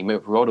evaluated them and he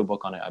wrote a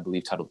book on it, I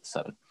believe, titled The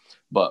 7.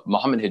 But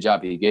Muhammad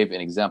Hijabi gave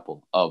an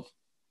example of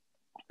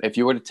if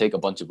you were to take a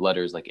bunch of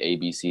letters like A,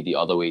 B, C, D,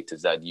 all the way to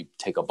Z, you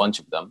take a bunch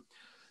of them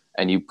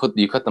and you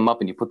cut them up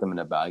and you put them in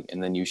a bag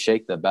and then you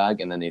shake the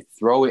bag and then they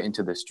throw it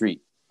into the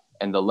street.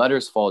 And the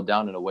letters fall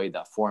down in a way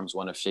that forms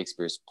one of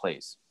Shakespeare's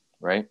plays,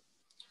 right?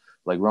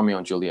 Like Romeo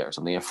and Juliet or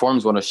something. It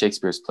forms one of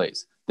Shakespeare's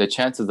plays. The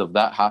chances of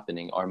that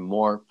happening are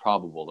more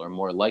probable or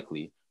more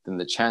likely than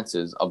the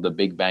chances of the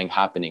Big Bang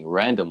happening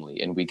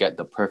randomly and we get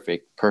the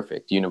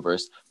perfect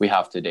universe we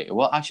have today.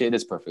 Well, actually, it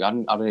is perfect. I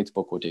don't need to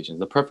put quotations.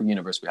 The perfect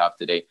universe we have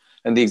today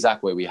and the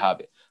exact way we have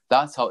it.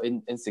 That's how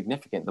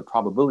insignificant the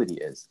probability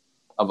is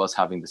of us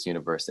having this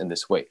universe in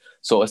this way.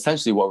 So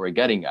essentially what we're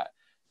getting at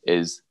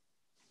is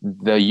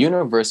the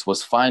universe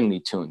was finely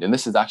tuned, and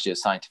this is actually a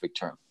scientific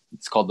term.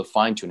 It's called the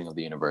fine tuning of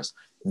the universe.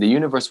 The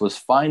universe was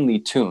finely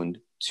tuned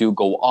to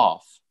go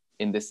off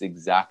in this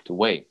exact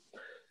way.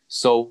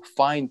 So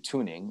fine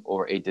tuning,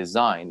 or a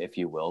design, if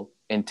you will,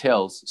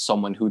 entails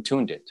someone who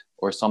tuned it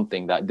or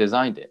something that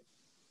designed it.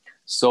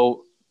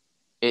 So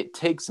it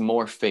takes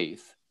more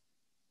faith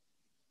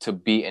to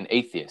be an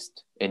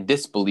atheist and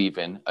disbelieve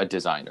in a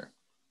designer.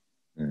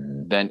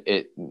 Then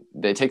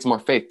it takes more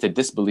faith to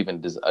disbelieve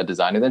in a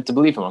designer than to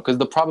believe in one, because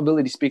the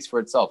probability speaks for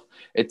itself.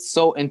 It's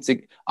so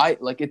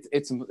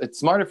it's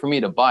smarter for me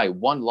to buy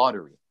one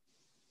lottery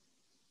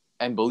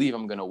and believe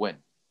I'm gonna win.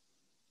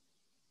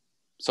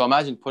 So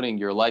imagine putting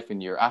your life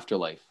and your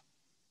afterlife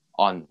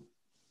on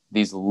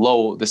this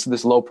low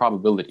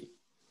probability.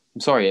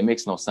 I'm sorry, it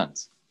makes no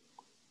sense.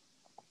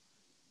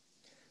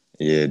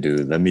 Yeah,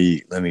 dude. Let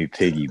me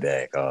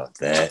piggyback off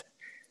that,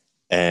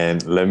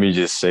 and let me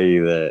just say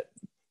that,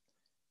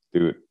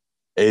 dude,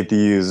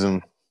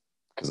 atheism,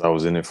 because I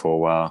was in it for a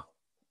while.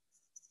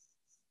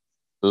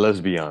 Let's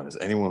be honest.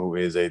 Anyone who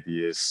is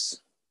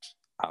atheist,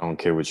 I don't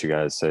care what you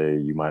guys say.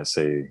 You might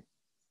say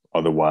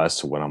otherwise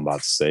to what I'm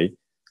about to say,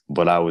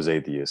 but I was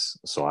atheist,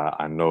 so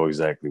I know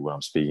exactly what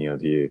I'm speaking of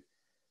here.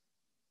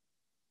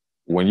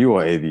 When you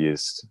are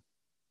atheist,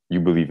 you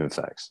believe in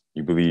facts.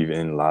 You believe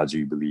in logic.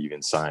 You believe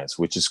in science,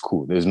 which is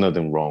cool. There's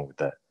nothing wrong with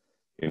that.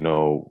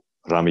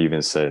 Rami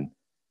even said,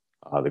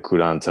 the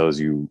Quran tells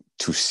you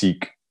to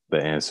seek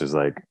the answers,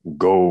 like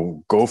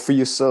go for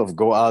yourself,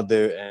 go out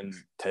there and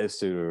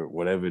test it or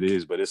whatever it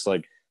is. But it's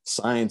like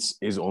science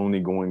is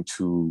only going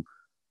to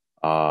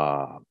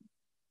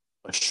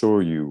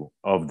assure you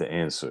of the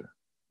answer.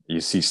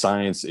 You see,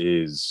 science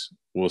is,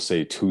 we'll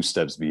say, 2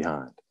 steps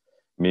behind,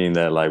 meaning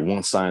that like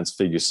once science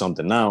figures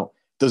something out,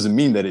 doesn't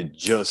mean that it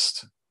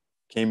just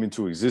came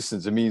into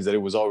existence. It means that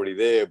it was already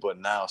there, but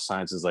now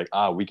science is like,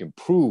 we can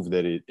prove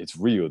that it's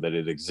real, that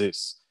it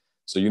exists.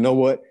 So you know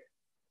what?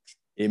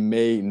 It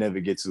may never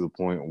get to the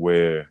point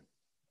where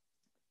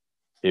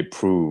it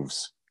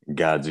proves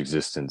God's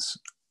existence,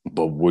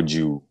 but would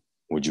you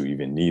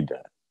even need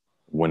that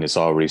when it's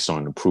already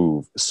starting to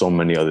prove so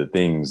many other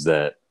things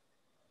that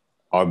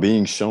are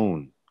being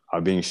shown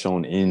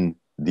in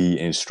the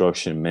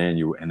instruction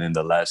manual? And then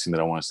the last thing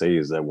that I want to say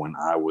is that when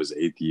I was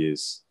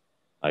atheist,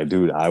 like,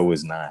 dude, I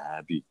was not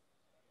happy.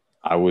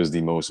 I was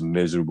the most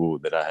miserable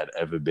that I had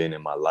ever been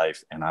in my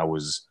life. And I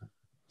was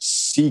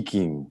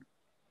seeking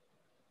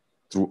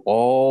through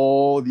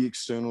all the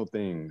external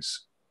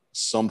things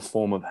some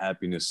form of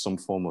happiness, some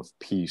form of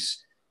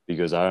peace,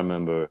 because I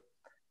remember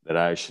that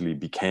I actually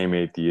became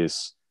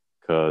atheist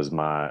because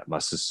my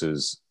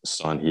sister's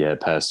son, he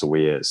had passed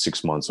away at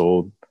 6 months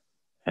old.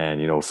 And,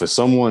 you know, for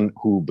someone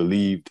who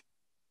believed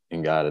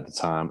in God at the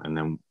time and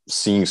then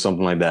seeing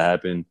something like that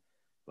happen,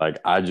 like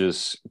I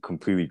just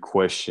completely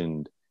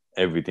questioned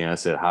everything. I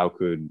said, how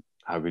could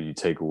you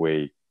take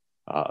away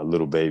a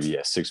little baby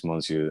at 6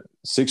 months? You're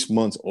 6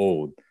 months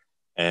old,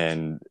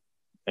 and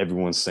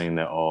everyone's saying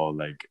that, oh,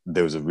 like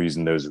there was a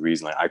reason.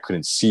 Like I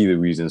couldn't see the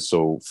reason.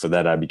 So for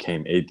that, I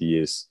became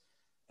atheist.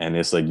 And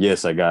it's like,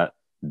 yes, I got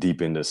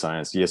deep into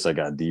science. Yes, I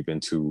got deep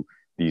into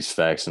these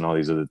facts and all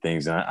these other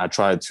things. And I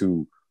tried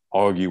to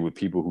argue with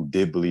people who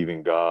did believe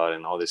in God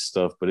and all this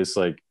stuff. But it's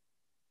like,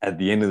 at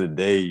the end of the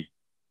day,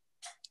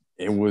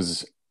 it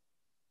was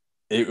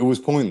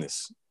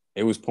pointless.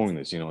 It was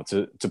pointless, you know,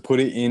 to put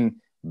it in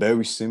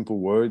very simple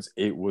words.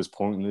 It was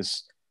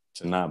pointless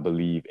to not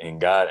believe in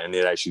God. And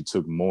it actually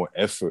took more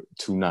effort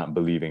to not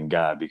believe in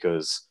God,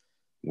 because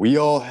we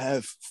all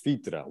have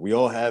Fitrah. We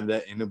all have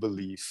that inner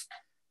belief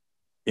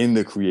in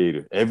the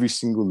creator. Every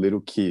single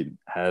little kid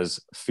has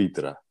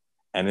Fitrah.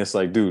 And it's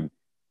like, dude,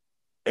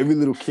 every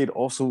little kid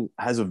also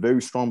has a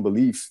very strong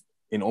belief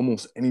in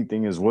almost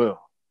anything as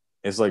well.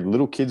 It's like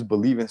little kids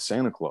believe in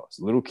Santa Claus.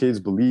 Little kids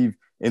believe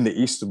in the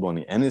Easter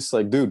Bunny. And it's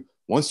like, dude,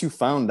 once you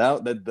found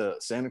out that the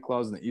Santa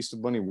Claus and the Easter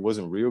Bunny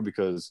wasn't real,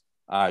 because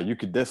you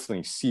could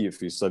definitely see it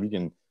for yourself. You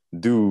can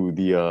do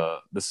the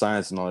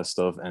science and all that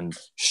stuff and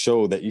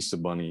show that Easter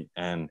Bunny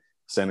and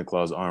Santa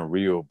Claus aren't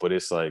real. But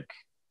it's like,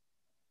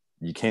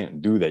 you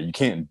can't do that. You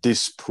can't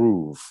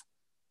disprove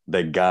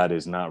that God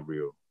is not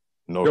real.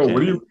 Nor Yo, can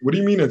what do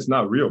you mean it's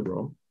not real,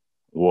 bro?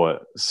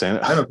 what?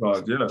 Santa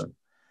Claus, yeah.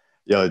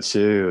 Yo,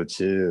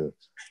 chill.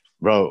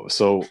 Bro,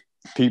 so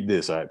peep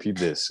this, all right? Peep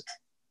this.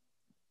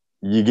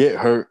 You get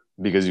hurt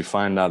because you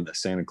find out that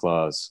Santa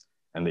Claus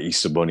and the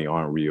Easter Bunny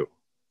aren't real.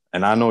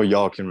 And I know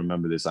y'all can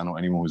remember this. I know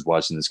anyone who's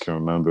watching this can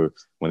remember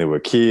when they were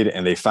a kid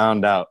and they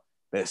found out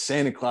that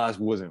Santa Claus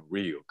wasn't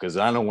real. Because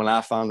I know when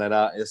I found that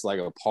out, it's like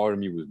a part of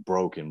me was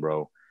broken,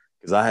 bro.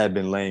 Because I had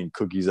been laying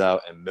cookies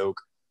out and milk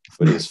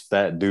for this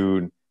fat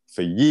dude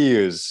for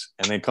years.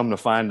 And then come to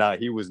find out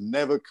he was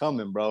never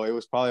coming, bro. It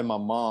was probably my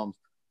mom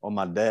or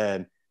my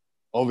dad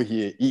over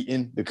here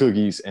eating the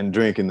cookies and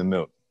drinking the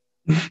milk.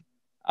 All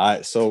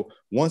right. So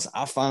once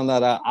I found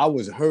that out, I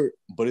was hurt,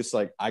 but it's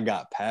like I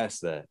got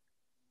past that.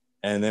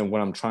 And then what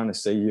I'm trying to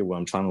say here, what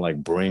I'm trying to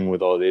like bring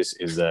with all this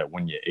is that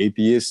when you're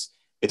atheist,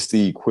 it's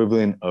the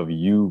equivalent of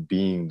you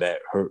being that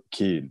hurt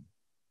kid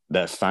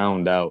that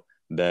found out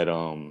that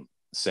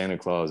Santa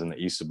Claus and the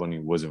Easter Bunny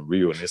wasn't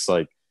real. And it's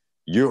like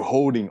you're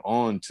holding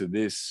on to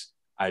this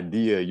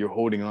idea, you're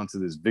holding on to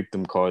this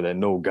victim card that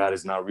no, God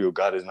is not real,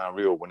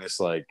 when it's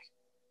like,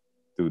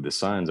 dude, the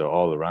signs are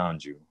all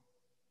around you.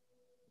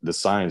 The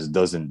science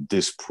doesn't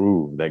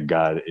disprove that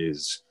God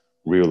is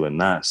real or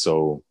not.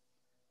 So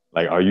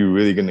like, are you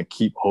really going to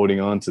keep holding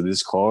on to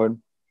this card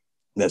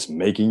that's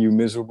making you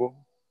miserable,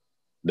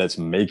 that's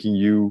making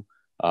you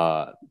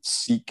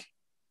seek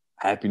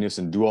happiness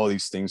and do all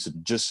these things to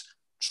just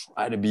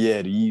try to be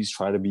at ease,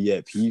 try to be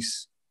at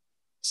peace?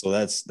 So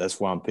that's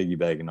why I'm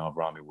piggybacking off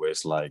Rami, where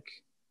it's like,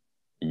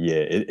 yeah,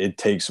 it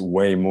takes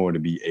way more to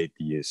be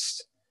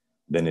atheist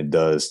than it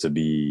does to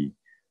be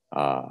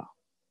a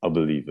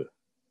believer.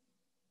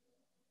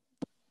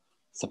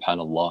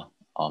 SubhanAllah.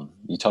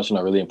 You touched on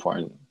a really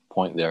important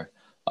point there,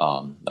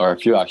 or a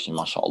few actually,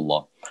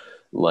 mashallah,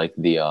 like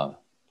the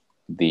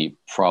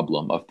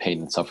problem of pain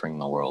and suffering in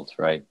the world,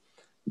 right?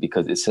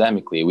 Because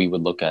Islamically, we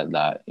would look at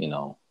that,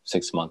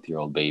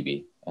 6-month-old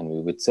baby, and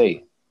we would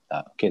say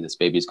that, okay, this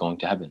baby is going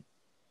to heaven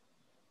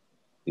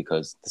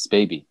because this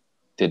baby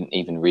didn't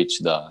even reach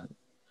the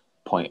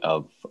point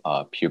of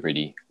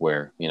puberty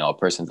where, a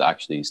person's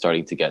actually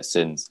starting to get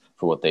sins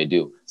for what they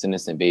do. It's an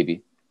innocent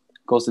baby,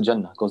 goes to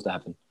Jannah, goes to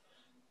heaven.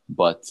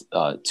 But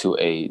to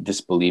a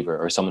disbeliever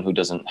or someone who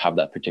doesn't have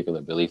that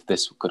particular belief,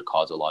 this could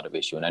cause a lot of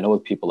issue. And I know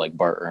with people like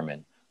Bart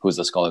Ehrman, who is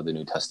a scholar of the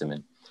New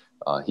Testament,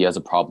 he has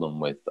a problem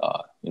with,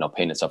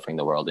 pain and suffering in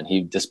the world, and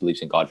he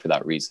disbelieves in God for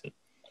that reason.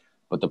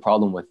 But the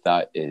problem with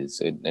that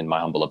is, in my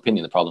humble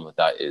opinion, the problem with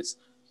that is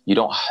you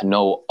don't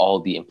know all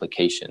the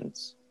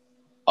implications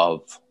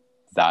of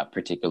that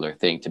particular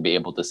thing to be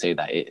able to say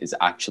that it is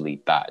actually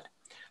bad.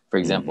 For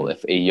example,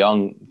 if a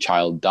young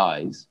child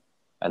dies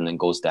and then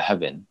goes to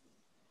heaven,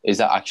 is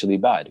that actually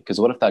bad? Because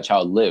what if that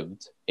child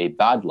lived a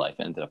bad life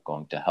and ended up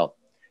going to hell?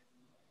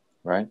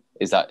 Right?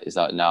 Is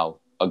that now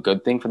a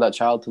good thing for that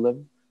child to live?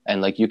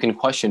 And like, you can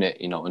question it,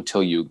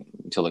 until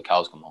the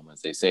cows come home,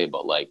 as they say.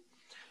 But like,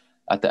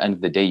 at the end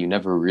of the day, you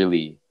never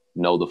really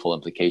know the full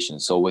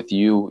implications. So with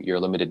your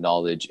limited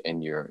knowledge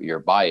and your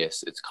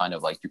bias, it's kind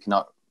of like you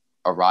cannot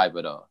arrive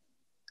at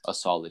a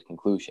solid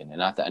conclusion.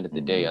 And at the end of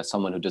the day, as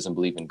someone who doesn't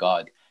believe in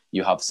God,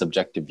 you have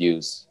subjective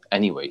views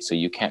anyway. So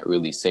you can't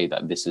really say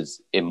that this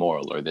is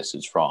immoral or this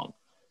is wrong.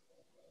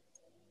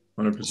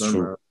 100%,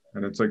 man.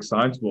 And it's like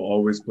science will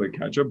always play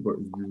catch up, but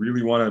you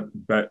really want to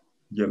bet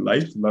your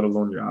life, let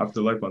alone your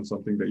afterlife, on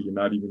something that you're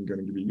not even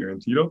going to be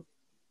guaranteed of,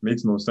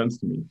 makes no sense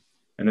to me.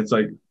 And it's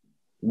like,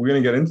 we're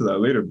going to get into that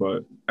later,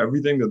 but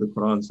everything that the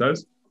Quran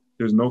says,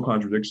 there's no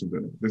contradictions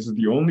in it. This is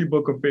the only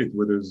book of faith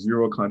where there's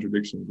zero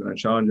contradictions. And I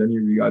challenge any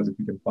of you guys, if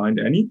you can find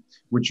any,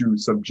 which you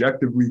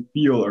subjectively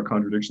feel are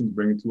contradictions,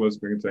 bring it to us,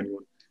 bring it to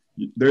anyone.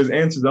 There's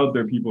answers out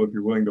there, people, if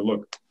you're willing to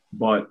look.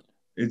 But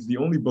it's the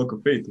only book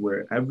of faith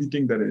where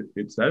everything that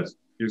it says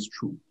is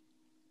true.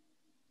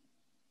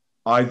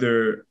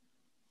 Either,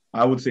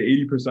 I would say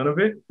 80% of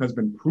it has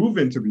been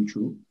proven to be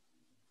true,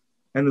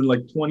 and then like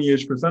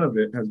 20-ish% of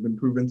it has been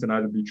proven to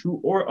neither be true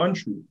or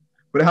untrue.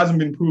 But it hasn't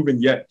been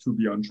proven yet to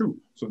be untrue.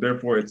 So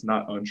therefore, it's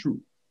not untrue.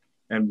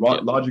 And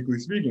logically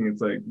speaking,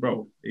 it's like,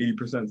 bro,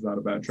 80% is not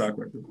a bad track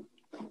record.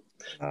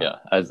 Yeah,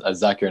 as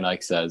Zakir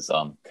Naik says,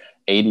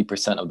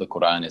 80% of the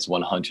Quran is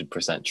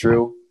 100%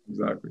 true.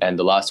 Exactly. And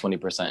the last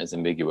 20% is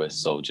ambiguous.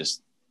 So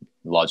just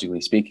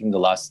logically speaking, the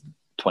last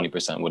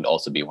 20% would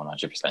also be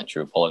 100%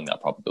 true, following that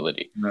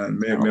probability. Man,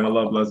 may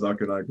Allah bless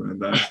Zakir Naik,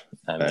 man.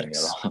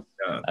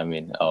 I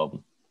mean,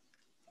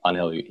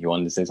 Anghel, you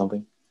wanted to say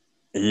something?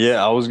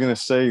 Yeah, I was gonna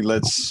say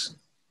let's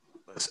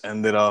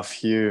end it off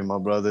here, my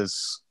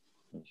brothers.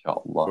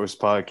 Inshallah.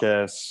 First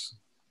podcast.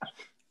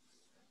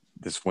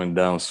 This went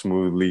down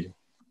smoothly.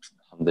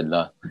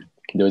 Alhamdulillah.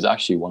 There was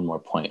actually one more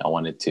point I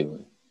wanted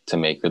to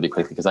make really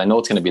quickly, because I know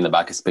it's going to be in the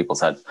back of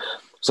people's heads.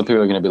 So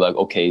people are going to be like,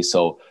 okay,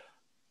 so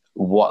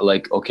what,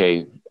 like,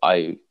 okay,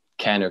 I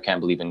can or can't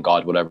believe in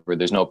God, whatever.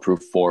 There's no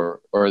proof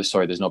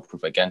there's no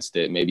proof against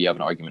it. Maybe you have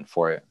an argument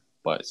for it,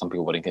 but some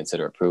people wouldn't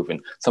consider it proof.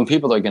 And some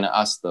people are going to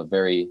ask the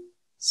very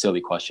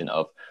silly question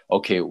of,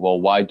 okay, well,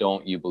 why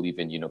don't you believe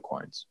in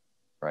unicorns?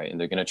 Right? And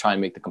they're going to try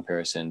and make the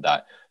comparison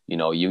that,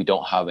 you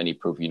don't have any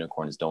proof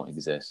unicorns don't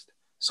exist,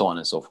 so on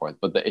and so forth.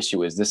 But the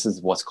issue is, this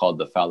is what's called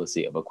the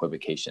fallacy of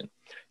equivocation.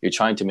 You're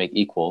trying to make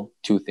equal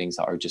two things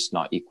that are just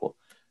not equal.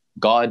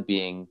 God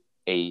being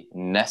a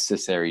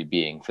necessary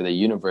being for the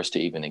universe to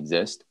even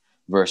exist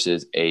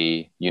versus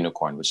a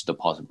unicorn, which is a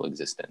possible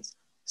existence.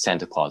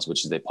 Santa Claus,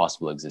 which is a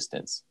possible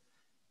existence.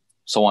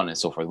 So on and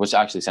so forth, which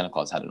actually Santa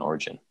Claus had an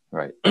origin,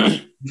 right?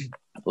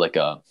 Like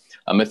a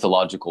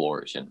mythological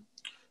origin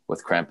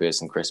with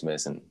Krampus and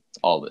Christmas and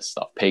all this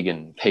stuff,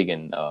 pagan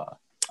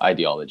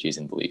ideologies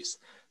and beliefs.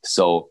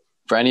 So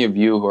for any of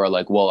you who are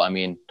like, well, I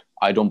mean,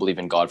 I don't believe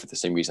in God for the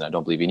same reason I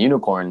don't believe in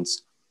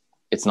unicorns,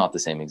 it's not the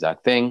same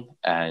exact thing,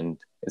 and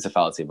it's a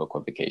fallacy of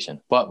equivocation.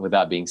 But with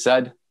that being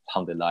said,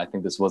 alhamdulillah, I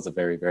think this was a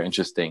very, very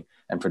interesting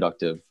and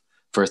productive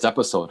first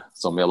episode.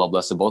 So may Allah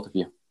bless the both of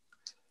you.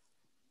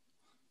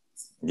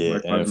 Yeah,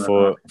 and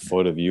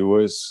for the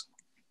viewers,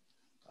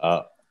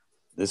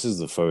 this is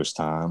the first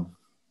time,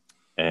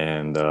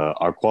 and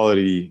our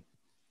quality,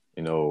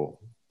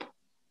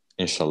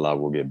 inshallah,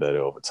 will get better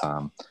over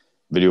time.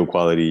 Video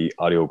quality,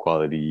 audio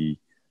quality,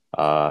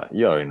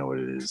 you already know what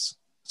it is.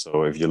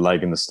 So if you're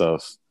liking the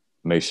stuff,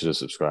 make sure to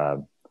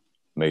subscribe,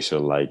 make sure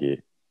to like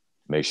it,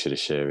 make sure to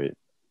share it.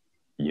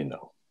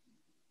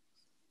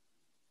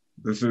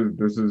 This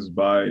is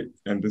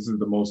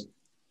the most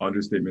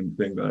understatement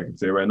thing that I can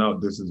say right now.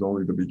 This is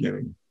only the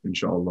beginning,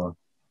 inshallah.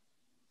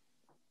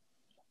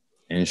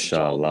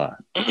 Inshallah.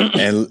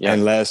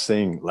 And last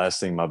thing,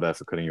 my bad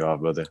for cutting you off,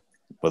 brother.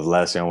 But the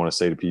last thing I want to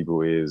say to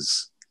people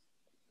is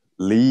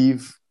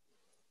leave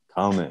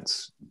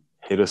comments.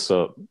 Hit us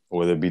up,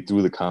 whether it be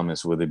through the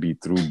comments, whether it be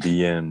through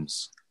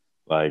DMs.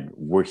 Like,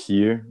 we're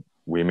here.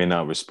 We may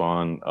not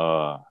respond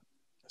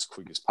as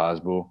quick as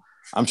possible.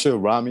 I'm sure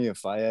Rami and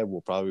Fayad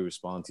will probably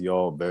respond to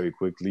y'all very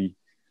quickly.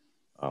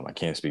 I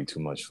can't speak too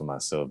much for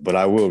myself, but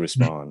I will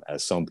respond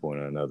at some point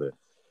or another.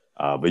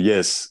 But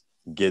yes,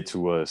 get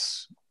to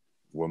us.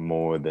 We're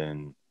more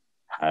than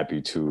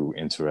happy to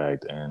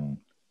interact and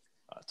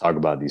talk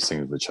about these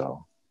things with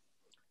y'all.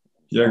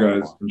 Yeah,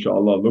 guys,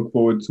 inshallah. Look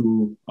forward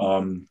to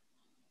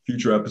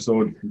future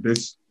episode.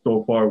 This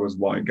so far was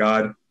why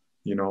God,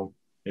 we're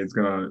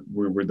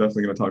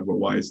definitely gonna talk about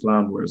why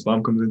Islam, where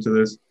Islam comes into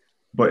this.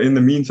 But in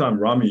the meantime,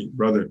 Rami,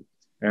 brother,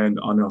 and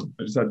Anghel,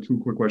 I just had two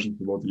quick questions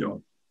for both of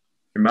y'all.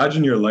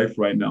 Imagine your life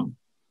right now.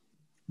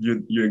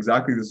 You're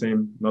exactly the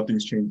same.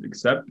 Nothing's changed,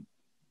 except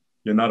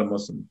you're not a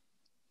Muslim.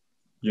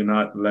 You're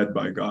not led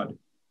by God.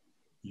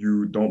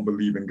 You don't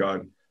believe in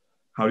God.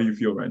 How do you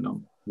feel right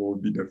now? What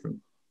would be different?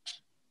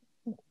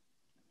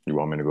 You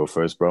want me to go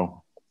first,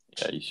 bro?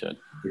 Yeah, you should.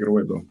 Take it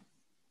away, bro.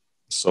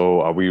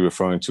 So are we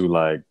referring to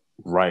like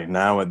right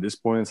now at this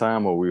point in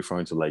time, or are we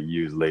referring to like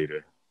years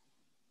later?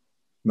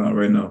 Not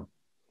right now.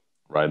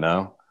 Right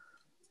now?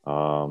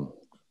 Um,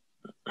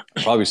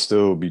 probably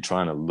still be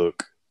trying to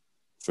look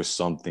for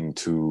something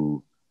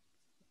to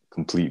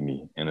complete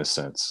me in a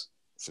sense,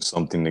 for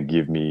something to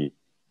give me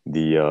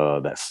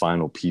the that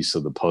final piece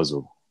of the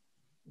puzzle,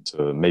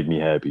 to make me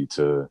happy,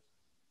 to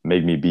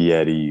make me be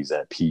at ease,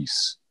 at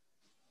peace,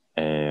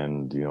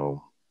 and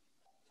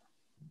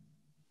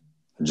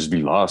just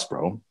be lost,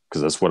 bro.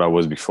 Because that's what I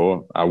was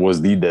before. I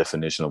was the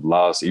definition of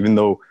lost. Even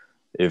though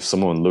if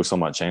someone looks on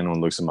my channel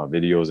and looks at my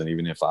videos, and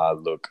even if I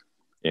look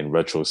in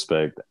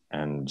retrospect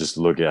and just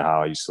look at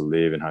how I used to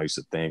live and how I used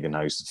to think and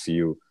how I used to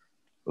feel,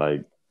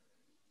 like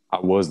I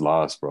was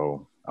lost,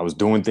 bro. I was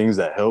doing things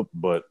that helped,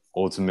 but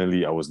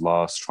ultimately I was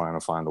lost trying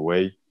to find a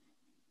way.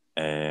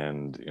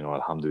 And,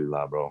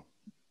 alhamdulillah, bro.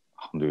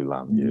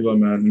 Alhamdulillah, I'm here. Yeah,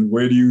 man. And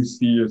where do you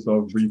see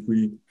yourself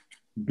briefly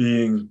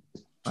being,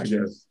 I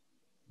guess,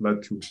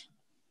 led to?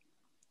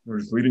 Or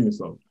just leading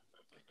yourself?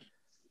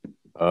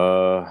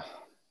 I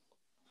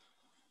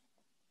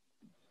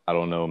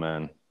don't know,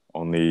 man.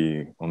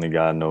 Only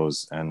God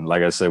knows. And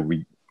like I said,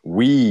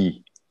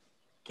 we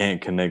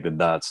can't connect the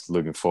dots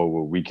looking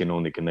forward. We can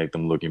only connect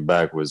them looking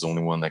backwards.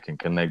 Only one that can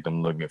connect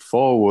them looking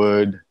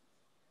forward,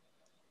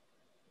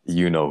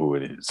 you know who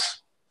it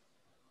is.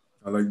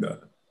 I like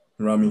that.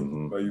 Rami,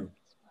 Mm-hmm. how about you?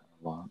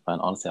 Well, man,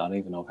 honestly, I don't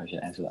even know if I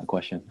should answer that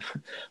question.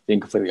 Being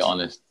completely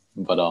honest,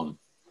 but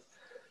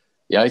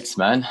yikes,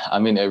 man. I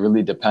mean, it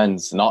really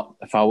depends. Not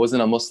if I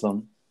wasn't a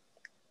Muslim,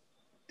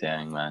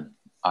 dang, man.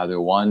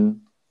 Either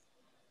one,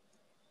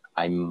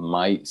 I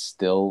might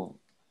still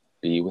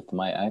be with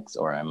my ex,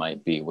 or I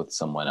might be with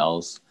someone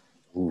else.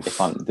 Oof.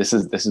 This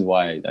is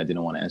why I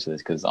didn't want to answer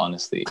this, because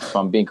honestly, if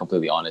I'm being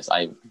completely honest,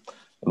 I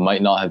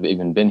might not have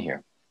even been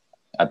here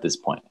at this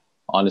point.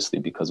 Honestly,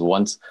 because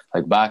once,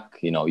 like back,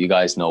 you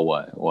guys know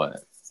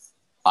what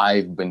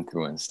I've been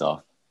through and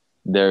stuff.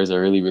 There's a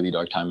really, really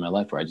dark time in my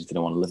life where I just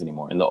didn't want to live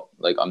anymore. And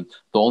the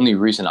only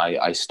reason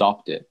I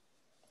stopped it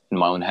in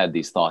my own head,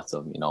 these thoughts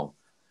of,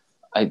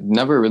 I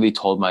never really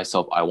told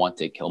myself I want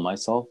to kill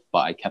myself, but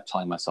I kept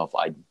telling myself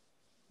I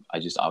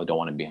don't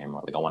want to be here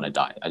anymore. Like, I want to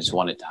die. I just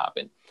want it to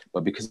happen.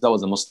 But because I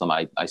was a Muslim,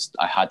 I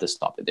had to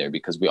stop it there,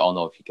 because we all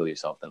know if you kill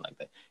yourself, then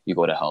you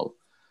go to hell.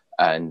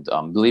 And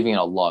believing in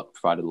Allah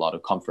provided a lot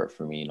of comfort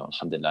for me,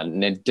 alhamdulillah.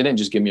 And it didn't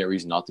just give me a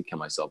reason not to kill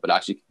myself, but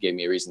actually gave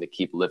me a reason to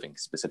keep living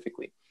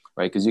specifically,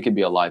 right? Because you could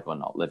be alive but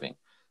not living.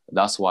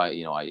 That's why,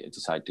 I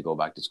decided to go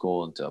back to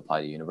school and to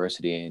apply to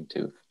university and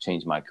to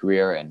change my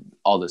career and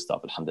all this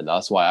stuff, alhamdulillah.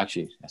 That's why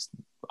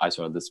I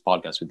started this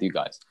podcast with you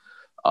guys.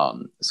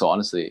 So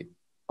honestly,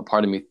 a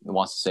part of me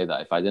wants to say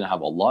that if I didn't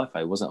have Allah, if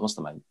I wasn't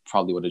Muslim, I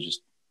probably would have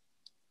just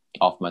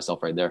offed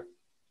myself right there.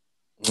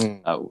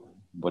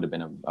 Would have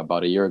been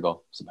about a year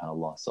ago,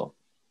 subhanAllah. So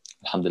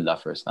alhamdulillah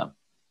for Islam.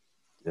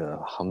 Yeah,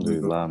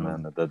 alhamdulillah,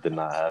 man, that did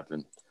not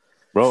happen.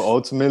 Bro,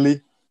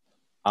 ultimately,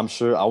 I'm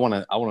sure I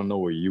wanna know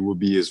where you would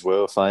be as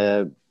well if I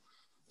had.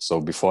 So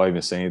before I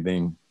even say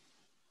anything,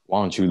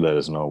 why don't you let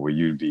us know where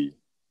you'd be?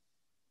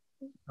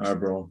 All right,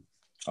 bro.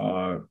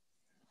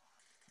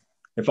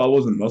 If I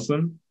wasn't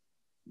Muslim,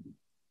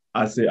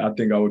 I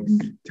think I would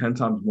be 10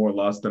 times more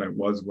lost than I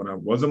was when I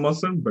was a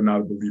Muslim, but not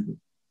a believer.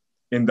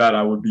 In that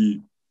I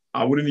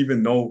wouldn't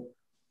even know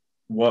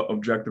what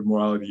objective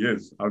morality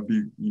is. I'd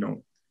be,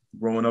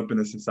 growing up in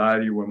a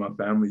society where my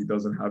family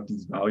doesn't have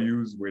these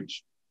values,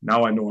 which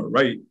now I know are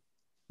right,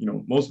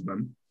 most of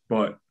them,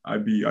 but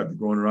I'd be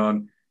going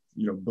around,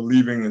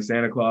 believing in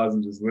Santa Claus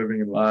and just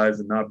living in lies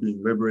and not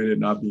being liberated,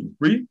 not being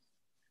free.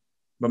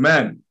 But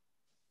man,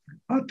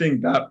 I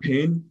think that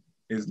pain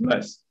is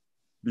less,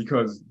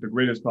 because the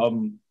greatest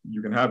problem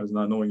you can have is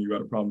not knowing you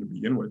got a problem to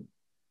begin with.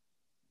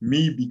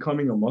 Me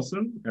becoming a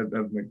Muslim, as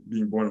like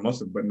being born a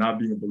Muslim, but not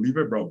being a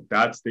believer, bro,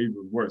 that stage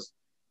was worse,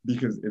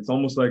 because it's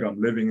almost like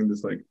I'm living in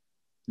this, like,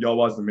 y'all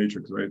watch The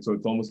Matrix, right? So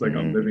it's almost like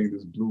I'm living in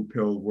this blue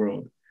pill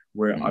world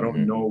where I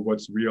don't know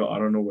what's real. I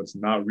don't know what's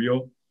not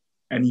real.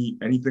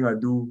 Anything I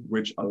do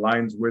which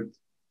aligns with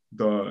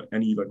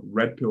any like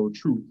red pill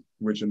truth,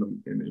 which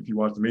if you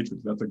watch The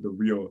Matrix, that's like the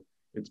real.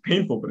 It's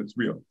painful, but it's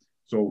real.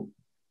 So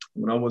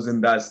when I was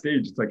in that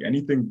stage, it's like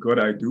anything good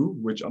I do,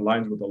 which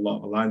aligns with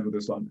Allah, aligns with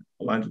Islam,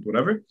 aligns with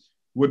whatever,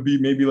 would be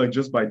maybe like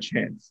just by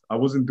chance. I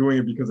wasn't doing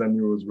it because I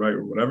knew it was right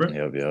or whatever.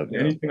 Yep.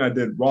 Anything I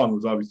did wrong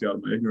was obviously out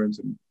of my ignorance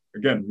and,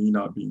 again, me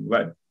not being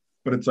led.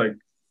 But it's like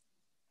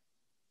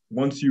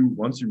once you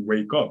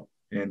wake up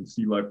and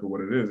see life for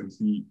what it is and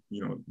see,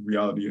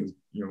 reality is,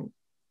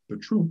 the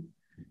truth,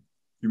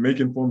 you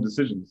make informed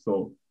decisions.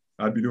 So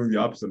I'd be doing the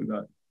opposite of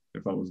that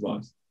if I was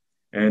lost.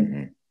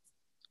 And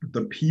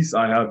the peace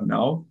I have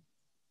now,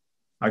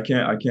 I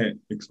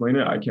can't explain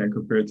it. I can't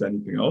compare it to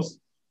anything else.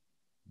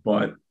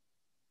 But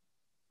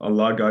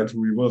Allah guides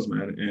who He wills,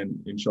 man.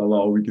 And inshallah,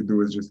 all we can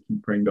do is just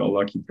keep praying that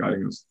Allah keep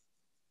guiding us.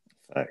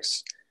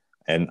 Facts.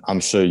 And I'm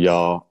sure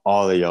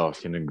all of y'all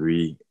can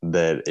agree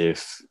that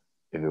if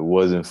it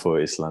wasn't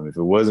for Islam, if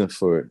it wasn't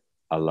for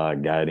Allah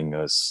guiding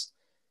us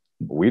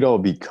we'd all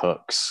be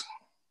cucks.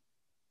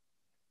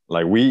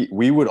 Like we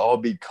would all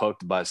be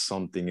cucked by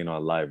something in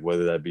our life,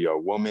 whether that be our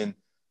woman,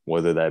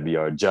 whether that be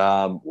our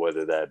job,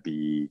 whether that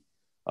be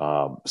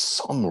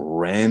some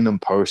random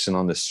person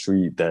on the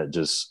street that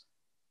just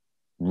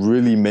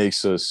really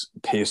makes us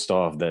pissed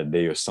off that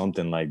day or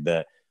something like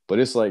that. But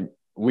it's like,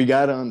 we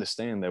got to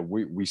understand that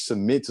we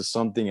submit to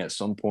something at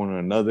some point or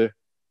another.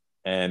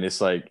 And it's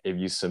like, if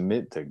you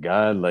submit to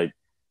God, like,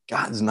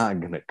 God's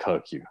not going to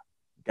cuck you.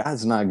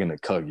 God's not going to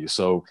cuck you.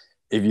 So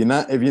if you're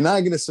not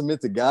going to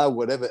submit to God,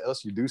 whatever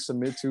else you do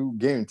submit to,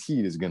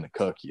 guaranteed is going to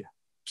cuck you.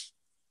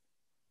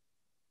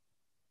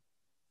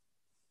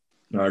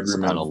 I agree,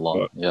 man.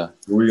 Yeah.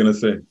 What were you going to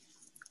say?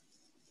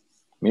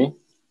 Me?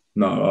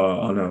 No,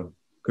 Anghel.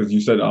 Because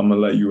you said I'm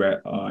going to let you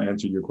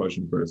answer your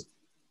question first.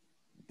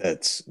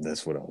 That's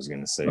what I was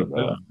going to say, Okay.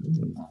 bro.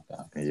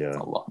 Okay. Yeah.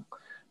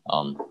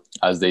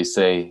 As they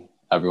say,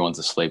 everyone's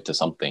a slave to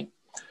something.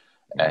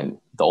 And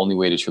the only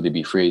way to truly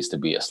be free is to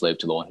be a slave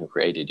to the one who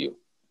created you,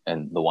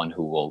 and the one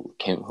who's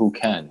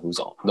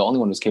the only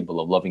one who's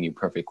capable of loving you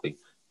perfectly,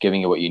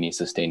 giving you what you need,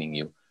 sustaining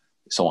you,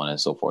 so on and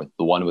so forth.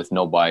 The one with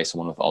no bias, the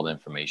one with all the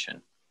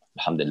information.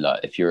 Alhamdulillah.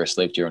 If you're a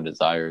slave to your own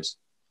desires,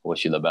 I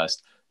wish you the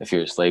best. If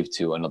you're a slave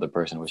to another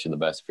person, I wish you the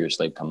best. If you're a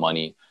slave to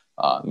money,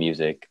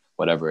 music,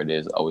 whatever it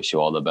is, I wish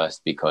you all the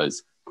best,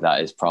 because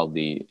that is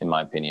probably, in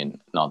my opinion,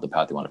 not the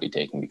path you want to be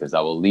taking, because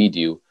that will lead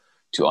you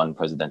to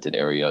unprecedented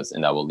areas,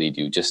 and that will lead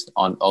you just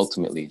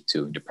ultimately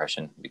to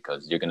depression,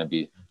 because you're going to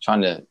be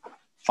trying to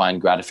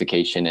find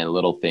gratification in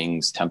little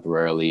things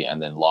temporarily,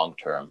 and then long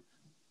term,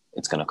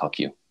 it's going to cuck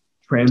you.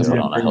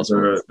 Transient things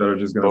that are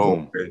just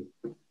going to go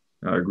away.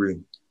 I agree.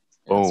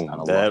 Boom.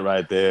 That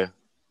right there.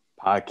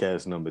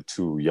 Podcast number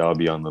 2. Y'all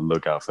be on the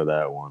lookout for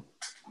that one.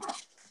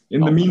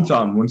 In the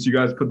meantime, once you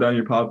guys put down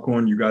your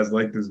popcorn, you guys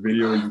like this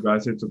video, you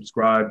guys hit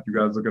subscribe, you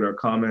guys look at our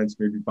comments,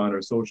 maybe find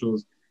our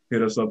socials,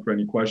 hit us up for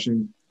any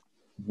questions.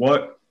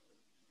 What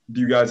do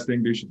you guys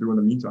think they should do in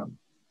the meantime?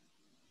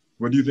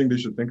 What do you think they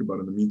should think about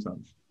in the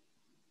meantime?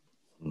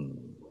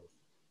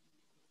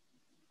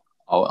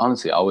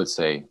 Honestly, I would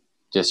say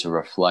just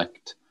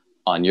reflect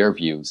on your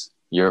views,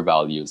 your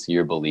values,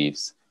 your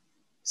beliefs.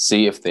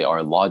 See if they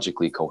are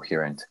logically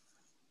coherent,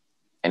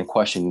 and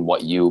question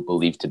what you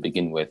believe to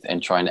begin with,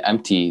 and try and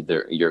empty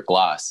your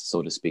glass,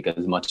 so to speak,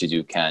 as much as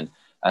you can,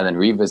 and then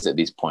revisit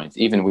these points.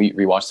 Even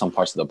rewatch some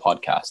parts of the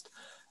podcast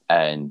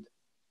and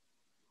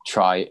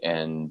try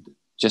and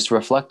just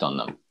reflect on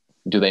them.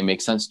 Do they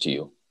make sense to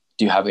you?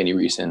 Do you have any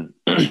reason,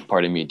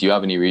 pardon me, do you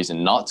have any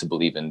reason not to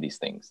believe in these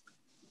things?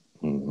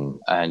 Mm-hmm.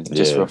 And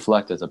just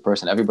reflect as a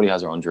person. Everybody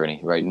has their own journey,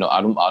 right? No,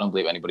 I don't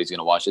believe anybody's going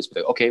to watch this, but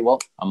like, okay, well,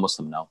 I'm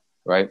Muslim now,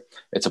 right?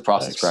 It's a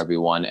process for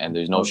everyone, and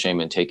there's no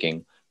shame in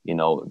taking,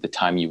 the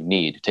time you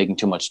need. Taking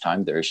too much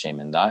time, there is shame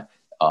in that.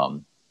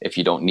 If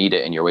you don't need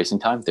it and you're wasting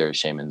time, there is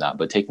shame in that.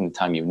 But taking the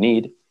time you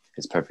need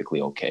is perfectly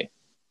okay.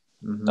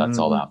 Mm-hmm. That's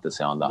all I have to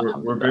say on that.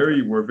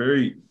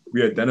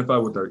 We identify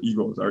with our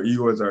egos. Our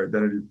ego is our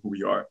identity of who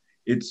we are.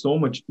 It's so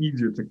much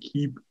easier to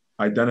keep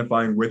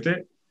identifying with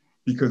it,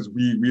 because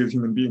we as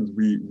human beings,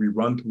 we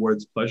run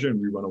towards pleasure and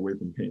we run away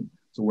from pain.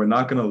 So we're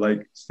not gonna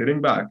like sitting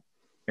back,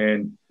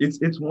 and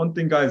it's one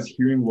thing, guys,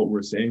 hearing what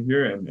we're saying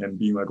here and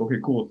being like, okay,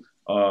 cool,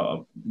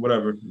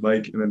 whatever,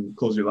 like, and then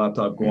close your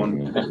laptop, go on.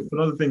 It's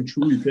another thing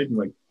truly taking,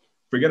 like,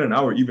 forget an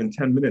hour, even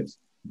 10 minutes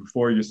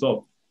before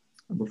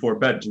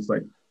bed, just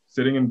like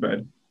sitting in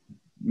bed,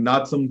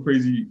 not some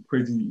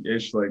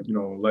crazy-ish, like,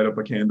 light up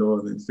a candle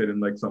and then sit in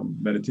like some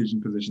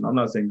meditation position. I'm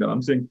not saying that.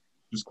 I'm saying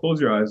just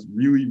close your eyes,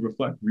 really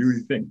reflect,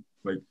 really think.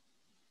 Like,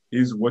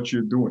 is what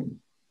you're doing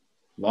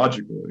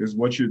logical? Is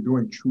what you're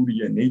doing true to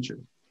your nature?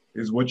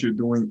 Is what you're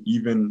doing,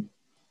 even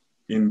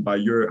by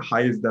your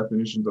highest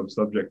definitions of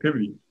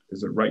subjectivity,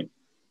 is it right?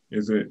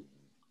 Is it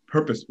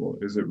purposeful?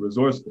 Is it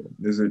resourceful?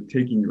 Is it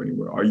taking you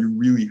anywhere? Are you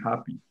really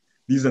happy?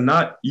 These are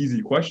not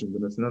easy questions,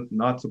 and it's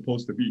not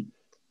supposed to be,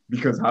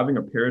 because having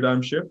a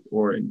paradigm shift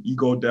or an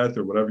ego death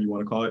or whatever you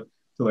want to call it,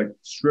 to like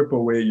strip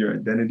away your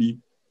identity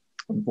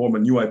and form a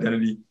new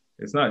identity,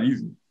 it's not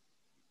easy.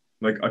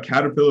 Like, a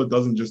caterpillar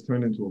doesn't just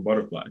turn into a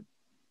butterfly.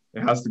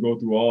 It has to go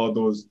through all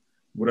those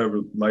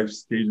whatever life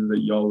stages that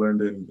y'all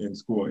learned in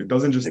school. It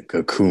doesn't just... The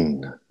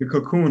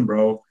cocoon,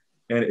 bro.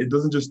 And it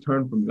doesn't just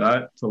turn from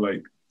that to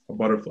like a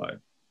butterfly.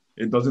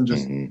 It doesn't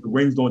just... The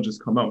wings don't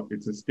just come out.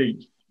 It's a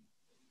stage.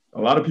 A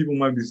lot of people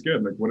might be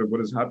scared. Like, what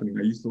is happening?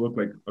 I used to look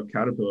like a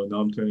caterpillar. Now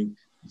I'm turning...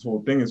 This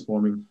whole thing is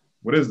forming.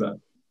 What is that?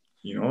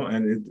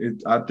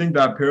 And I think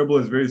that parable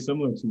is very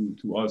similar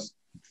to us.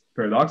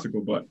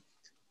 Paradoxical, but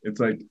it's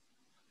like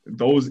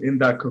those in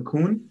that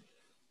cocoon,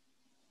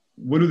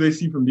 what do they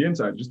see from the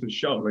inside? Just a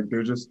shell. Like,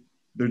 they're just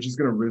going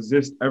to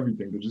resist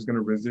everything. They're just going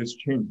to resist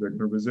change. They're going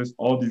to resist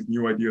all these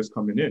new ideas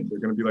coming in. They're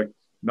going to be like,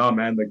 nah,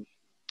 man, like,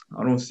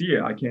 I don't see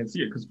it. I can't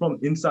see it. Because from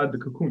inside the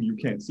cocoon, you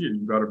can't see it.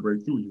 You got to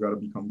break through. You got to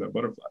become that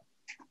butterfly.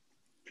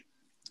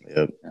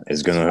 Yep.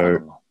 It's going to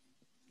hurt.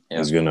 Yep.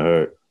 It's going to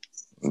hurt.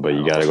 But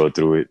you got to go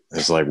through it.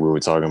 It's like we were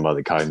talking about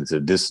the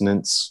cognitive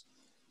dissonance.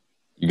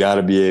 You got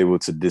to be able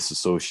to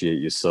disassociate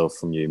yourself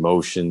from your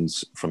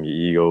emotions, from your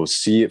ego.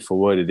 See it for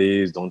what it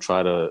is. Don't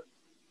try to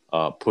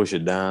push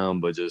it down,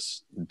 but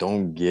just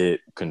don't get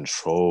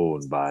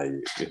controlled by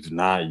it. If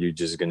not, you're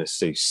just going to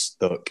stay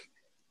stuck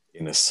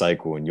in a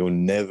cycle and you'll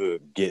never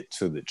get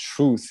to the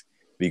truth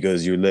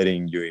because you're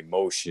letting your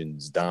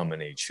emotions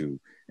dominate you.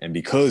 And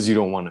because you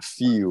don't want to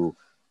feel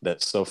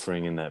that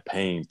suffering and that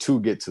pain to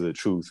get to the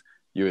truth,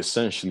 you're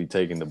essentially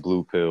taking the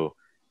blue pill.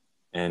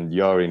 And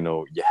you already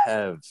know you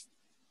have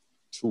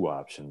two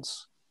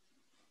options.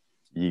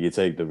 You could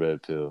take the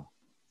red pill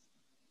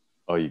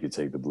or you could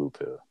take the blue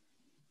pill.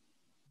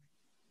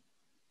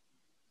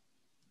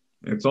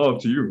 It's all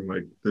up to you.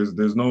 Like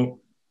there's no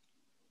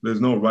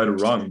right or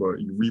wrong, but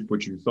you reap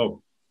what you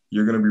sow.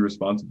 You're gonna be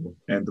responsible.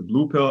 And the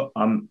blue pill,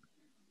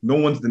 no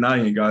one's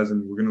denying it, guys,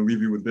 and we're gonna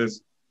leave you with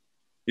this.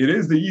 It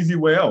is the easy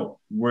way out.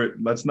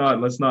 Let's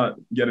not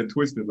get it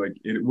twisted. Like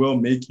it will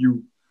make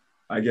you,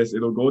 I guess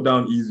it'll go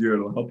down easier.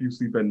 It'll help you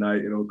sleep at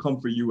night. It'll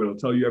comfort you. It'll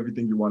tell you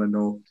everything you want to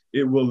know.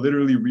 It will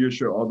literally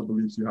reassure all the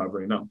beliefs you have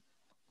right now.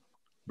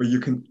 But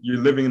you're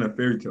living in a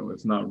fairy tale.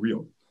 It's not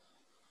real.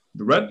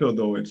 The red pill,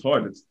 though, it's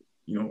hard. It's,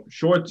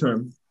 short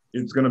term,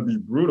 it's going to be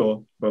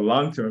brutal, but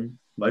long term,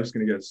 life's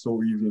going to get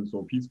so easy and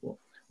so peaceful.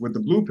 With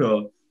the blue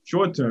pill,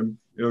 short term,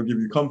 it'll give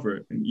you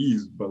comfort and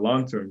ease, but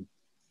long term,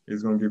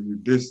 it's going to give you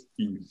this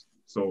ease.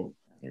 So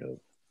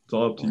it's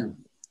all up to you.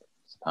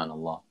 SubhanAllah.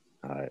 All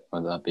right.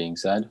 With that being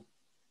said,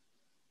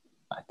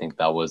 I think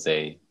that was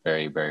a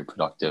very, very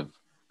productive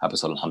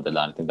episode,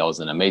 alhamdulillah. I think that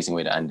was an amazing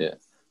way to end it.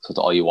 So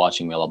to all you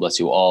watching, may Allah bless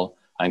you all.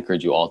 I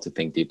encourage you all to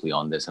think deeply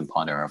on this and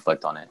ponder and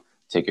reflect on it.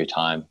 Take your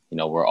time.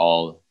 We're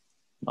all,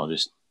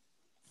 just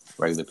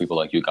regular people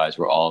like you guys.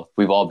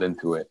 We've all been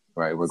through it,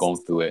 right? We're going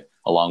through it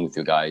along with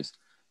you guys.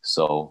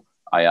 So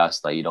I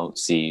ask that you don't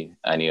see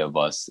any of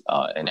us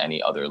in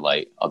any other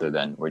light other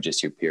than we're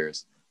just your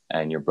peers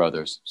and your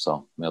brothers.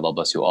 So may Allah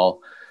bless you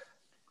all.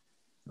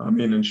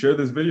 And share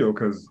this video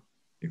because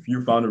if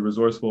you found it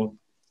resourceful,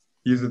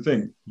 here's the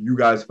thing. You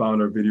guys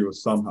found our video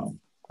somehow.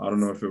 I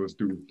don't know if it was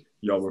through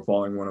y'all were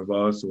following one of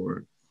us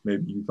or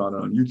maybe you found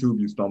it on YouTube,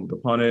 you stumbled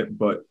upon it,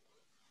 but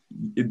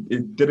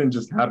it didn't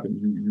just happen.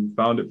 You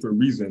found it for a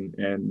reason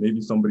and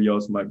maybe somebody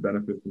else might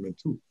benefit from it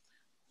too.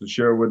 So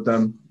share it with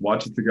them,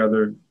 watch it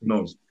together, who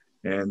knows,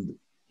 and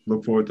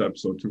look forward to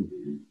episode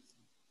 2.